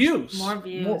 More views. More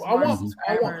views. I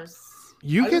want.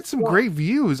 You get some great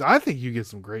views. I think you get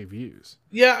some great views.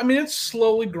 Yeah, I mean it's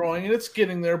slowly growing and it's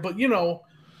getting there, but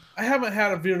I haven't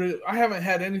had a video. I haven't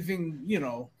had anything.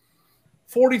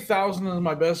 40,000 is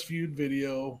my best viewed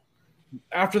video.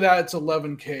 After that, it's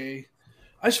 11K.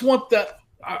 I just want that.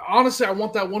 Honestly, I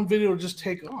want that one video to just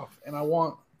take off, and I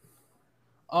want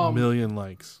a million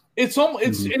likes. And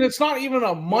it's not even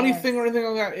a money thing or anything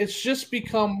like that. It's just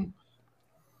become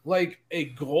like a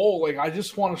goal. Like I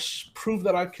just want to prove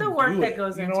that I can. The work do that it.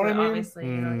 goes You into know what it, I mean?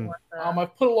 obviously.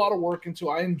 I've put a lot of work into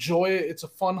it. I enjoy it. It's a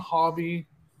fun hobby.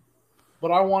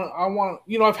 But I want.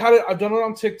 I've done it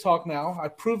on TikTok now. I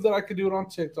proved that I could do it on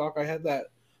TikTok. I had that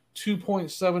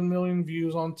 2.7 million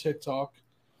views on TikTok.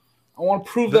 I want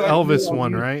to prove the that Elvis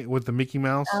one, right, with the Mickey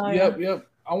Mouse. Yep.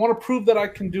 I want to prove that I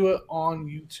can do it on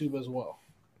YouTube as well.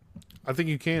 I think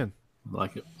you can. I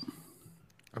like it.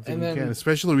 I think you can,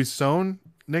 especially with Sonya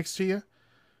next to you.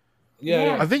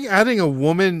 Yeah. I think adding a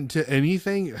woman to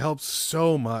anything helps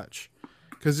so much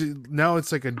because now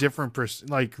it's like a different person.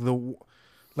 Like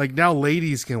now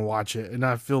ladies can watch it and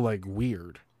not feel like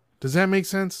weird. Does that make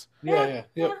sense? Yeah.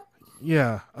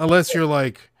 Yeah, unless you're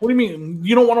like... What do you mean?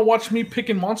 You don't want to watch me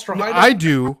picking Monster High? I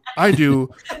do,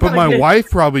 but my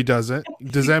wife probably doesn't.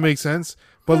 Does that make sense?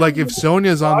 But like if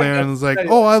Sonya's on I there get and it's like, that.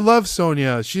 oh, I love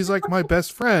Sonya. She's like my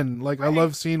best friend. Like I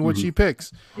love seeing what she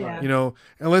picks. Yeah. You know,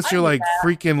 unless you're get like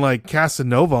freaking like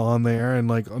Casanova on there and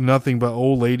like nothing but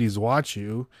old ladies watch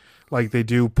you, like they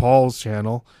do Paul's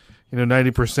channel. You know,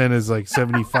 90% is like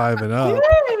 75 and up.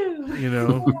 You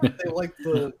know, They like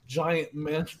the giant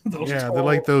men. Those yeah, tall, they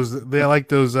like those. They like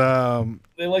those.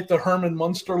 They like the Herman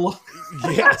Munster look.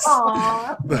 Yes,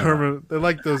 Aw. the Herman. They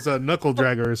like those knuckle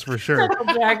draggers for sure.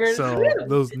 Jaggers. So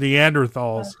those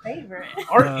Neanderthals. My favorite.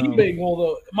 Our eBay goal,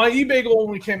 though, my eBay goal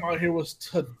when we came out here was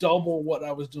to double what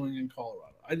I was doing in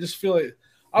Colorado. I just feel like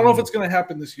I don't know if it's going to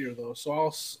happen this year though.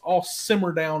 So I'll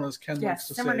simmer down, as Ken likes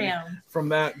to simmer say, down. from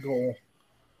that goal.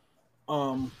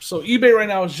 So eBay right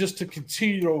now is just to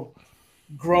continue to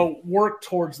work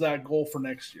towards that goal for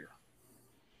next year.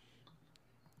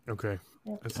 Okay,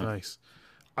 that's nice.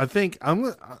 I think I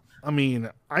mean,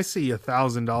 I see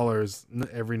 $1,000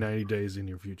 every 90 days in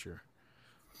your future.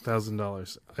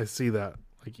 $1,000. I see that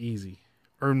like easy,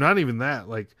 or not even that.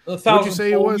 Like, what'd you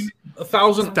say it was?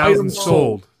 1,000 1,000 items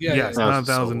sold. Yeah, yes, yeah. not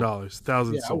 $1,000.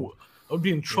 1,000 Yeah, sold. I would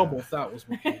be in trouble if that was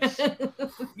my case.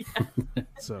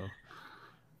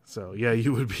 So yeah,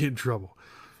 you would be in trouble.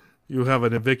 You have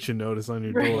an eviction notice on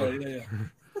your door. Yeah.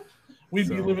 We'd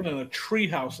be living in a tree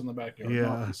house in the backyard.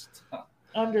 Yeah.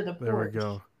 Under the porch. There we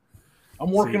go.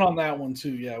 I'm working on that one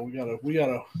too. Yeah, we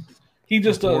gotta. He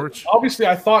just porch? obviously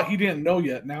I thought he didn't know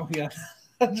yet. Now he I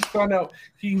just found out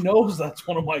he knows that's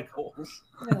one of my goals.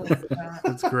 No, it's not.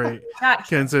 That's great. Not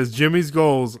Ken says Jimmy's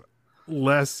goals,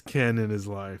 less Ken in his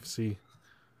life. See,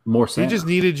 More he Santa. just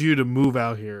needed you to move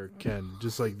out here, Ken.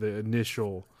 Just like the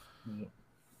initial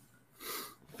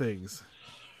things.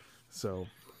 So,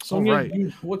 Sonya, all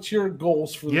right. what's your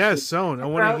goals for this Yes, year? Son, I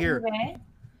want to hear. eBay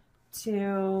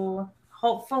to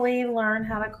hopefully learn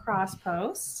how to cross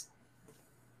post,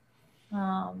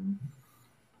 and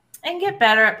get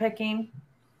better at picking.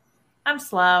 I'm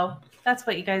slow. That's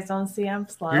what you guys don't see. I'm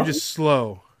slow. You're just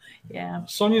slow. yeah.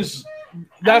 Sonya's.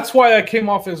 That's why I came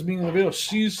off as being in the video.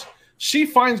 She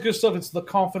finds good stuff. It's the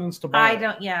confidence to buy. I it.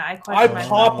 don't. Yeah, I I question myself.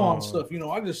 pop on stuff.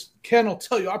 Ken will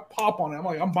tell you. I pop on it. I'm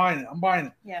like, I'm buying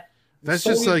it. Yeah. That's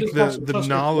Sonya just like has to the trust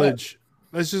her knowledge.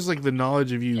 That's just like the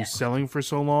knowledge of you Yeah. selling for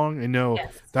so long. I know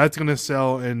Yes. that's going to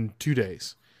sell in 2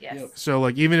 days. Yes. Yep. So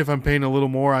like even if I'm paying a little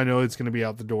more, I know it's going to be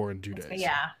out the door in 2 days.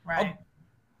 Yeah. Right.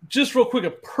 Just real quick,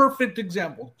 a perfect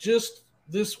example. Just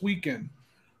this weekend,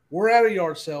 we're at a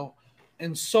yard sale,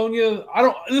 and Sonya.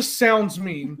 This sounds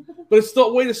mean, but it's the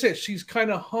way to say it. She's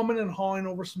kind of humming and hawing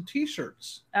over some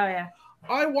T-shirts. Oh yeah.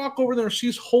 I walk over there, and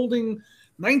she's holding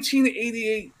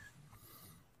 1988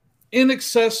 In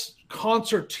Excess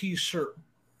concert T-shirt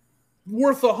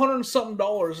worth $100 and something.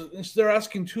 And they're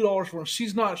asking $2 for it.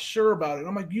 She's not sure about it.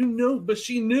 I'm like, but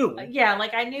she knew. Yeah.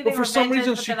 Like I knew they But were for some vintage,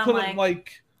 reason, but she then I'm couldn't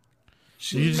like.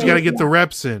 You just got to get the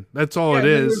reps in. That's all it and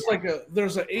is.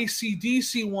 There's a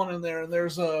AC/DC one in there, and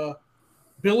there's a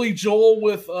Billy Joel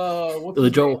with Billy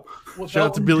Joel. with Shout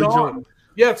out to Elton Billy John. Joel.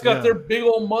 Yeah, it's got Yeah. their big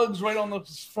old mugs right on the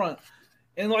front,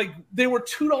 and like they were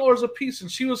 $2 a piece,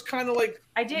 and she was kind of like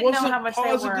I didn't know wasn't how much they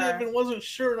positive were. and wasn't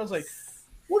sure, and I was like,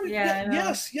 "What? Yeah, I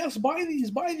know. Yes, buy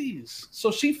these." So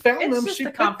she found It's them. just She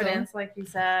the picked them. confidence, like you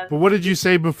said. But what did you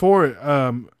say before?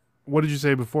 What did you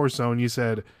say before, Son? You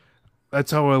said that's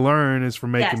how I learn is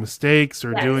from making Yes. mistakes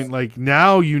or Yes. doing like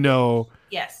now you know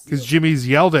Yes. because Jimmy's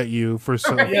yelled at you for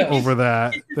Yes. over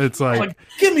that. It's I was like like,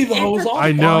 "Give me those."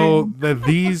 I know that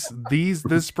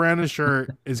this brand of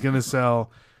shirt is gonna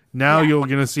sell. Now Yeah. you're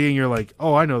gonna see and you're like,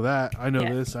 oh, I know that. I know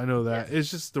Yeah. this. I know that.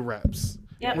 It's just the reps.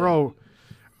 Yep. We're all,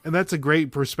 and that's a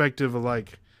great perspective of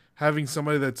like having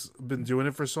somebody that's been doing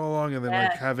it for so long, and then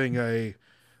like Yes. having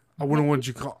I wouldn't want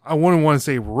to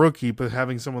say rookie, but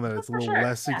having someone that has a For little sure.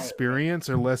 less Yeah. experience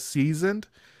or less seasoned,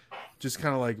 just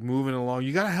kind of like moving along.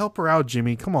 You got to help her out,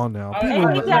 Jimmy. Come on now, I- be, I-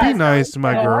 little- he does. be nice to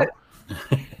my No, girl.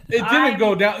 It didn't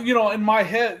go down, in my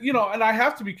head, and I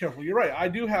have to be careful. You're right. I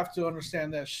do have to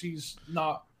understand that she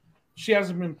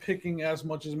hasn't been picking as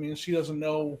much as me, and she doesn't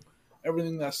know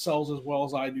everything that sells as well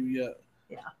as I do yet.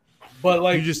 Yeah. But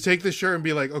like, You just take the shirt and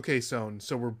be like, okay, so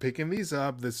we're picking these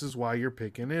up. This is why you're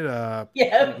picking it up.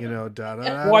 Yeah. You know, da da.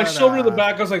 well, I showed her the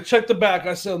back. I was like, check the back.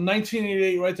 I said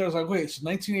 1988 right there. I was like, wait, it's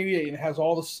 1988, and it has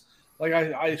all this. Like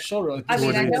I showed her, like, I mean,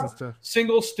 I Jordanes know- and stuff.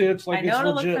 single stitch. Like I know it's to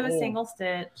look legit for the old. single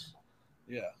stitch,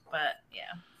 Yeah. but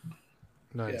yeah.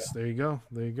 Nice. Yeah. There you go.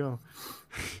 There you go.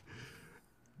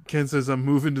 Ken says, I'm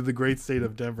moving to the great state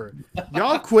of Denver.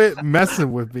 Y'all quit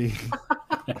messing with me.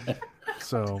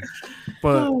 So,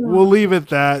 but we'll leave it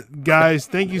that. Guys,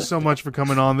 thank you so much for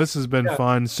coming on. This has been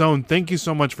fun. Son, thank you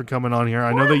so much for coming on here.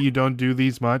 I know that you don't do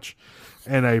these much,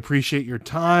 and I appreciate your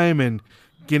time and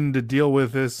getting to deal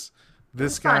with this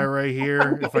this guy right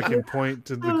here, if I can point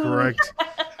to the correct,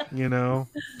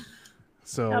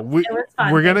 So Nope, it was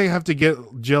fun. we're gonna have to get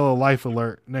Jill a life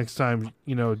alert next time,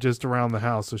 just around the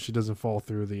house, so she doesn't fall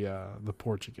through the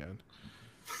porch again.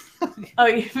 Oh,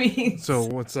 you mean?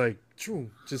 So it's like,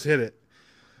 just hit it.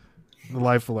 The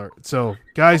life alert. So,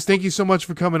 guys, thank you so much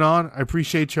for coming on. I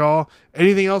appreciate y'all.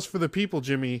 Anything else for the people,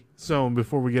 Jimmy Sohn,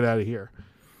 before we get out of here?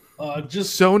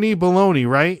 Just Sony Baloney,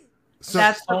 right?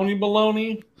 That's Sony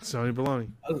Baloney. Sony Baloney.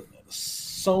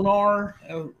 Sonar.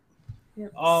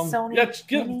 Sony Yeah, just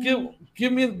give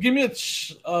me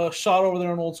a shot over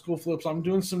there on Old School Flips. I'm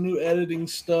doing some new editing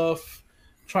stuff,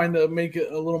 trying to make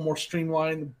it a little more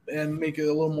streamlined and make it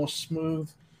a little more smooth.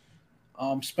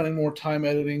 Spending more time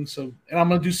editing, and I'm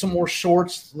gonna do some more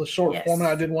shorts. The short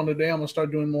format I did one today. I'm gonna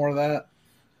start doing more of that.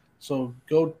 So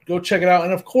go check it out,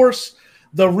 and of course,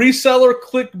 the Reseller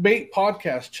Clickbait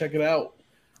podcast. Check it out.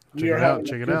 We are having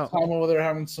a good time over there,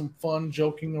 having some fun,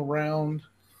 joking around,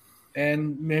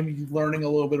 and maybe learning a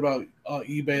little bit about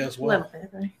eBay as well. A little bit,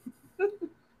 right?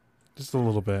 Just a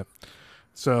little bit.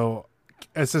 So,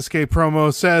 SSK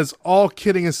promo says, all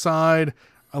kidding aside,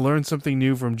 I learned something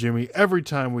new from Jimmy every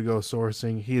time we go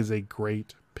sourcing. He is a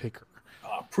great picker.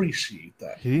 I appreciate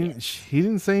that. He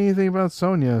didn't say anything about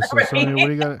Sonya. So, Sonya, what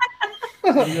do you got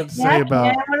to say about?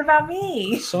 Yeah, what about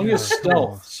me? Sonya's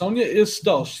stealth. Sonya is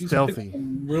stealth. She's stealthy.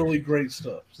 Some really great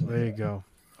stuff. So. There you go.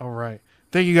 All right.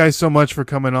 Thank you guys so much for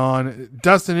coming on.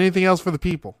 Dustin, anything else for the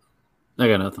people? I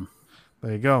got nothing.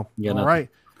 There you go. Yeah, all right.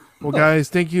 Well, guys,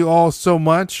 thank you all so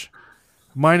much.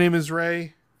 My name is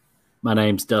Ray. My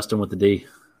name's Dustin with the D.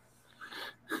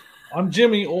 I'm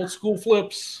Jimmy, Old School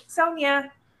Flips.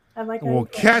 Sonya. We'll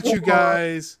catch you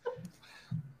guys.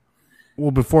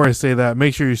 Well, before I say that,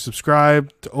 make sure you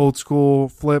subscribe to Old School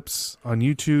Flips on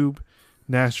YouTube,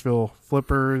 Nashville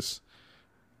Flippers,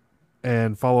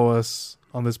 and follow us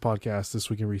on this podcast, This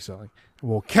Week in Reselling.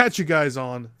 We'll catch you guys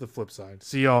on the flip side.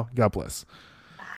 See y'all. God bless.